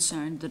really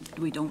concerned that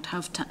we don't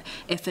have time.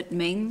 If it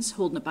means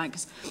holding it back,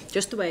 'cause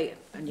just the way,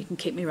 and you can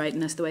keep me right in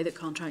this, the way that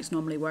contracts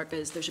normally work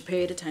is there's a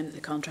period of time that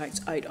the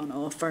contract's out on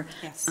offer,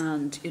 yes,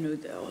 and you know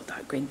all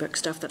that green book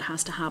stuff that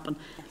has to happen.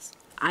 Yes.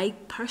 I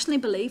personally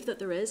believe that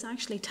there is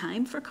actually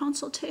time for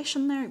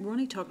consultation there. We're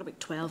only talking about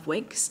 12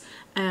 weeks,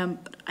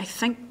 but I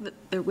think that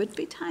there would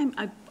be time.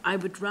 I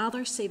would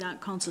rather see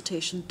that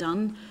consultation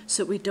done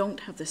so we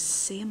don't have the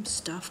same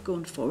stuff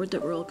going forward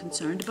that we're all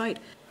concerned about.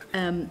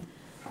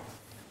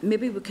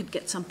 Maybe we could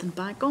get something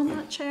back on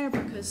that, Chair,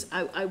 because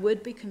I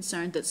would be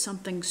concerned that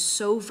something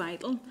so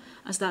vital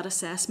as that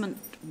assessment,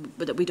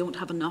 but that we don't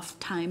have enough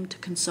time to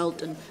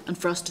consult and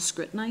for us to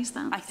scrutinise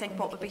that. I think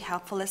what would be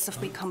helpful is if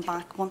we come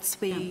back once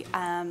we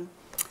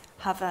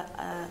have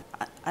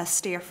a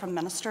steer from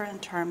Minister in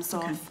terms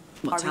of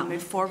how we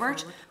move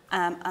forward.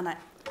 And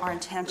our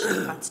intention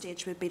at that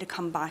stage would be to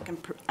come back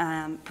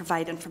and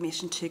provide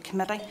information to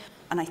committee,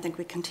 and I think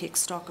we can take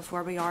stock of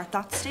where we are at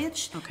that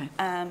stage. Okay.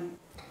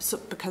 So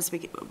because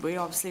we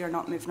obviously are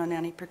not moving on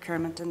any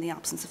procurement in the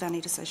absence of any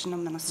decision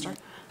on Minister.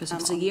 Because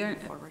it's a year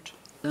forward.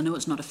 I know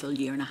it's not a full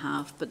year and a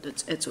half, but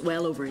it's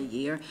well over a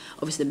year.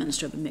 Obviously, the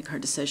Minister will make her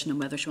decision on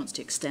whether she wants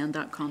to extend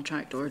that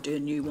contract or do a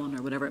new one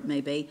or whatever it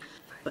may be.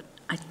 But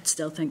I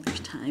still think there's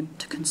time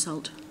to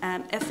consult.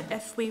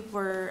 If we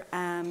were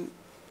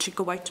to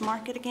go out to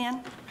market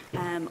again,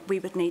 we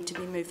would need to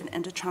be moving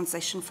into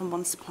transition from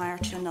one supplier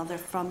to another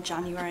from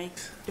January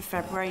to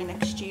February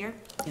next year.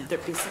 Yeah.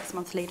 There'd be a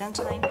 6-month lead-in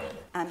time,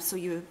 so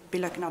you would be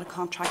looking at a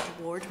contract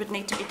award would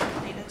need to be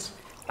completed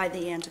by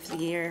the end of the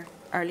year,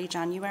 early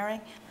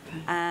January.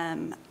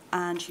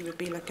 And you would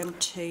be looking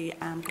to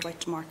go out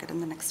to market in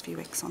the next few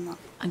weeks on that.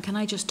 And can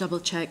I just double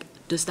check,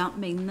 does that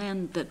mean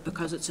then that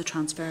because it's a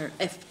transfer,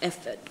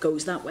 if it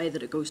goes that way,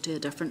 that it goes to a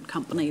different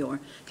company or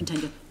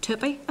continue to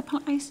be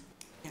applies?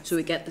 Yes. So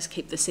we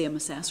keep the same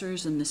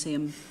assessors and the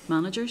same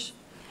managers?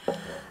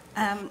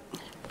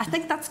 I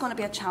think that's going to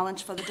be a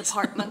challenge for the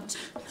department,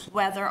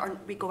 whether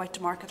we go out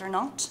to market or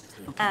not,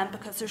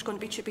 because there's going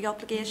to be TUPE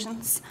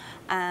obligations,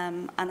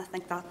 and I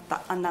think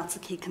that's a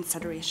key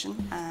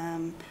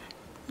consideration.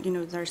 You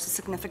know, there's a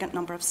significant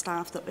number of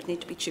staff that would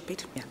need to be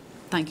TUPE'd. Yeah.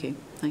 Thank you.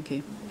 Thank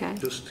you. Okay.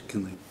 Just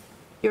can I?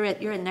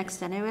 You're in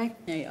next anyway.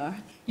 There you are.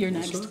 You're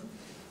next.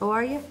 Oh,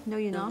 are you? No,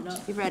 you're No, not. no.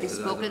 You've already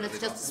spoken. It's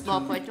just a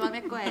small point. Do you want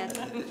to make? Go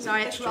ahead.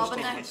 Sorry, it's Robin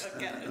now.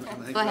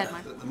 Go ahead,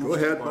 Mark. Go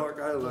ahead, Mark,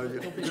 I'll allow you.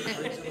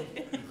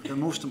 The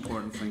most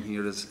important thing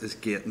here is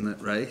getting it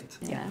right.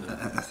 Yeah.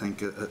 I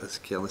think, as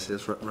Kelly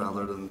says,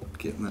 rather than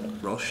getting it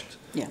rushed.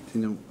 Yeah.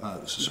 You know,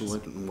 so I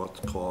don't know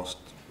what cost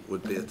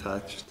would be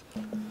attached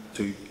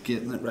to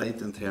getting it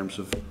right in terms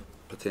of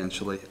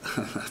potentially,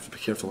 I have to be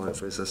careful how I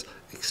phrase this,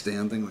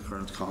 extending the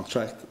current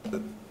contract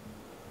that,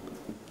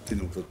 you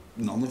know, that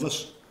none of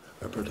us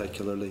are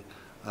particularly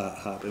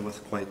happy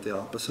with, quite the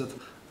opposite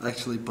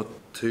actually, but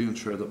to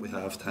ensure that we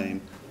have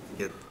time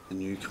to get a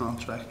new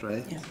contract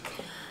right. Yeah.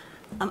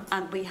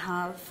 And we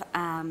have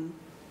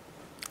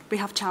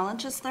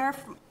challenges there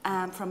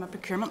from a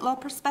procurement law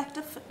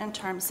perspective in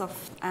terms of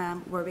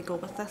where we go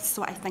with this.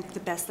 So I think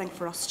the best thing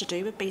for us to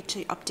do would be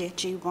to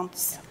update you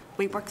once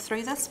we work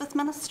through this with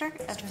Minister,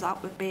 if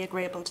that would be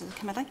agreeable to the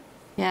committee.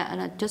 Yeah,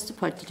 and just a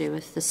point to do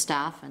with the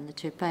staff and the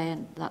TUPE,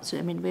 and that's.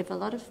 I mean, we have a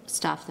lot of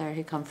staff there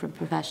who come from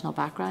professional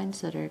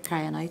backgrounds that are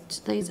carrying out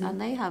these,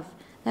 and they have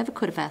a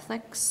code of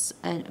ethics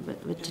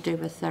to do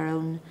with their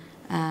own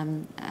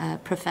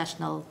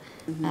professional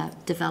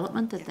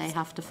development that they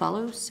have to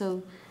follow.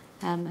 So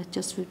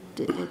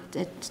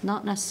it's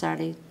not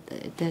necessarily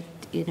that,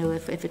 you know,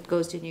 if it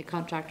goes to a new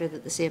contractor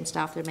that the same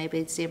staff, there may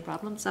be the same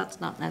problems.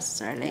 That's not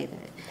necessarily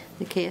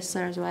the case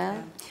there as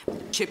well.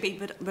 TUPE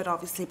would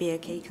obviously be a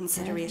key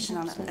consideration,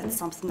 and it's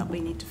something that we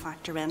need to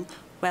factor in.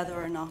 Whether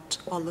or not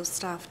all those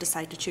staff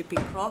decide to TUPE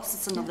across,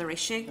 it's another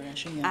issue.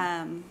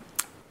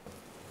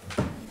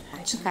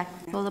 Okay,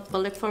 we'll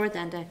look forward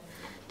then to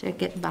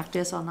getting back to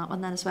us on that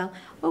one then as well.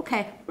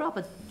 Okay,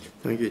 Robin.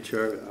 Thank you,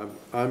 Chair.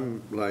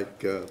 I'm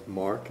like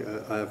Mark.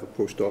 I have a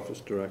post office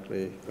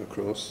directly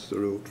across the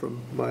road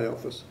from my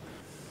office.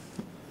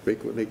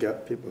 Frequently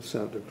get people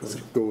sent across,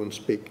 go and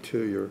speak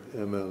to your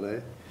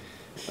MLA.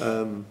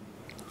 And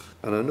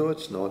I know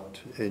it's not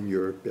in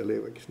your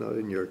bailiwick, it's not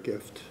in your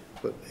gift,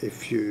 but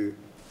if you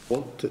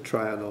want to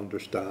try and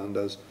understand,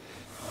 as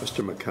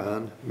Mr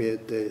McCann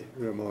made the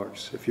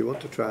remarks, if you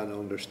want to try and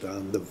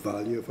understand the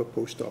value of a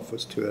post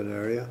office to an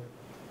area,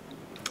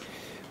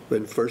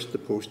 when first the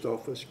post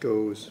office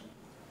goes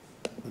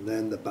and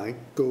then the bank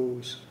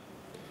goes,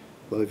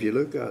 well, if you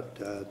look at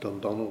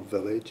Dundonald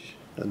Village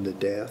and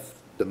the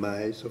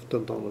demise of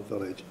Dundonald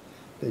Village,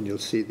 then you'll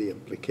see the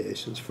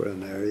implications for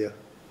an area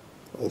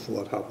of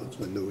what happens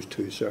when those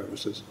two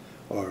services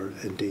are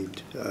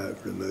indeed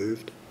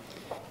removed.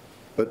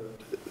 But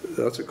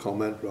that's a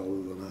comment rather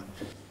than a...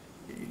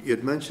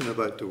 You'd mentioned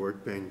about the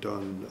work being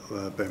done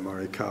by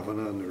Mary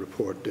Kavanagh and the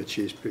report that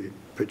she's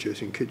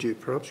producing. Could you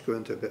perhaps go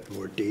into a bit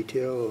more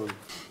detail on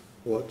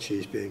what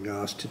she's being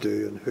asked to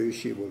do and who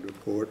she will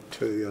report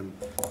to and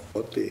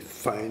what the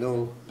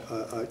final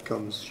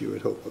outcomes you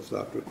would hope of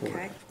that report?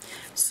 Okay.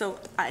 So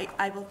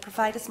I will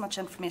provide as much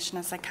information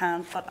as I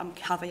can, but I'm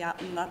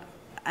caveating that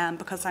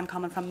because I'm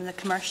coming from the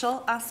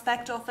commercial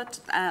aspect of it.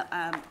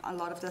 A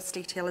lot of this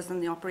detail is in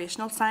the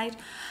operational side.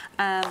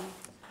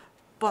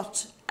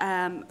 But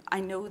I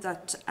know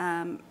that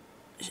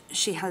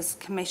she has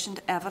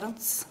commissioned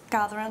evidence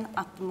gathering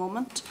at the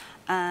moment.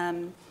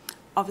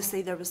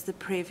 Obviously, there was the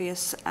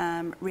previous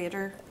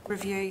radar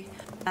review,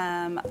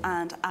 and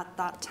at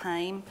that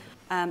time,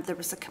 there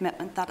was a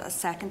commitment that a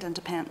second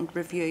independent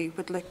review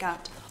would look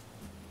at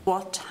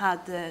what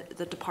had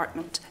the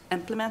department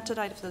implemented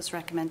out of those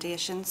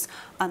recommendations,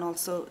 and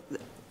also,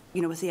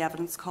 you know, with the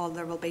evidence call,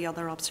 there will be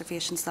other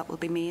observations that will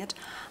be made.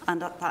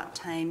 And at that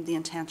time, the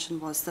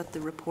intention was that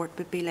the report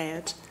would be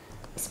led,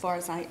 as far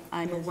as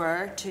I'm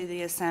aware, to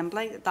the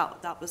Assembly.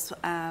 That was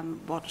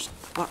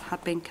what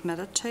had been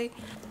committed to.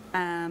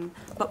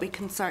 But we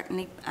can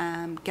certainly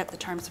get the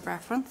terms of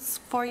reference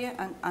for you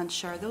and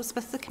share those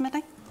with the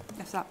committee,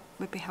 if that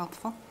would be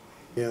helpful.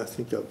 Yeah, I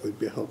think that would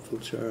be helpful,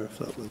 Chair, if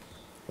that was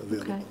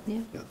available. Okay,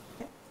 yeah.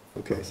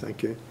 Okay,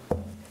 thank you.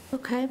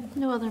 Okay,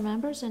 no other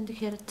members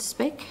indicated to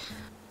speak.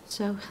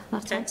 So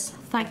that's it.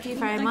 Thank you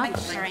very much.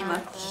 Thank you very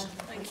much.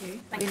 Thank you.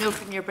 We know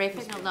from your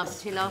briefing it'll not be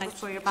too long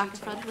before you're back in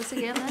front of us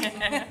again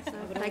then. So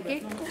thank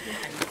you.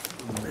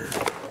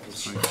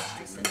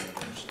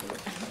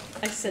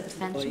 I said to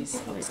the boys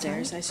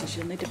upstairs, I said,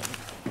 you'll need to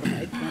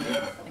provide plenty.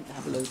 I think they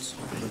have loads.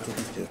 I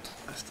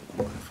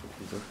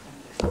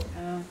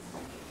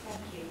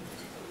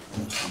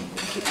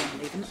keep on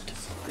leaving it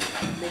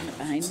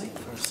behind me.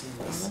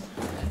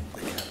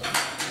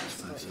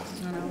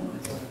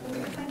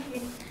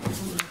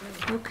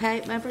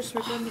 Okay, members,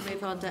 we're going to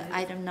move on to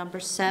item number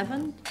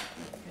 7,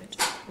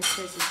 which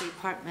is the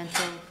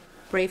departmental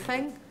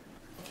briefing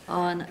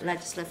on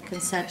legislative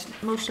consent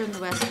motion, the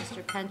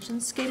Westminister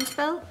Pension Schemes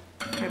Bill.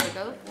 Here we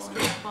go.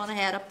 Go on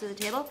ahead up to the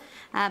table.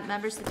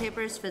 Members, the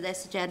papers for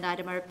this agenda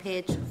item are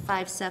page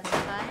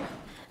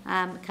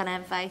 575. Can I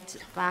invite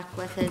back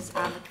with us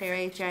Anne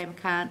McCleary, Jerry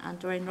McCann and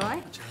Doreen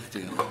Roy?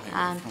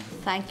 And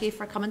thank you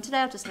for coming today.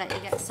 I'll just let you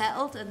get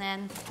settled, and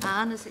then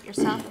Anne, is it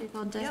yourself you're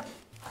going to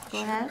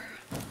go ahead?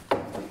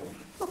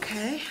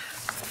 Okay.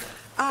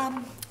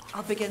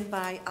 I'll begin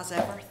by, as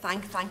ever,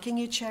 thanking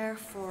you, Chair,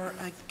 for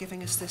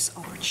giving us this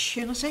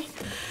opportunity.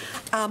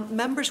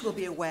 Members will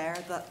be aware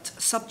that,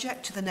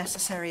 subject to the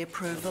necessary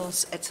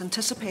approvals, it's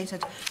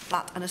anticipated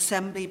that an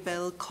Assembly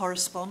bill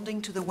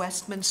corresponding to the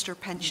Westminster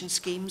Pension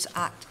Schemes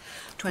Act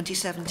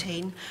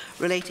 2017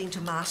 relating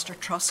to master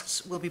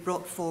trusts will be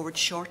brought forward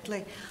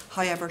shortly.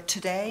 However,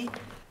 today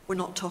we're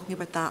not talking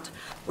about that.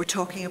 We're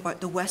talking about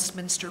the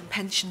Westminster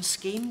Pension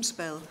Schemes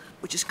Bill,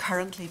 which is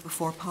currently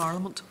before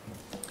Parliament.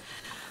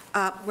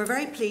 We're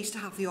very pleased to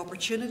have the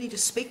opportunity to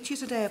speak to you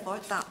today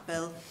about that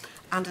bill,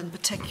 and in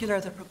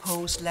particular the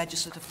proposed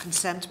legislative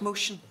consent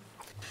motion.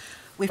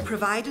 We've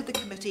provided the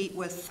committee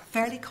with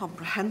fairly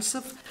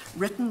comprehensive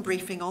written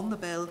briefing on the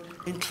bill,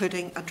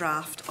 including a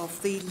draft of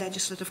the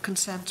legislative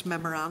consent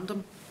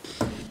memorandum.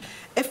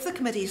 If the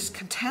committee is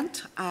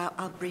content,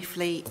 I'll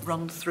briefly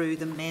run through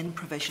the main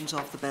provisions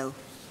of the bill.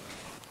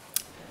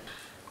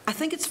 I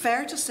think it's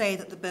fair to say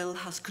that the bill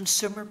has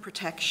consumer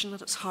protection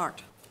at its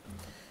heart.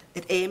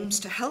 It aims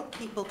to help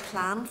people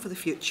plan for the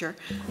future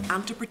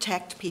and to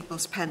protect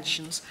people's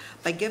pensions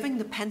by giving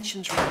the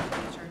pensions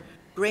regulator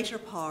greater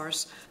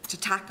powers to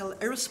tackle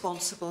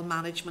irresponsible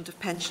management of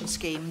pension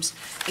schemes,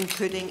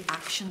 including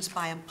actions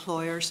by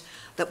employers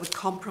that would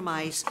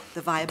compromise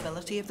the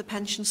viability of the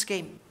pension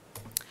scheme.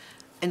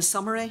 In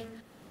summary,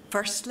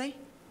 firstly,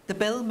 the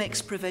bill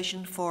makes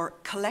provision for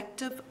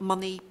collective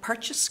money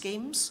purchase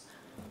schemes,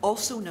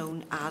 also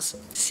known as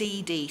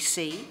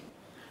CDC,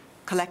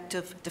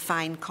 collective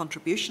defined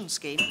contribution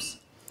schemes,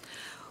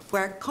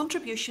 where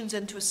contributions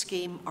into a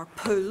scheme are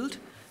pooled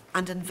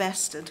and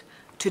invested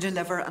to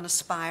deliver an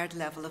aspired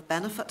level of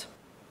benefit.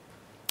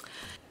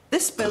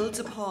 This builds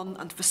upon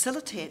and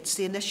facilitates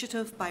the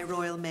initiative by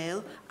Royal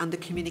Mail and the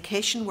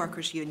Communication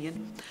Workers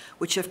Union,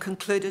 which have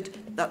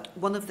concluded that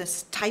one of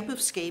this type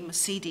of scheme, a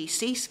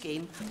CDC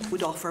scheme,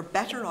 would offer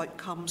better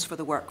outcomes for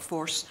the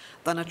workforce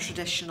than a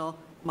traditional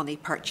money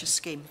purchase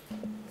scheme.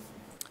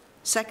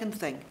 Second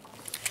thing,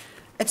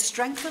 it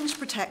strengthens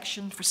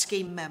protection for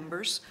scheme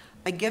members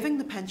by giving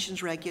the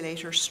pensions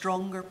regulator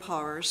stronger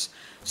powers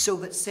so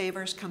that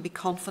savers can be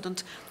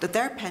confident that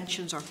their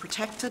pensions are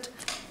protected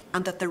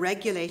and that the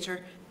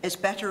regulator is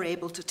better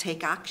able to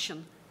take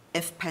action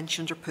if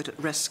pensions are put at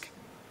risk.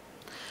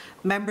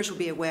 Members will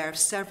be aware of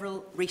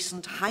several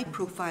recent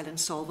high-profile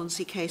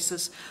insolvency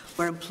cases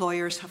where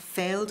employers have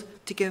failed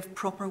to give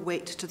proper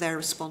weight to their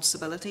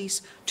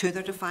responsibilities to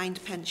their defined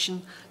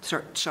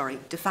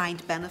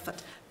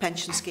benefit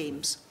pension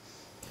schemes.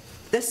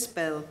 This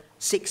bill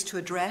seeks to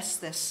address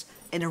this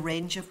in a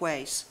range of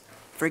ways.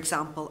 For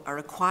example, a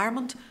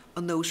requirement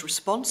on those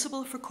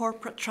responsible for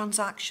corporate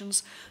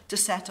transactions to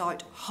set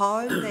out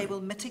how they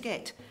will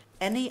mitigate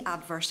any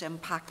adverse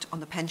impact on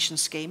the pension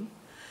scheme,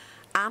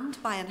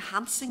 and by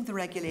enhancing the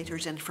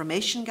regulator's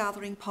information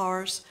gathering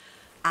powers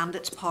and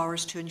its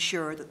powers to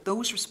ensure that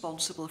those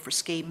responsible for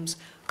schemes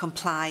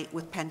comply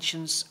with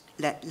pensions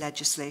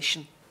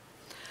legislation.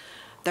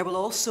 There will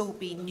also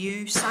be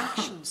new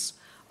sanctions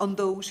on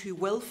those who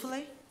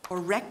willfully or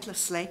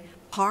recklessly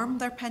harm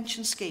their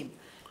pension scheme,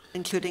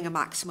 including a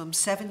maximum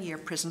 7-year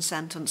prison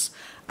sentence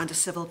and a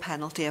civil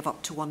penalty of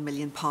up to £1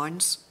 million.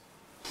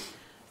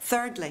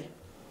 Thirdly,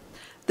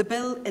 the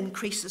bill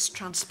increases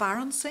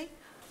transparency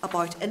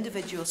about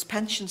individuals'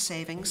 pension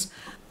savings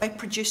by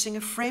producing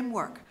a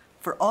framework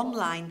for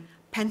online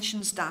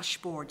pensions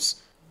dashboards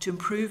to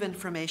improve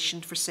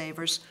information for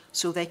savers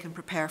so they can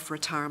prepare for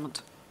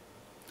retirement.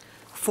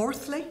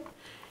 Fourthly,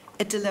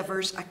 it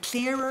delivers a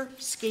clearer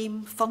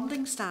scheme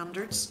funding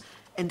standards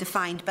in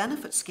defined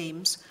benefit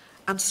schemes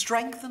and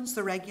strengthens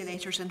the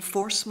regulator's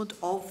enforcement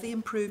of the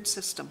improved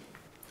system.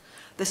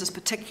 This is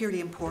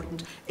particularly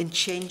important in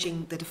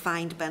changing the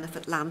defined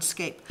benefit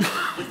landscape,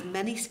 with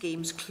many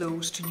schemes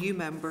closed to new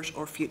members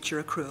or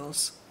future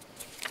accruals.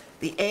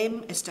 The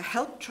aim is to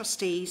help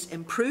trustees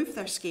improve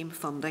their scheme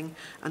funding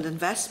and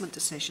investment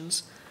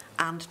decisions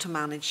and to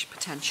manage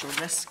potential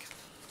risk.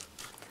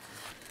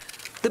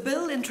 The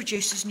bill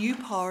introduces new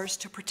powers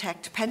to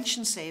protect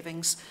pension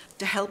savings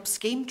to help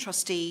scheme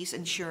trustees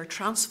ensure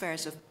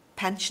transfers of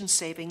pension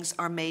savings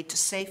are made to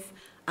safe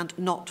and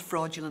not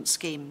fraudulent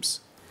schemes.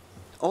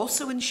 It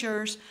also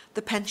ensures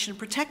the Pension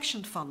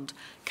Protection Fund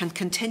can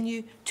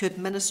continue to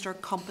administer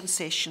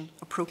compensation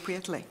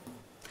appropriately.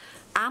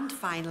 And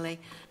finally,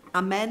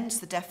 amends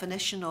the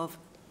definition of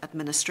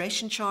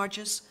administration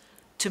charges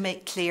to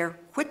make clear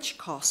which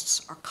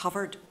costs are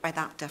covered by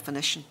that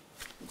definition.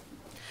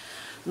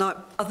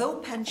 Now, although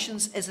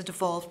pensions is a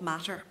devolved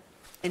matter,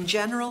 in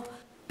general,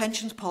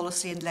 pensions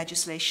policy and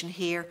legislation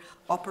here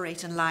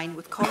operate in line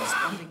with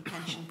corresponding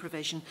pension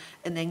provision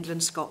in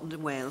England, Scotland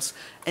and Wales,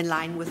 in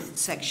line with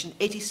Section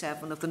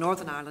 87 of the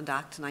Northern Ireland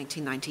Act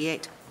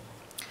 1998.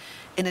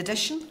 In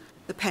addition,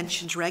 the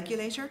Pensions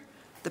Regulator,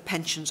 the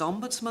Pensions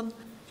Ombudsman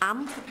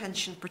and the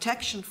Pension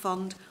Protection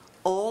Fund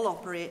all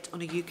operate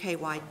on a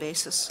UK-wide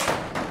basis.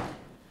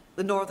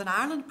 The Northern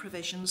Ireland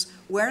provisions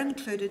were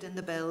included in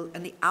the bill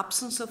in the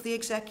absence of the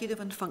Executive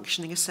and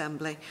Functioning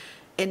Assembly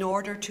in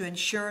order to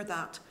ensure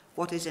that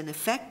what is in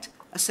effect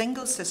a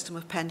single system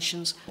of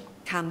pensions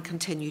can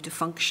continue to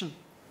function.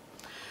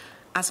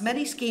 As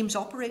many schemes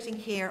operating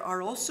here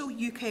are also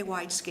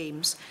UK-wide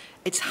schemes,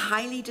 it's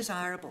highly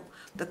desirable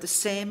that the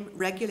same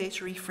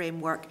regulatory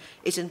framework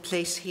is in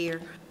place here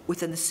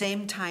within the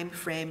same time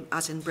frame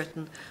as in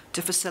Britain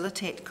to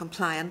facilitate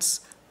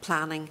compliance,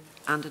 planning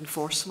and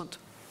enforcement.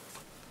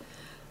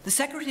 The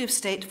Secretary of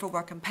State for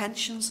Work and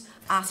Pensions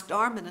asked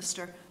our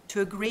Minister to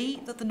agree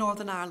that the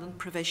Northern Ireland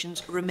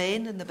provisions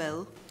remain in the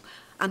bill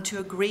and to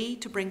agree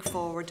to bring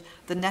forward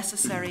the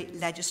necessary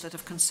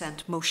legislative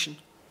consent motion.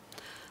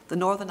 The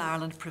Northern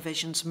Ireland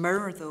provisions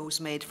mirror those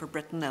made for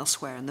Britain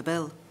elsewhere in the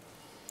bill.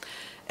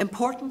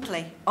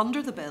 Importantly,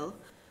 under the bill,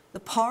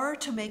 the power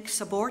to make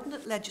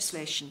subordinate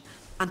legislation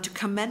and to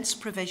commence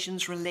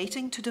provisions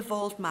relating to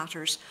devolved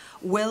matters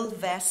will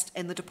vest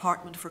in the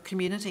Department for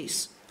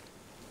Communities.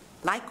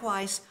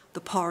 Likewise,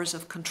 the powers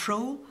of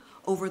control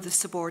over the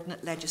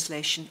subordinate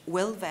legislation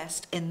will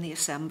vest in the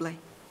Assembly.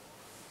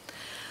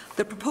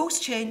 The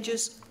proposed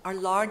changes are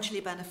largely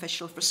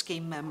beneficial for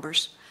scheme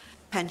members.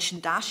 Pension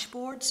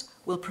dashboards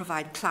will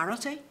provide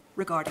clarity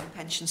regarding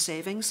pension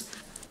savings,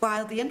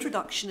 while the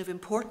introduction of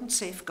important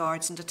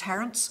safeguards and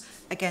deterrents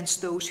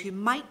against those who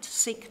might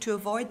seek to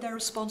avoid their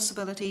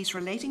responsibilities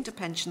relating to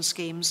pension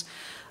schemes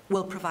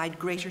will provide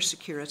greater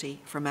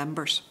security for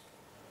members.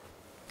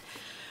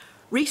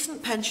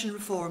 Recent pension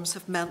reforms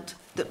have meant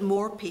that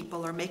more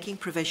people are making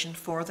provision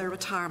for their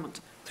retirement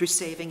through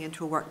saving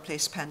into a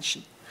workplace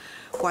pension,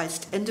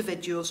 whilst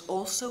individuals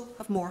also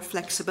have more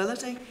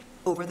flexibility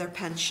over their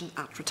pension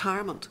at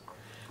retirement.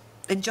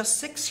 In just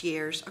 6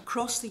 years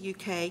across the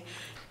UK,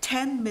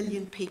 10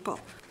 million people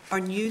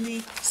are newly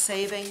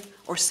saving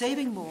or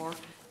saving more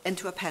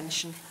into a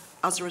pension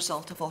as a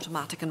result of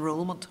automatic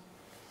enrolment.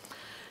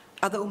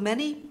 Although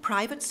many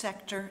private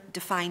sector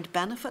defined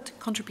benefit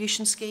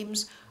contribution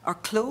schemes are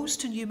closed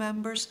to new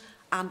members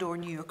and or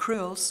new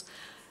accruals,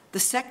 the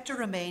sector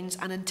remains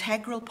an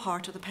integral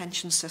part of the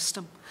pension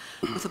system,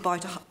 with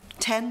about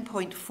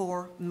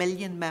 10.4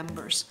 million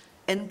members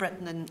in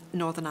Britain and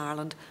Northern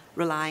Ireland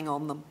relying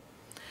on them.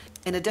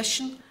 In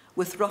addition,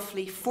 with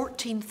roughly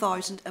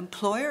 14,000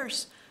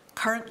 employers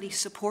currently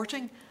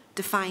supporting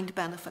defined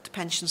benefit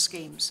pension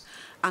schemes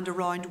and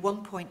around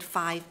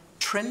 1.5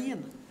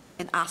 trillion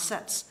in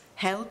assets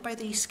held by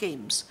these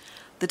schemes,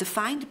 the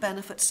defined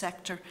benefit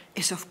sector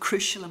is of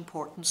crucial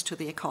importance to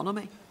the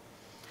economy.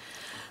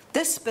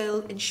 This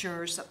bill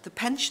ensures that the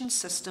pension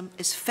system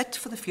is fit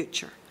for the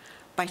future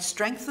by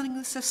strengthening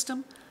the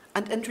system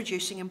and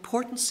introducing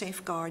important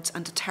safeguards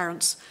and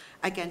deterrents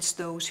against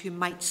those who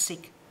might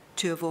seek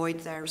to avoid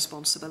their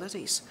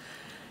responsibilities.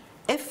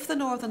 If the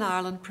Northern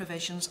Ireland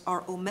provisions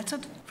are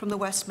omitted from the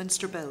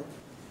Westminster Bill,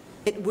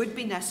 it would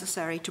be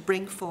necessary to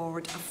bring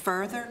forward a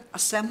further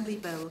Assembly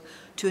bill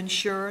to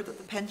ensure that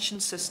the pension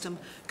system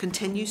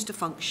continues to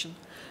function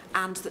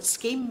and that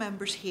scheme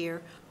members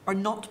here are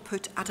not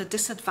put at a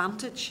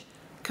disadvantage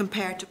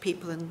compared to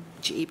people in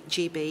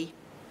GB.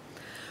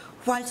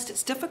 Whilst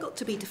it's difficult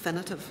to be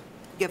definitive,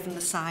 given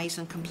the size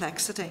and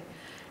complexity,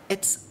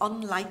 it's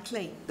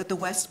unlikely that the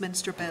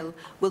Westminster Bill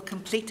will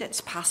complete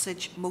its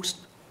passage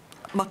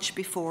much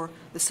before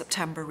the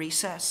September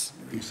recess.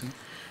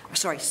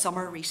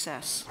 Summer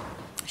recess.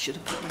 I should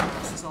have put my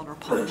glasses on or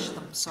polished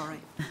them, sorry.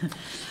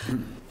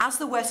 As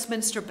the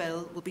Westminster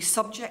Bill will be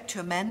subject to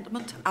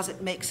amendment as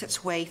it makes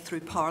its way through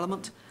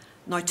Parliament,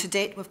 now to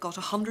date we've got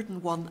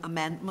 101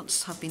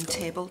 amendments have been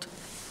tabled.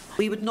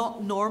 We would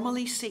not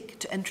normally seek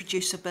to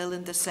introduce a bill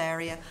in this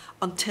area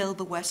until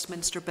the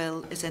Westminster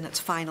Bill is in its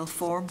final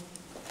form.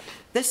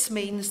 This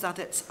means that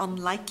it's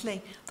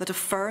unlikely that a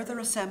further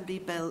Assembly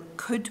bill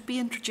could be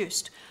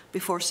introduced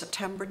before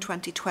September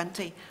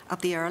 2020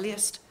 at the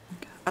earliest.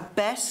 At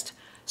best,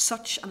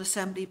 such an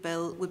Assembly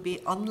bill would be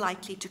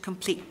unlikely to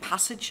complete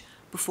passage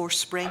before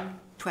spring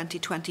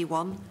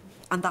 2021,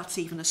 and that's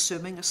even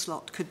assuming a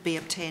slot could be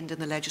obtained in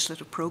the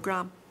legislative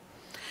programme.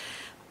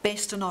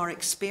 Based on our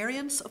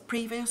experience of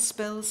previous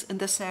bills in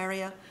this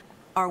area,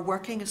 our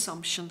working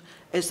assumption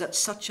is that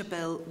such a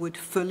bill would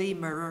fully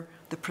mirror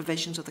the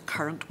provisions of the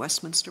current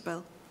Westminster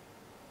Bill.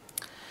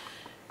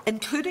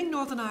 Including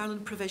Northern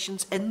Ireland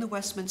provisions in the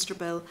Westminster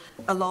Bill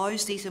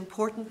allows these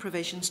important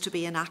provisions to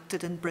be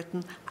enacted in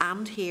Britain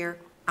and here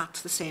at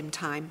the same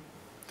time.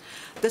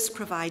 This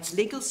provides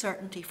legal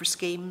certainty for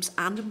schemes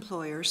and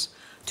employers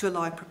to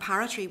allow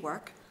preparatory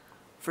work,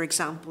 for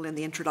example in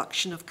the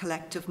introduction of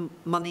collective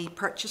money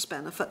purchase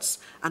benefits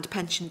and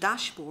pension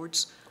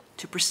dashboards,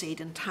 to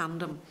proceed in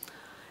tandem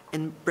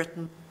in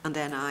Britain and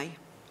NI.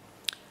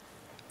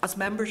 As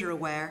members are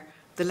aware,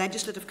 The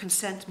legislative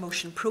consent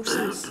motion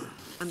process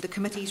and the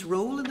committee's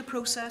role in the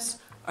process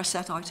are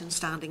set out in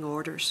standing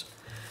orders.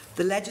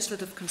 The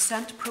legislative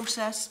consent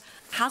process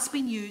has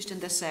been used in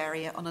this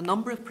area on a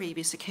number of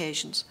previous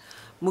occasions,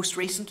 most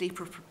recently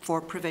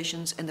for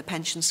provisions in the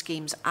Pension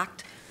Schemes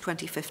Act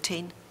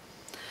 2015.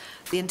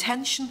 The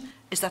intention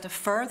is that a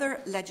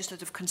further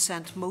legislative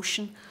consent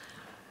motion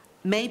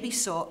may be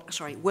sought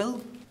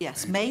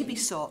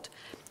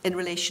in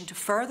relation to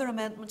further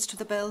amendments to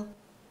the bill,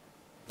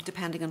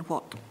 depending on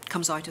what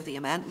comes out of the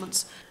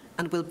amendments,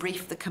 and will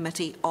brief the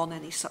committee on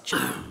any such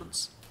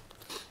amendments.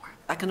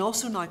 I can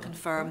also now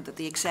confirm that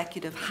the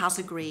Executive has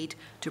agreed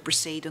to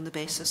proceed on the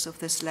basis of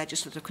this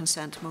legislative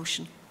consent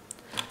motion.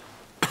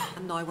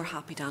 And now we're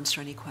happy to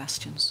answer any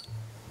questions.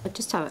 I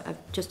just have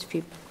just a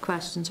few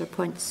questions or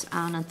points,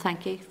 Anne, and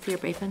thank you for your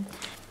briefing.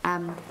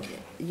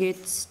 You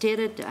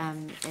stated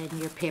in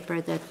your paper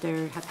that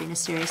there have been a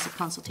series of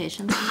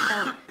consultations.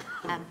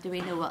 Do we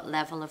know what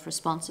level of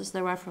responses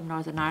there were from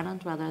Northern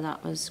Ireland, whether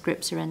that was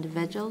groups or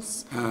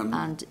individuals,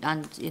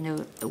 and you know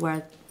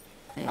where?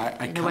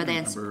 Were they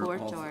in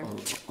support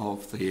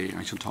of the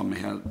actual top of my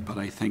head, but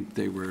I think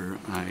they were.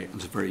 It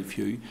was very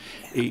few.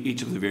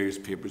 Each of the various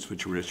papers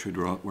which were issued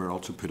were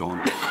also put on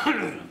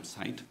the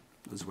site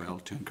as well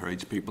to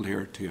encourage people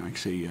here to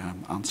actually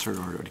answer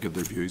or to give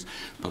their views.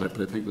 But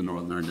I think the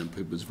Northern Ireland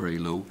input was very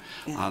low,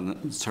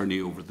 and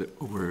certainly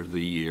over the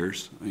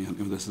years,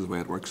 this is the way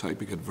it works out.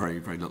 We get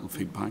very little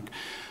feedback.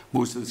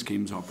 Most of the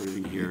schemes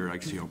operating here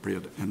actually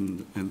operate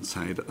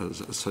inside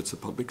as such the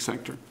public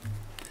sector.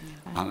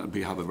 And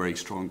we have a very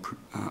strong,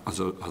 as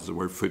the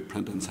word,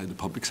 footprint inside the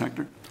public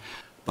sector.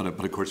 But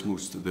of course,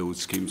 most of those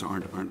schemes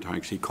aren't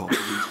actually called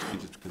these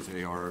changes because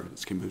they are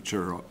schemes which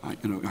are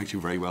actually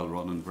very well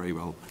run and very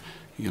well,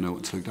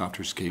 it's looked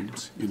after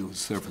schemes.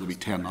 So therefore we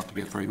tend not to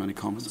get very many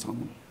comments on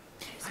them.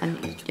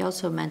 And you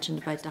also mentioned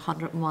about the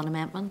 101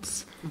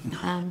 amendments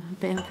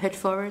being put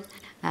forward.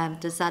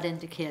 Does that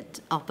indicate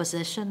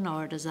opposition,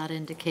 or does that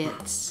indicate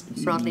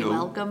broadly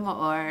welcome,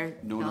 or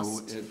No,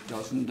 it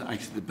doesn't.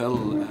 Actually, the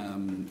bill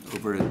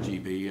over at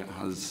GB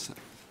has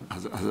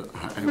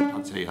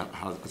actually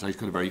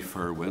got a very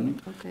fair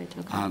win,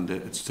 and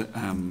it's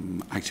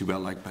actually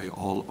well liked by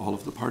all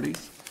of the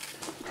parties.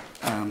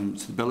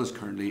 So the bill is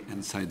currently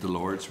inside the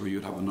Lords, where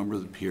you'd have a number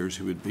of the peers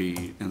who would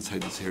be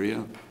inside this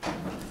area,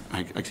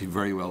 actually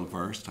very well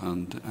versed,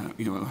 and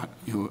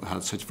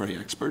had such very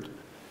expert.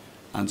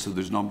 And so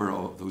there's a number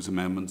of those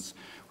amendments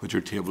which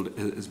are tabled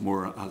is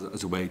more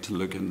as a way to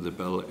look into the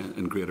bill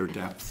in greater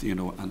depth,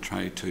 and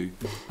try to,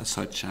 as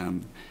such,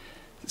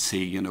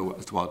 see,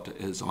 as what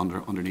is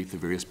underneath the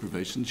various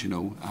provisions,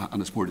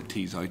 and it's more to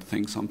tease out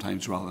things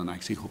sometimes rather than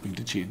actually hoping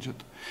to change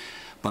it.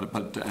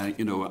 But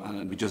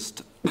and we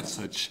just, as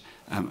such,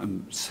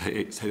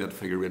 say that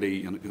figure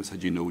really,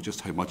 said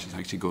just how much is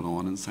actually going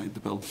on inside the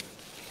bill.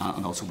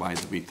 And also why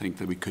we think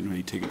that we couldn't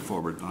really take it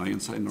forward now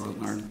inside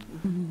Northern Ireland.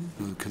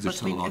 Because there's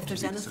still a lot if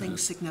there's anything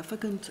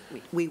significant,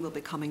 we will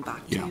be coming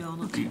back to you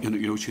on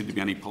it. Should there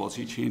be any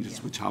policy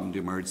changes which happen to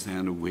emerge,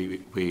 then we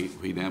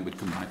then would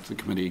come back to the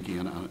committee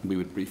again and we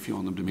would brief you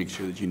on them to make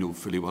sure that you know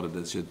fully what it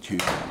is that you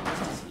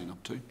sign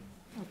up to.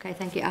 Okay,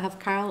 thank you. I have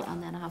Carol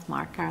and then I have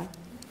Mark. Carol.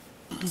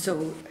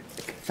 So,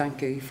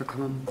 thank you for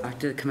coming back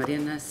to the committee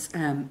on this.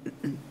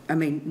 I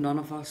mean, none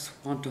of us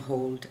want to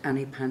hold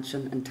any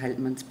pension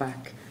entitlements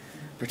back,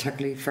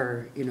 particularly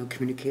for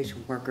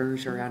communication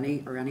workers or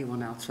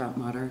anyone else for that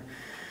matter.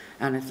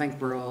 And I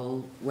think we're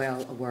all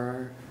well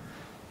aware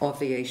of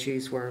the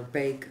issues where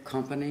big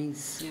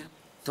companies,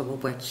 some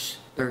of which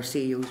their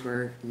CEOs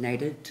were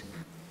knighted,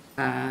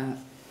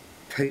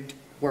 put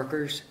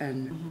workers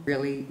in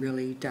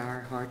really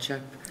dire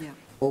hardship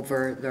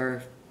over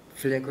their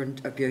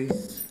flagrant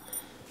abuse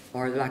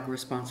or the lack of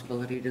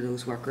responsibility to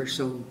those workers.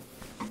 So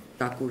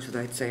that goes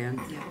without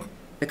saying.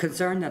 The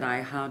concern that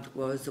I had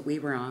was that we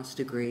were asked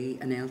to agree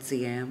an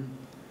LCM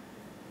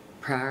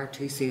prior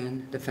to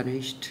seeing the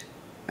finished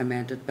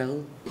amended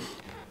bill.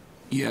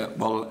 Yeah,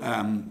 well,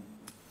 and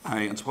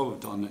so what we've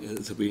done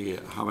is that we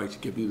have actually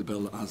given you the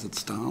bill as it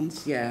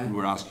stands. Yeah. And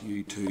we're asking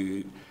you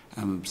to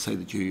say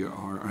that you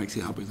are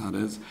actually happy with that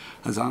is.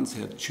 As Anne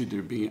said, should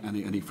there be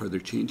any further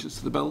changes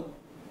to the bill,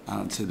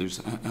 and say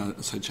there's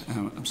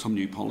some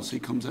new policy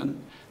comes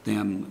in,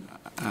 then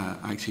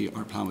actually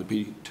our plan would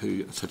be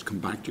to come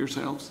back to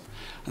yourselves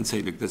and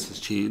say, look, this has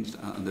changed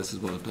and this is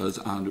what it does,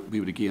 and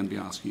we would again be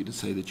asking you to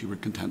say that you were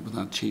content with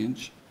that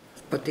change.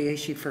 But the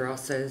issue for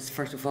us is,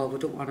 first of all, we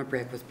don't want to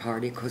break with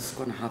party because it's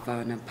going to have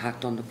an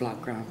impact on the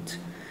block grant.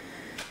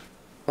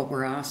 But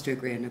we're asked to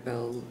agree in a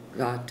bill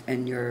that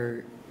in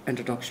your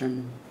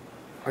introduction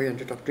or your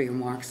introductory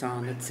remarks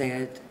on it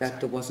said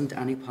that there wasn't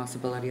any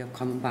possibility of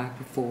coming back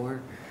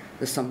before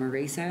the summer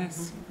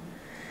recess.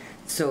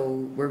 So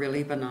we're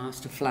really been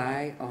asked to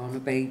fly on a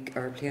big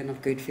airplane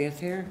of good faith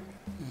here.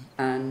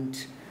 And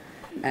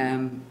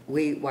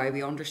while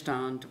we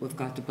understand we've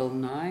got the bill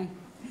now,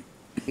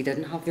 He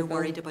didn't have the You're bill.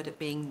 worried about it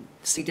being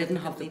He didn't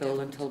have the significantly bill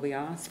different. until we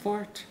asked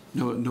for it.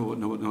 No,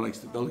 like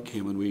the bill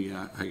came and we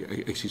I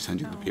actually sent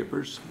you the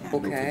papers, Okay. for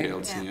the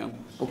LCM.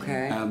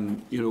 Okay.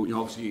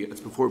 Obviously,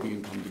 it's before we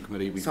can come to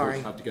committee, we Sorry.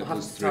 first have to get I'm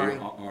this through sorry.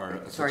 our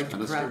Sorry Assistant to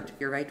Minister. correct.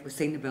 You're right, we've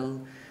seen the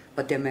bill,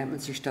 but the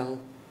amendments are still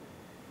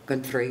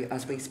going through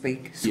as we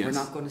speak, so we're Yes.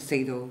 not going to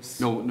see those.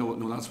 No,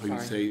 that's why we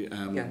Sorry. say,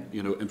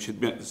 Yeah. it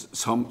should be,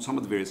 some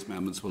of the various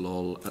amendments will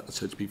all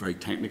said to be very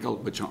technical,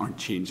 which aren't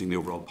changing the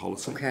overall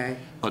policy. Okay.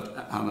 But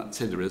I'd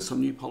say there is some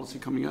new policy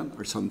coming in,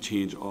 or some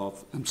change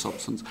of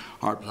substance.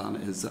 Our plan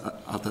is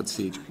at that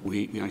stage,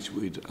 we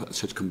actually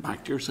would come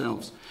back to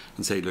yourselves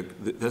and say, look,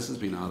 this has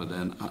been added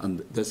in,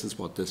 and this is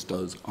what this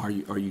does. Are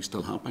you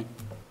still happy?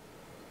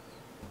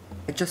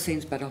 It just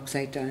seems a bit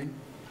upside down.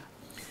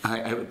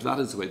 That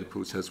is the way the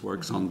process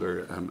works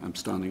under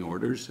standing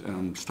orders,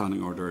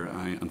 standing order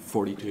and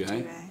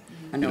 42A.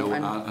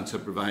 And so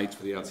it provides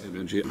for the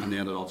LCM, and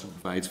then it also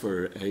provides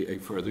for a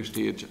further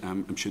stage.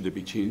 Should there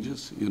be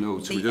changes, so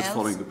we're just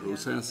following the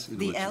process.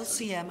 The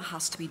LCM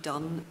has to be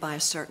done by a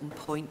certain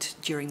point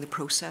during the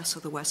process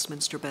of the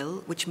Westminster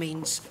Bill, which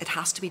means it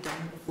has to be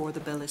done before the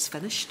bill is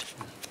finished.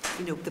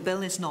 The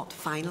bill is not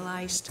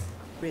finalised,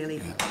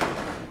 really.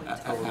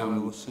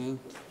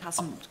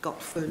 Hasn't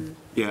got full.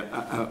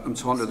 Yeah,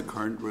 so under the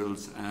current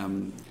rules,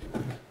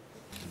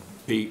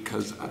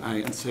 because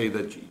I say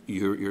that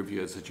your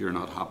view is that you're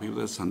not happy with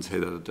this, and say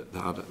that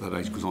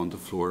it goes on the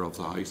floor of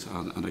the House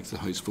and the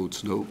House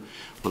votes no.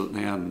 Well,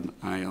 then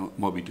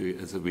what we do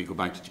is that we go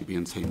back to GB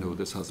and say no,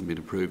 this hasn't been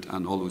approved,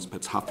 and all those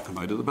bits have to come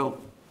out of the bill.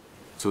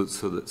 So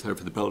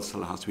therefore the bill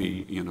still has to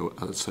be,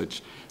 as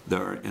such,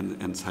 there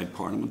inside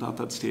Parliament at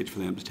that stage for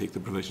them to take the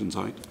provisions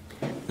out.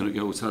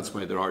 So that's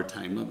why there are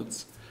time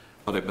limits.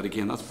 But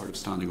again, that's part of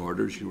standing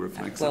orders. You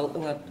reflect.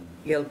 Well,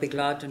 you'll be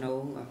glad to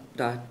know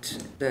that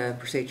the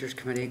Procedures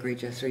Committee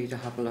agreed yesterday to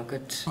have a look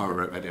at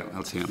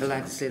the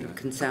legislative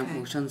consent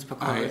motions,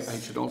 because I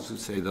should also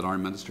say that our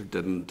Minister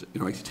didn't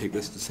actually take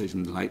this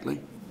decision lightly.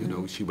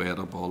 She weighed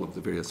up all of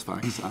the various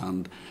facts,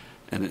 and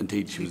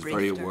indeed she was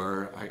very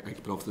aware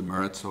of the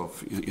merits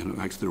of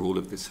actually the role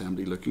of the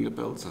Assembly looking at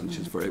bills, and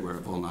she's very aware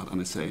of all that,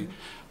 and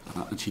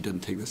and she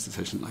didn't take this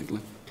decision lightly.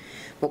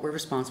 But we're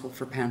responsible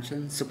for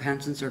pensions, so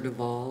pensions are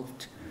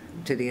devolved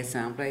to the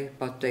Assembly,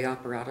 but the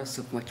apparatus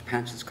of which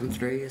pensions come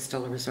through is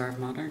still a reserved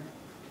matter.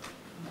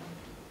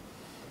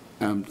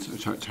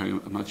 Sorry,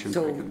 I'm not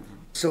sure.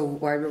 So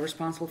while we're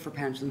responsible for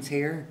pensions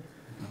here...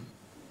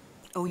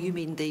 Oh, you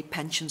mean the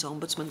Pensions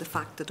Ombudsman, the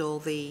fact that all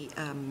the...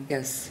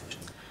 Yes.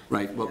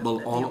 Right,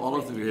 well all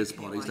of the various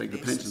bodies, like the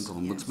Pensions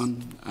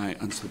Ombudsman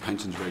and so the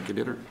Pensions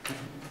Regulator,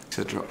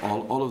 etc.,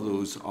 all of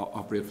those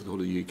operate for the whole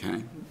of the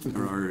UK.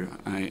 There are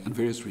and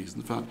various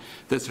reasons for that.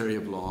 This area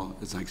of law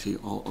is actually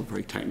all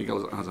very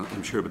technical, as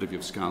I'm sure, but if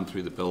you've scanned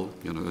through the bill,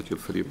 that you'll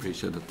fully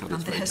appreciate it. And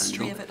the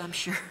history of it, I'm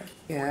sure.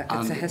 Yeah,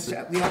 it's a history.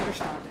 We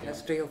understand the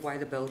history of why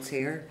the bill's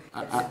here.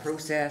 It's a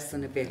process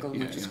and a vehicle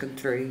which has gone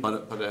through.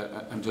 But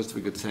just if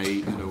we could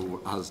say,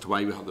 as to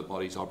why we have the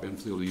bodies operating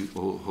for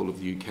the whole of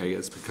the UK,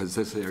 is because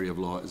this area of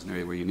law is an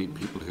area where you need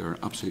people who are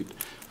absolute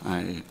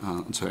and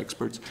so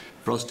experts.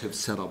 For us to have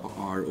set up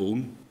our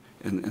own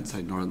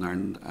inside Northern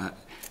Ireland,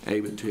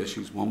 A, with two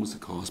issues. One was the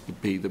cost,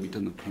 but B, that we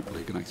didn't have people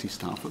who can actually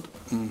staff it.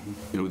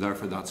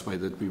 Therefore, that's why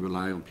that we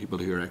rely on people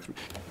who are experts.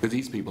 Because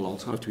these people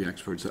also have to be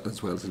experts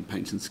as well as in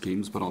pension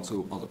schemes, but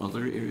also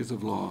other areas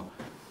of law,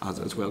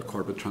 as well,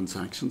 corporate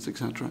transactions,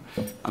 etc.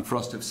 And for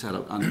us to have set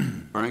up,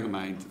 and bearing in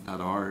mind that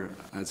our,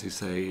 as I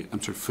say,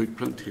 sort of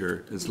footprint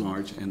here is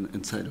large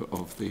inside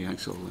of the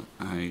actual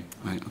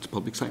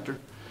public sector,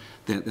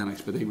 then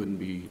actually they wouldn't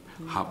be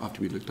have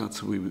to be looked at.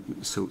 So we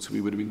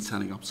would have been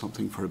setting up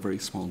something for a very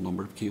small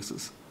number of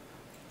cases,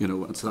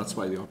 and so that's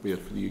why they operate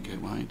for the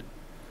UK wide.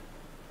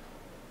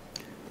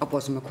 That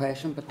wasn't my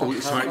question, but...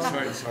 Sorry,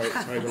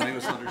 well, I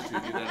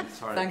misunderstood you then.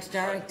 Sorry. Thanks,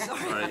 Jerry.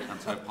 Sorry,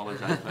 and so I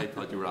apologise. I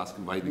thought you were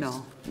asking why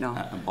these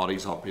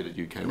bodies operated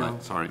UK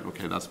wide. Sorry,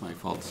 okay, that's my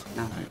fault.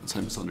 So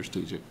I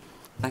misunderstood you.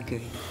 Thank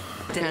you.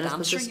 Did it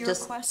answer your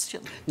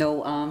question?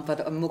 No,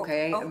 but I'm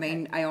okay. I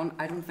mean, I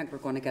don't think we're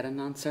going to get an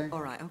answer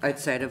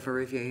outside of a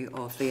review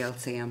of the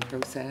LCM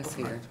process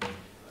here.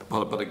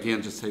 But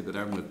again, just say that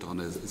everything we've done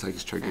is actually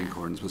strictly in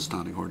accordance with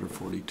Standing Order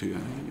 42.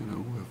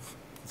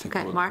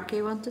 Okay, Mark,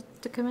 you wanted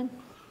to come in?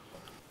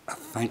 I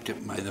think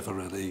it might have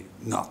already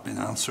not been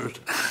answered.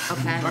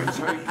 Okay.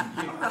 Sorry.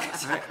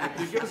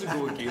 You give us a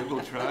go again.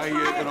 We'll try.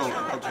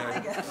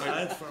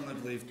 I firmly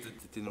believe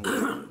that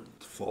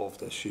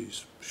devolved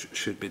issues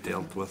should be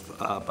dealt with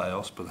by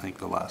us, but I think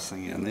the last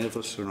thing any of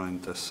us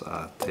around this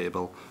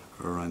table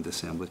or around the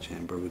Assembly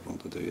chamber would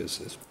want to do is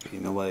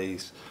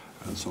penalise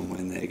or in some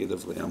way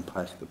negatively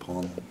impact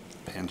upon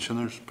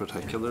pensioners,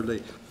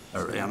 particularly,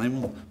 or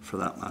anyone for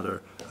that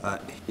matter,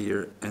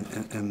 here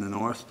in the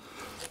north.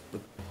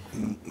 But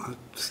I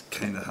just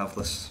kind of have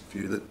this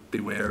view that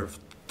beware of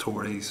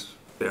Tories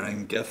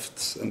bearing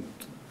gifts, and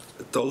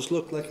it does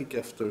look like a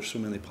gift. There's so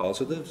many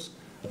positives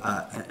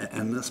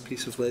in this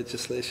piece of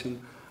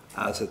legislation,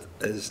 as it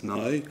is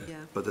now,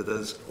 but it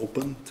is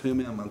open to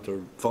amendment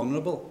or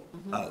vulnerable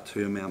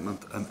to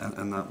amendment,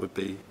 and that would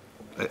be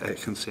a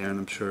concern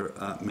I'm sure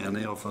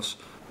many of us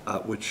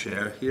would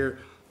share here.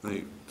 Now,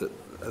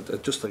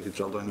 I'd just like to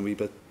drill down a wee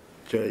bit.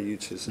 Jerry,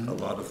 you'd say a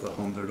lot of the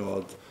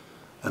 100-odd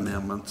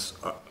amendments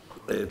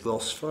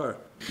thus far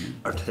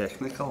are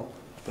technical,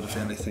 but if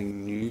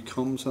anything new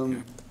comes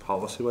in,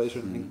 policy-wise or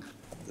anything,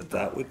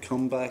 that would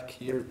come back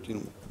here. You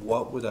know,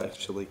 what would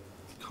actually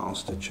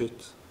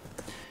constitute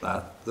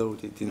that, though?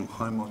 Do you know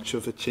how much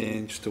of a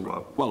change to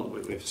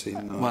what we've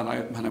seen now? Well,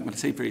 when I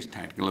say various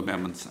technical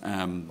amendments,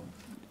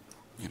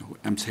 you know,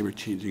 I'm saying we're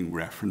changing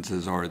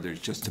references, or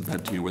there's just a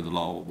bit, you know, where the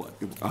law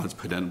as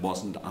put in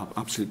wasn't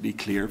absolutely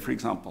clear, for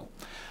example.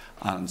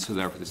 And so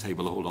therefore they say,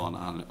 well, hold on,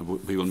 and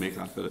we will make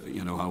that,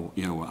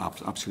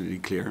 absolutely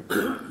clear.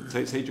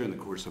 say during the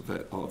course of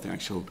the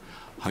actual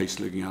House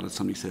looking at it,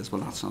 somebody says,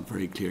 well, that's not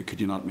very clear.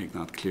 Could you not make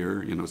that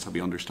clear, you know, so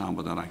we understand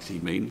what that actually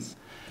means?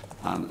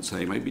 And so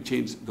they might be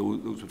changed.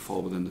 Those would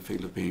fall within the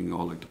field of being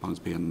all looked upon as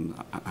being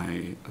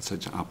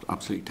such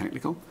absolutely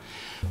technical.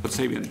 But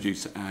say we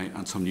introduce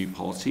and some new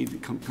policy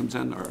that comes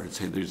in, or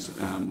say there's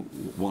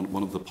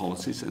one of the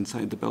policies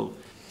inside the bill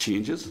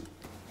changes.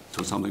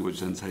 So something which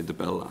is inside the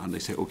bill, and they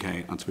say,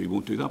 okay, and so we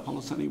won't do that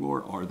policy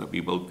anymore, or that we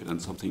will put in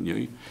something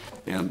new.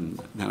 Then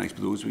I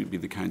suppose those would be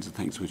the kinds of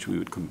things which we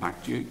would come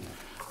back to you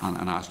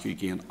and ask you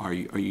again, are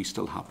you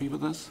still happy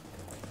with this?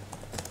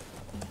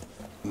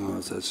 No,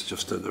 it's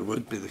just that there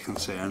would be the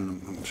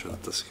concern. I'm sure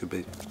that this could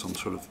be some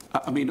sort of.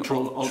 I mean,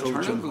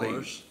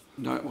 alternatively,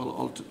 no,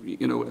 well,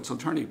 you know, it's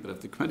alternative. But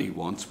if the committee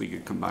wants, we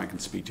could come back and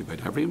speak to you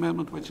about every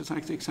amendment which is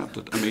actually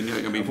accepted. I mean,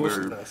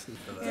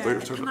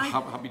 we're sort of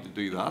happy to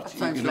do that. That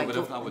sounds like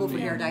over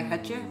here, I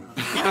hit you.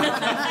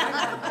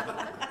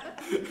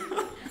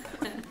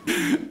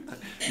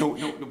 No,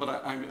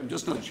 but I'm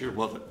just not sure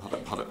what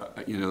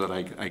you know, that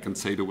I can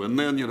say to win.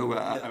 Then, you know,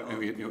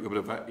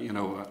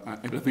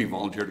 if we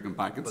volunteer to come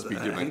back and speak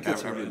to you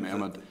about every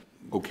amendment,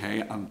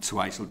 okay, and so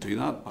I shall do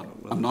that. But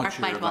I'm not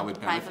sure if that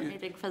would benefit you.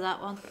 Private meeting for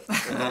that one.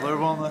 Another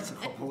one. That's a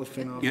couple of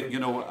things. You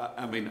know,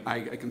 I mean, I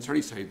can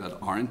certainly say that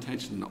our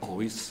intention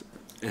always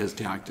is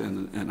to act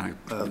in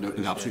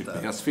absolute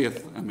best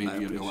faith. I mean,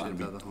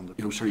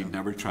 certainly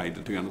never tried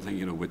to do anything,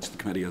 you know, which the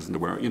committee isn't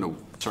aware, you know,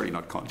 certainly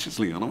not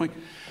consciously anyway.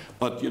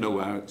 But, you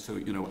know, so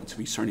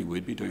we certainly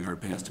would be doing our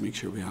best to make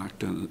sure we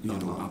act in, you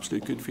know,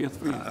 absolute good faith.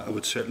 I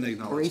would certainly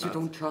acknowledge that.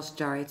 Don't trust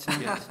Jerry, it's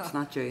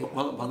not you.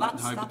 Well, but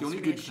the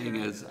only good thing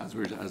is, as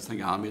I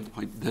think Anne made the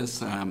point, this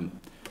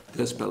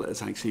bill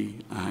is actually,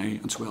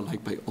 and so well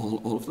liked by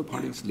all of the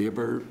parties,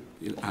 Labour,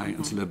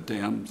 and Lib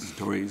Dems,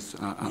 Tories,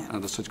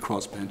 and such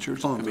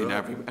crossbenchers. I mean,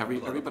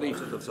 everybody,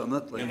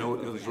 you know,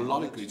 there's a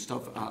lot of good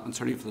stuff, and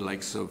certainly for the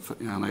likes of,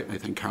 and I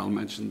think Carol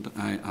mentioned,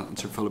 and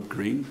Sir Philip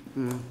Green,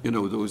 you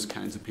know, those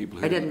kinds of people.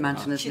 I didn't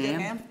mention his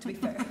name.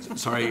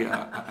 Sorry,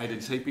 I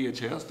didn't say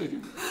BHS, did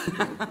you?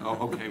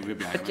 Oh, okay,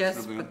 maybe I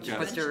mentioned it.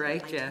 But you're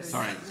right, yes.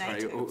 Sorry,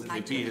 the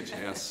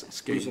BHS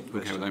scheme,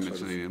 okay, without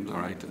mentioning names, all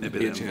right. The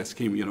BHS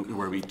scheme, you know,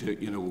 where we do,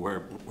 you know,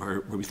 where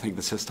we think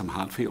the system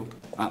had failed.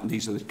 And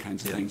these are the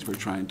kinds of things we're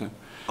trying to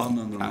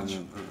catch.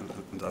 And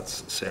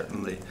that's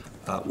certainly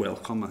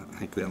welcome. I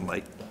think then,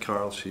 like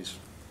Carol, she's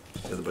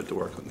said about the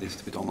work that needs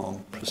to be done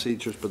on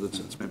procedures, but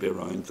it's maybe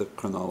around the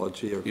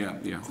chronology or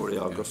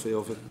choreography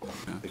of it,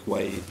 like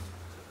why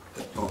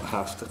it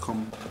has to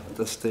come at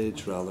this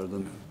stage rather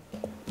than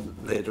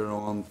later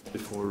on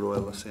before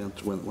royal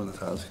assent when it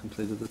has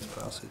completed its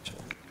passage.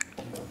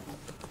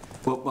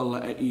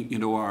 Well, you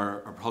know, our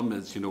problem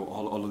is, you know,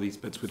 all of these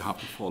bits would have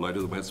to fall out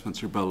of the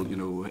Westminster bill. You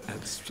know,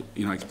 it's,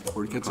 you know,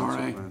 before it gets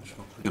RA.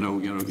 You know,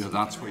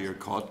 that's where you're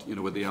caught. You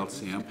know, with the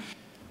LCM.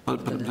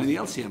 But then the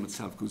LCM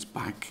itself goes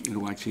back. You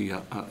know, actually,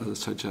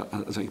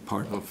 as a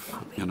part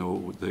of, you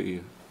know, the.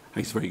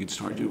 It's a very good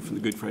start, you know, from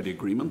the Good Friday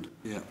Agreement.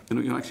 Yeah. You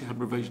know, you actually had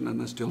provision in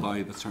this to allow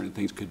that certain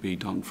things could be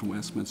done from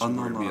Westminster.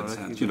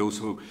 You know,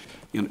 so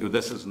you know,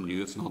 this isn't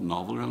new. It's not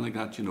novel or anything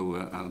like that. You know,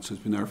 and so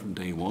it's been there from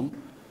day one.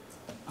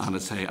 And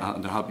I'd say,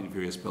 and there have been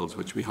various bills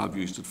which we have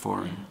used it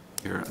for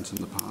here and in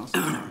the past.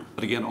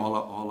 But again,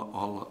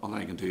 all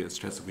I can do is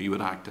stress that we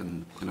would act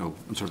in, you know,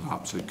 in sort of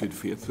absolute good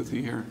faith with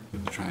you here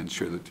to try and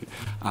ensure that you,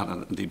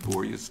 and indeed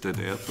bore you to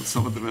death with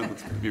some of the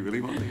minutes if you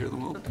really want to hear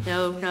them all.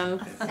 No.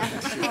 Look,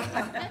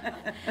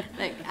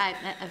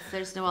 if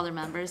there's no other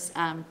members,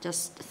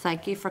 just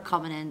thank you for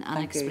coming in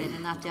and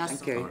explaining that to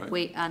us.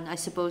 And I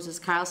suppose, as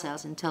Carol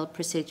says, until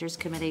Procedures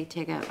Committee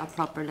take a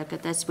proper look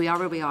at this, we are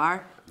where we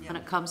are. When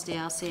it comes to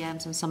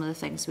LCMs and some of the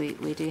things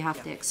we do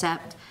have to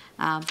accept,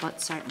 but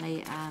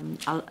certainly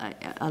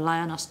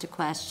allowing us to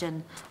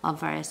question on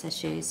various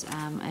issues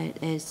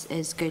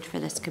is good for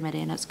this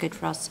committee, and it's good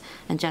for us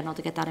in general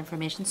to get that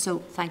information. So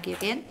thank you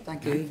again.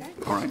 Thank you. Okay.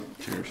 All right,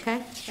 cheers.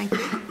 Okay, thank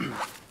you.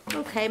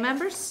 Okay,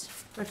 members,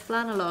 we're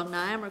flying along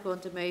now, and we're going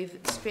to move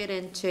straight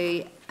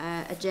into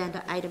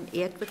agenda item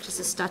 8, which is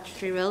a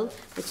statutory rule,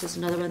 which is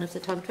another one of the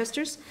tongue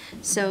twisters.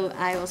 So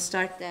I will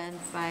start then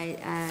by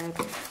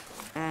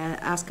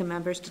asking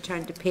members to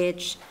turn to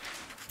page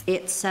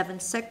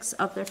 876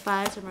 of their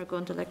files, and we're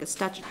going to look at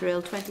Statutory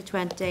Rule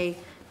 2020-26,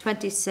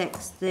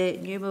 the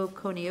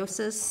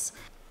pneumoconiosis,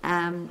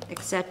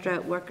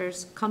 etc.,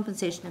 Workers'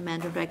 Compensation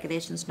Amendment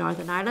Regulations,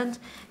 Northern Ireland.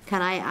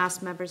 Can I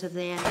ask members if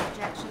they have any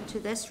objection to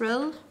this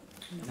rule?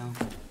 No.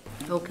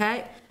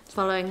 Okay.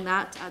 Following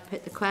that, I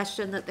put the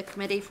question that the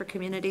Committee for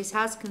Communities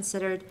has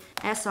considered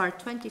SR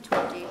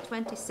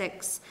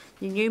 2020-26,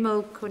 the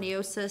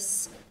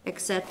pneumoconiosis,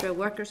 etc.,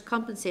 Workers'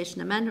 Compensation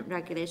Amendment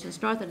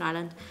Regulations, Northern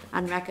Ireland,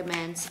 and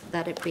recommends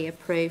that it be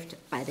approved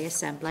by the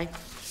Assembly.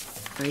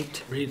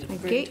 Right.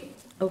 Thank you.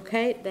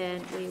 Okay,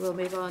 then we will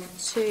move on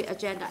to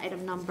agenda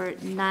item number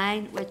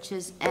 9, which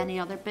is any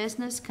other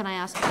business. Can I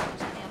ask if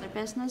there's any other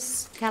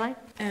business? Kelly?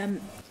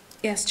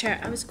 Yes, Chair.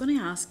 I was going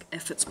to ask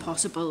if it's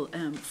possible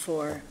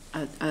for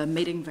a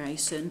meeting very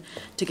soon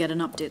to get an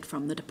update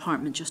from the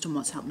Department just on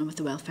what's happening with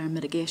the welfare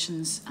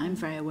mitigations. I'm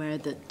very aware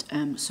that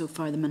so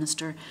far the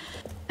Minister,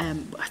 I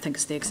think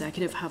it's the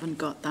Executive, haven't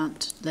got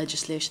that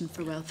legislation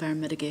for welfare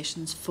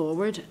mitigations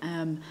forward.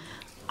 And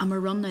we're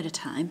running out of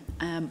time,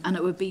 and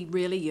it would be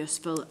really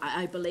useful.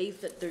 I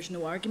believe that there's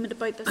no argument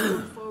about this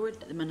going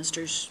forward. The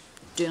Minister's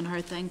doing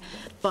her thing,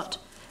 but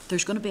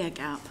there's going to be a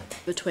gap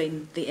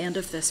between the end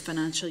of this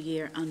financial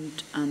year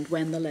and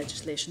when the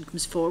legislation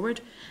comes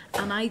forward.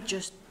 And I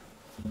just,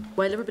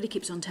 while everybody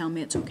keeps on telling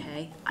me it's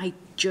okay, I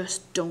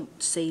just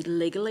don't see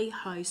legally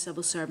how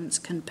civil servants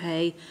can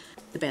pay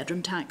the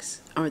bedroom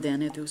tax or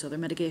any of those other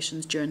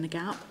mitigations during the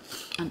gap.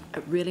 And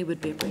it really would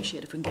be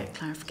appreciated if we can get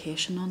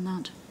clarification on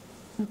that.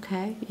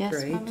 Okay, yes,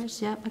 Agreed.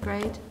 members, yeah,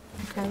 agreed.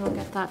 Okay, we'll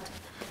get that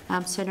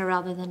sooner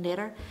rather than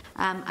later.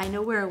 I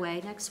know we're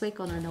away next week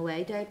on an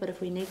away day, but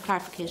if we need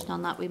clarification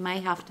on that, we may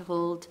have to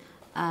hold,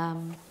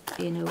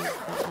 you know,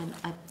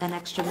 an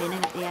extra meeting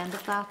at the end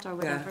of that or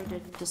whatever to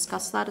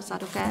discuss that. Is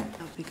that okay?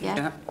 That would be good.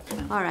 Yeah?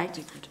 All right.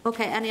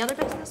 Okay, any other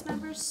business,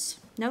 members?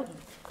 No?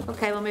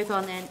 Okay, we'll move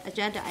on then.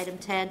 Agenda item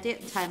 10, date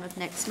and time of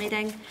next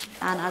meeting.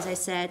 And as I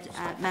said,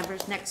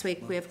 members, next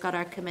week we've got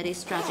our committee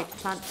strategic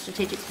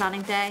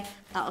planning day.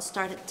 That will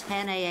start at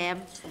 10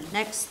 a.m.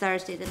 next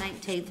Thursday, the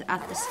 19th,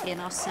 at the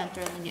Skanos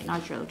Centre in the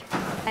Newton Road.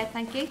 Okay,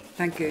 thank you.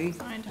 Thank you.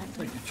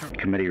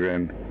 Committee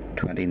Room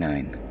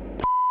 29.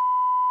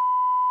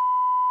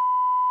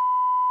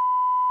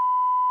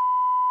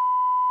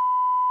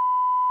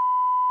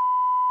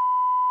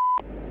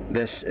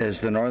 This is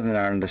the Northern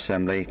Ireland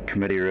Assembly,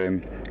 Committee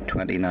Room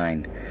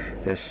 29.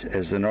 This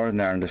is the Northern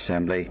Ireland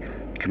Assembly,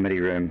 Committee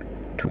Room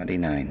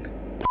 29.